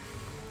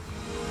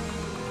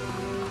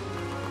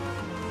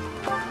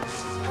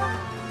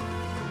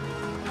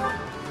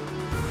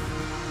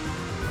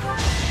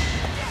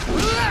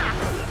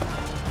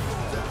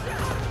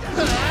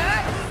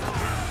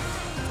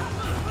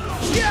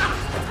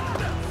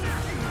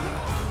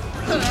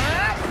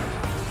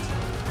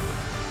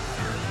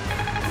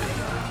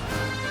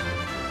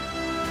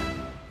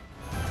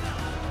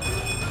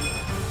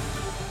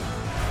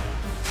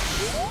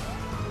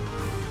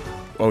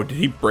 Oh, did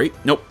he break?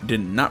 Nope, did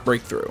not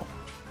break through.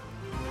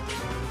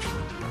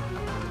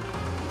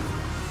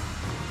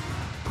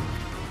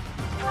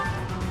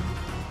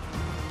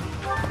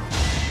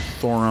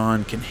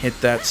 Thoron can hit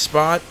that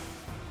spot.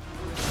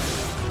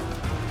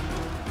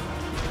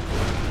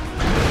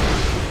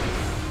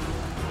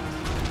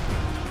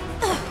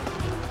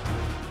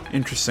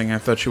 Interesting, I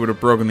thought she would have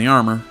broken the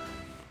armor.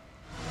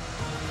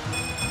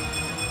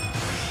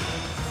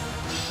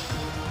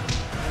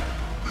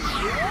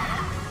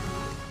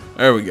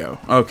 There we go.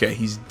 Okay,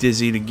 he's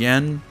dizzied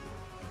again.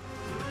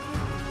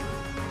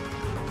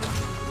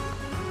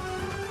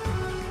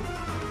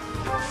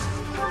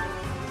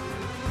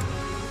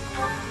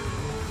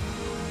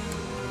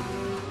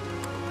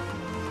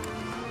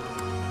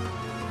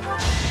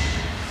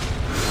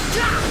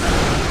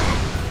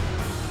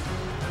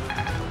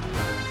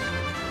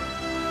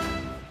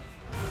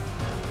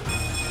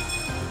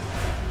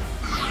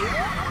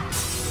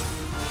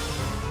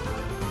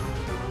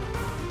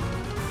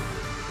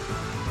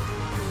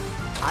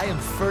 I am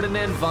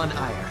Ferdinand von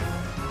Ayer.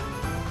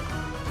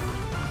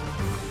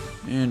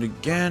 And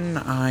again,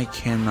 I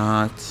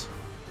cannot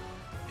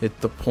hit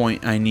the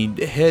point I need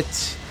to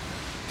hit.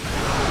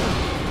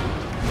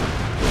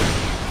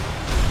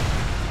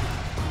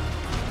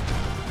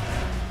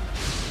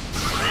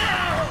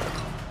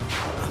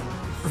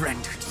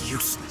 Rendered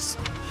useless.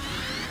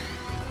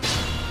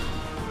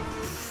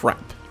 Frap.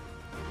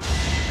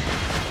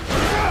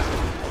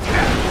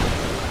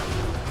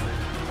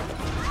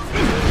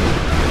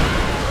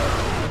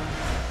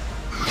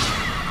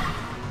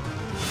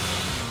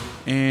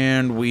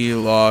 And we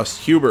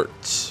lost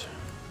Hubert.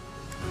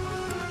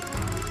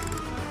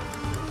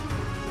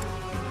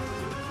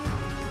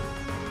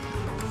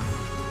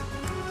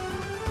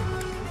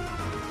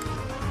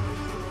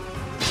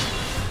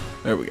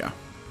 There we go.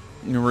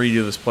 I'm gonna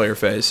redo this player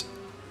phase.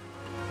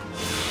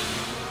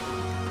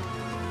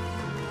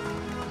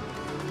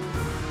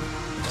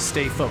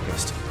 Stay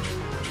focused.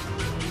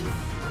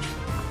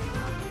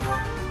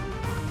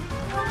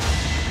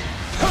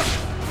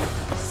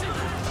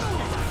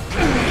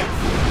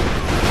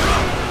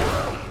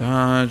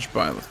 Dodge,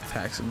 Byleth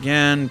attacks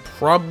again.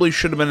 Probably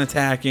should have been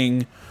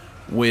attacking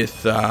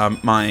with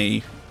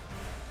my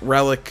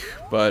relic,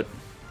 but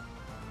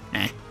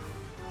eh.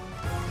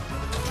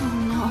 Oh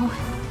no.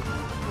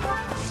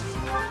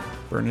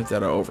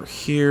 Bernadetta over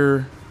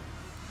here.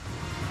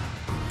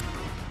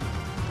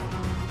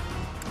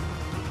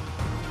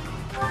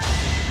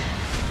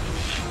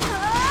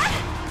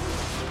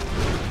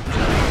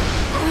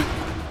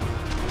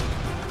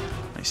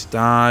 Nice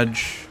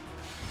dodge.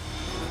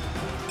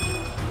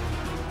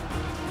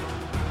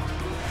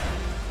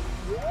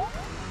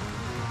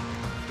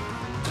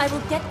 I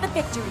will get the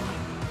victory.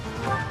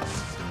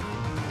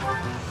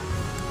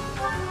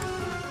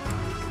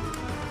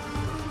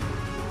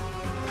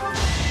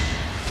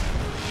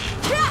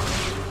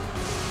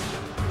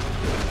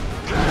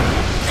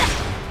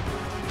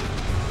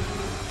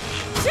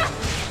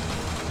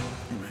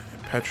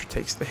 Petra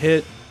takes the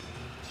hit,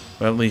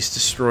 but at least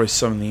destroys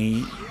some of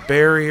the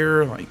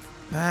barrier like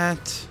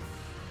that.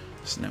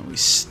 So now he's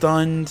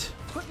stunned.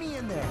 Put me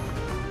in there.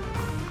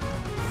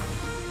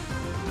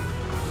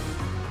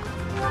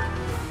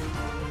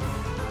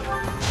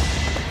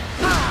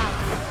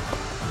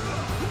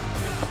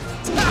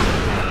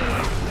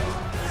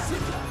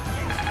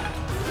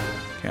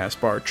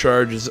 Caspar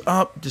charges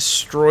up,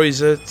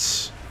 destroys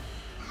it,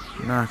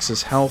 knocks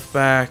his health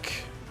back.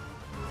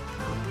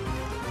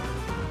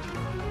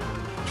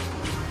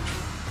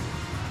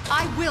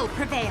 I will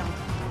prevail.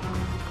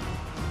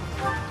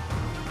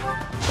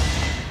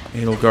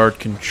 Edelgard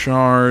can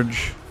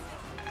charge,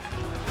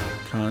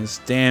 cause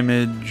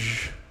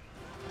damage.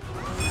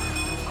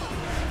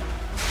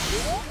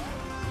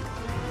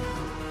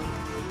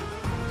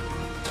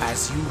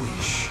 As you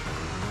wish.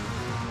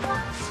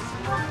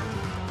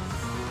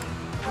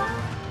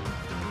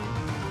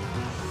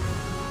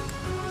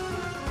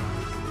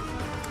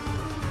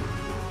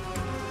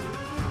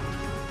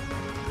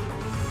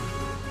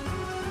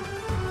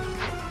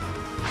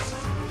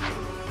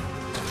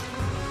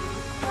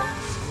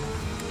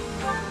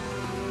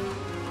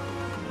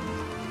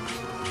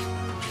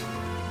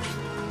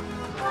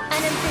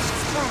 An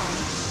ambitious plan.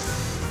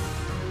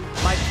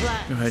 My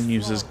plan. Go ahead and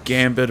use his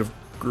gambit of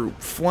group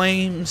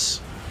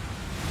flames.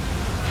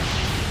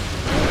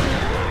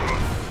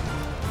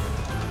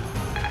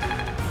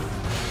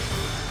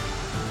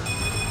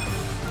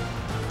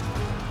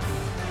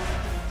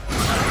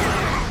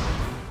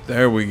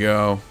 There we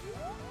go.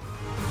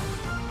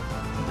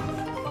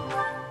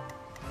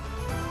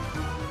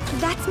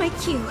 That's my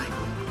cue.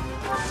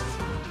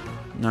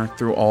 Knock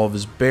through all of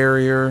his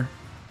barrier.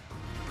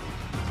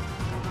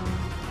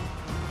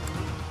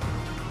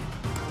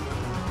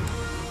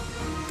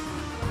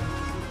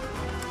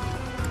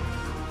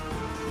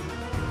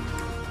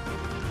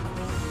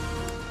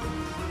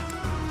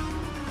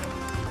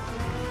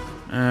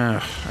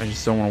 I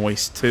just don't want to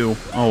waste two.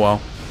 Oh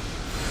well.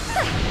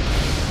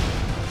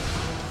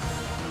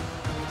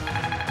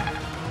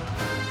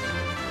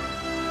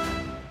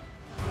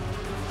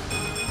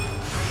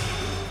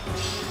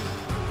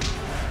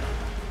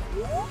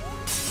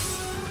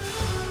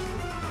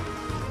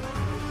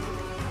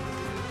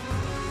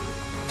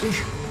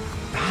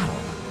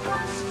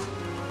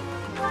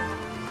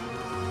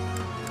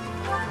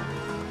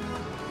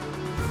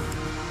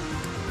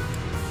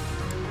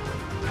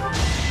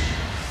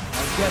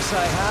 Guess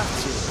I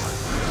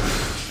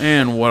have to.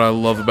 And what I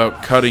love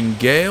about cutting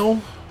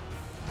Gale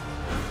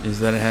is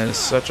that it has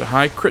such a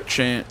high crit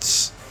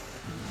chance.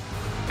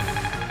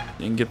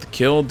 Didn't get the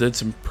kill, did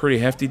some pretty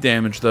hefty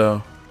damage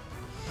though.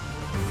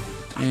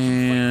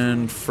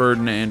 And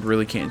Ferdinand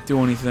really can't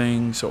do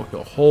anything, so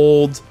he'll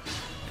hold.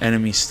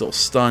 Enemy's still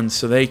stunned,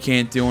 so they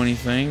can't do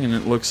anything. And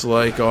it looks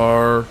like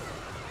our...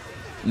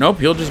 Nope,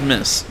 he'll just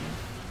miss.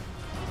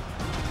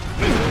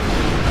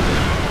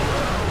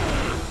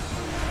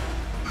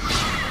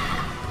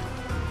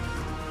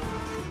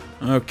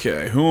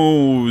 Okay,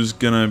 who's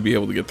gonna be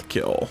able to get the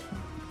kill?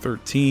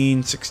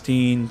 13,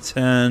 16,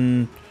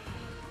 10,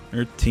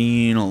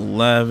 13,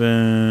 11.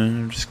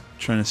 I'm just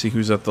trying to see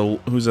who's at the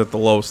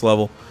lowest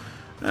level.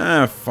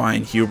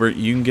 Fine, Hubert,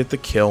 you can get the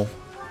kill.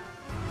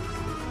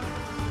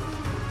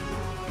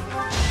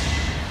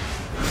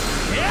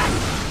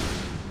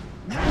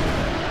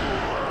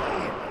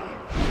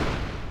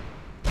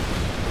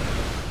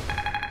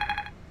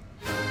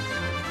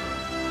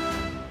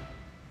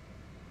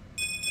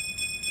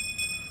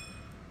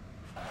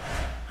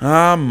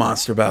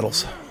 Monster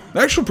battles.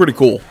 They're actually pretty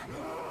cool.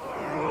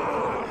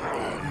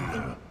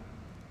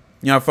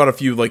 You know, I've fought a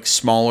few, like,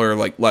 smaller,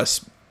 like,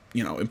 less,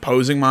 you know,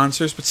 imposing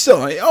monsters, but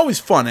still, always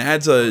fun. It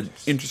adds a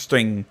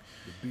interesting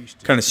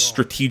kind of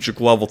strategic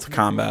level to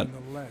combat.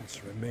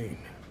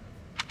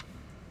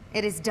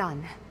 It is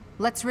done.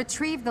 Let's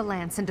retrieve the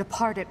lance and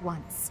depart at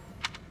once.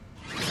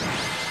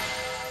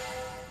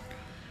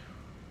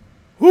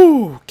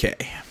 Okay.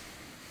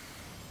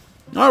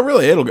 Oh,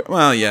 really? Edelgard.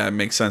 Well, yeah, it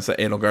makes sense that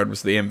Edelgard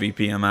was the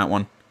MVP on that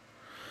one.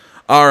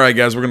 Alright,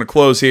 guys, we're going to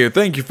close here.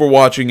 Thank you for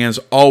watching. As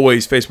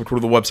always, Facebook,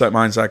 Twitter, the website,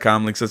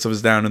 minds.com. Links, that stuff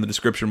is down in the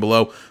description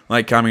below.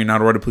 Like, comment, you're not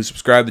already. Please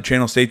subscribe to the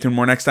channel. Stay tuned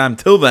more next time.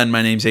 Till then,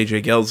 my name's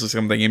AJ Gale. This is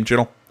Something Game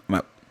Channel.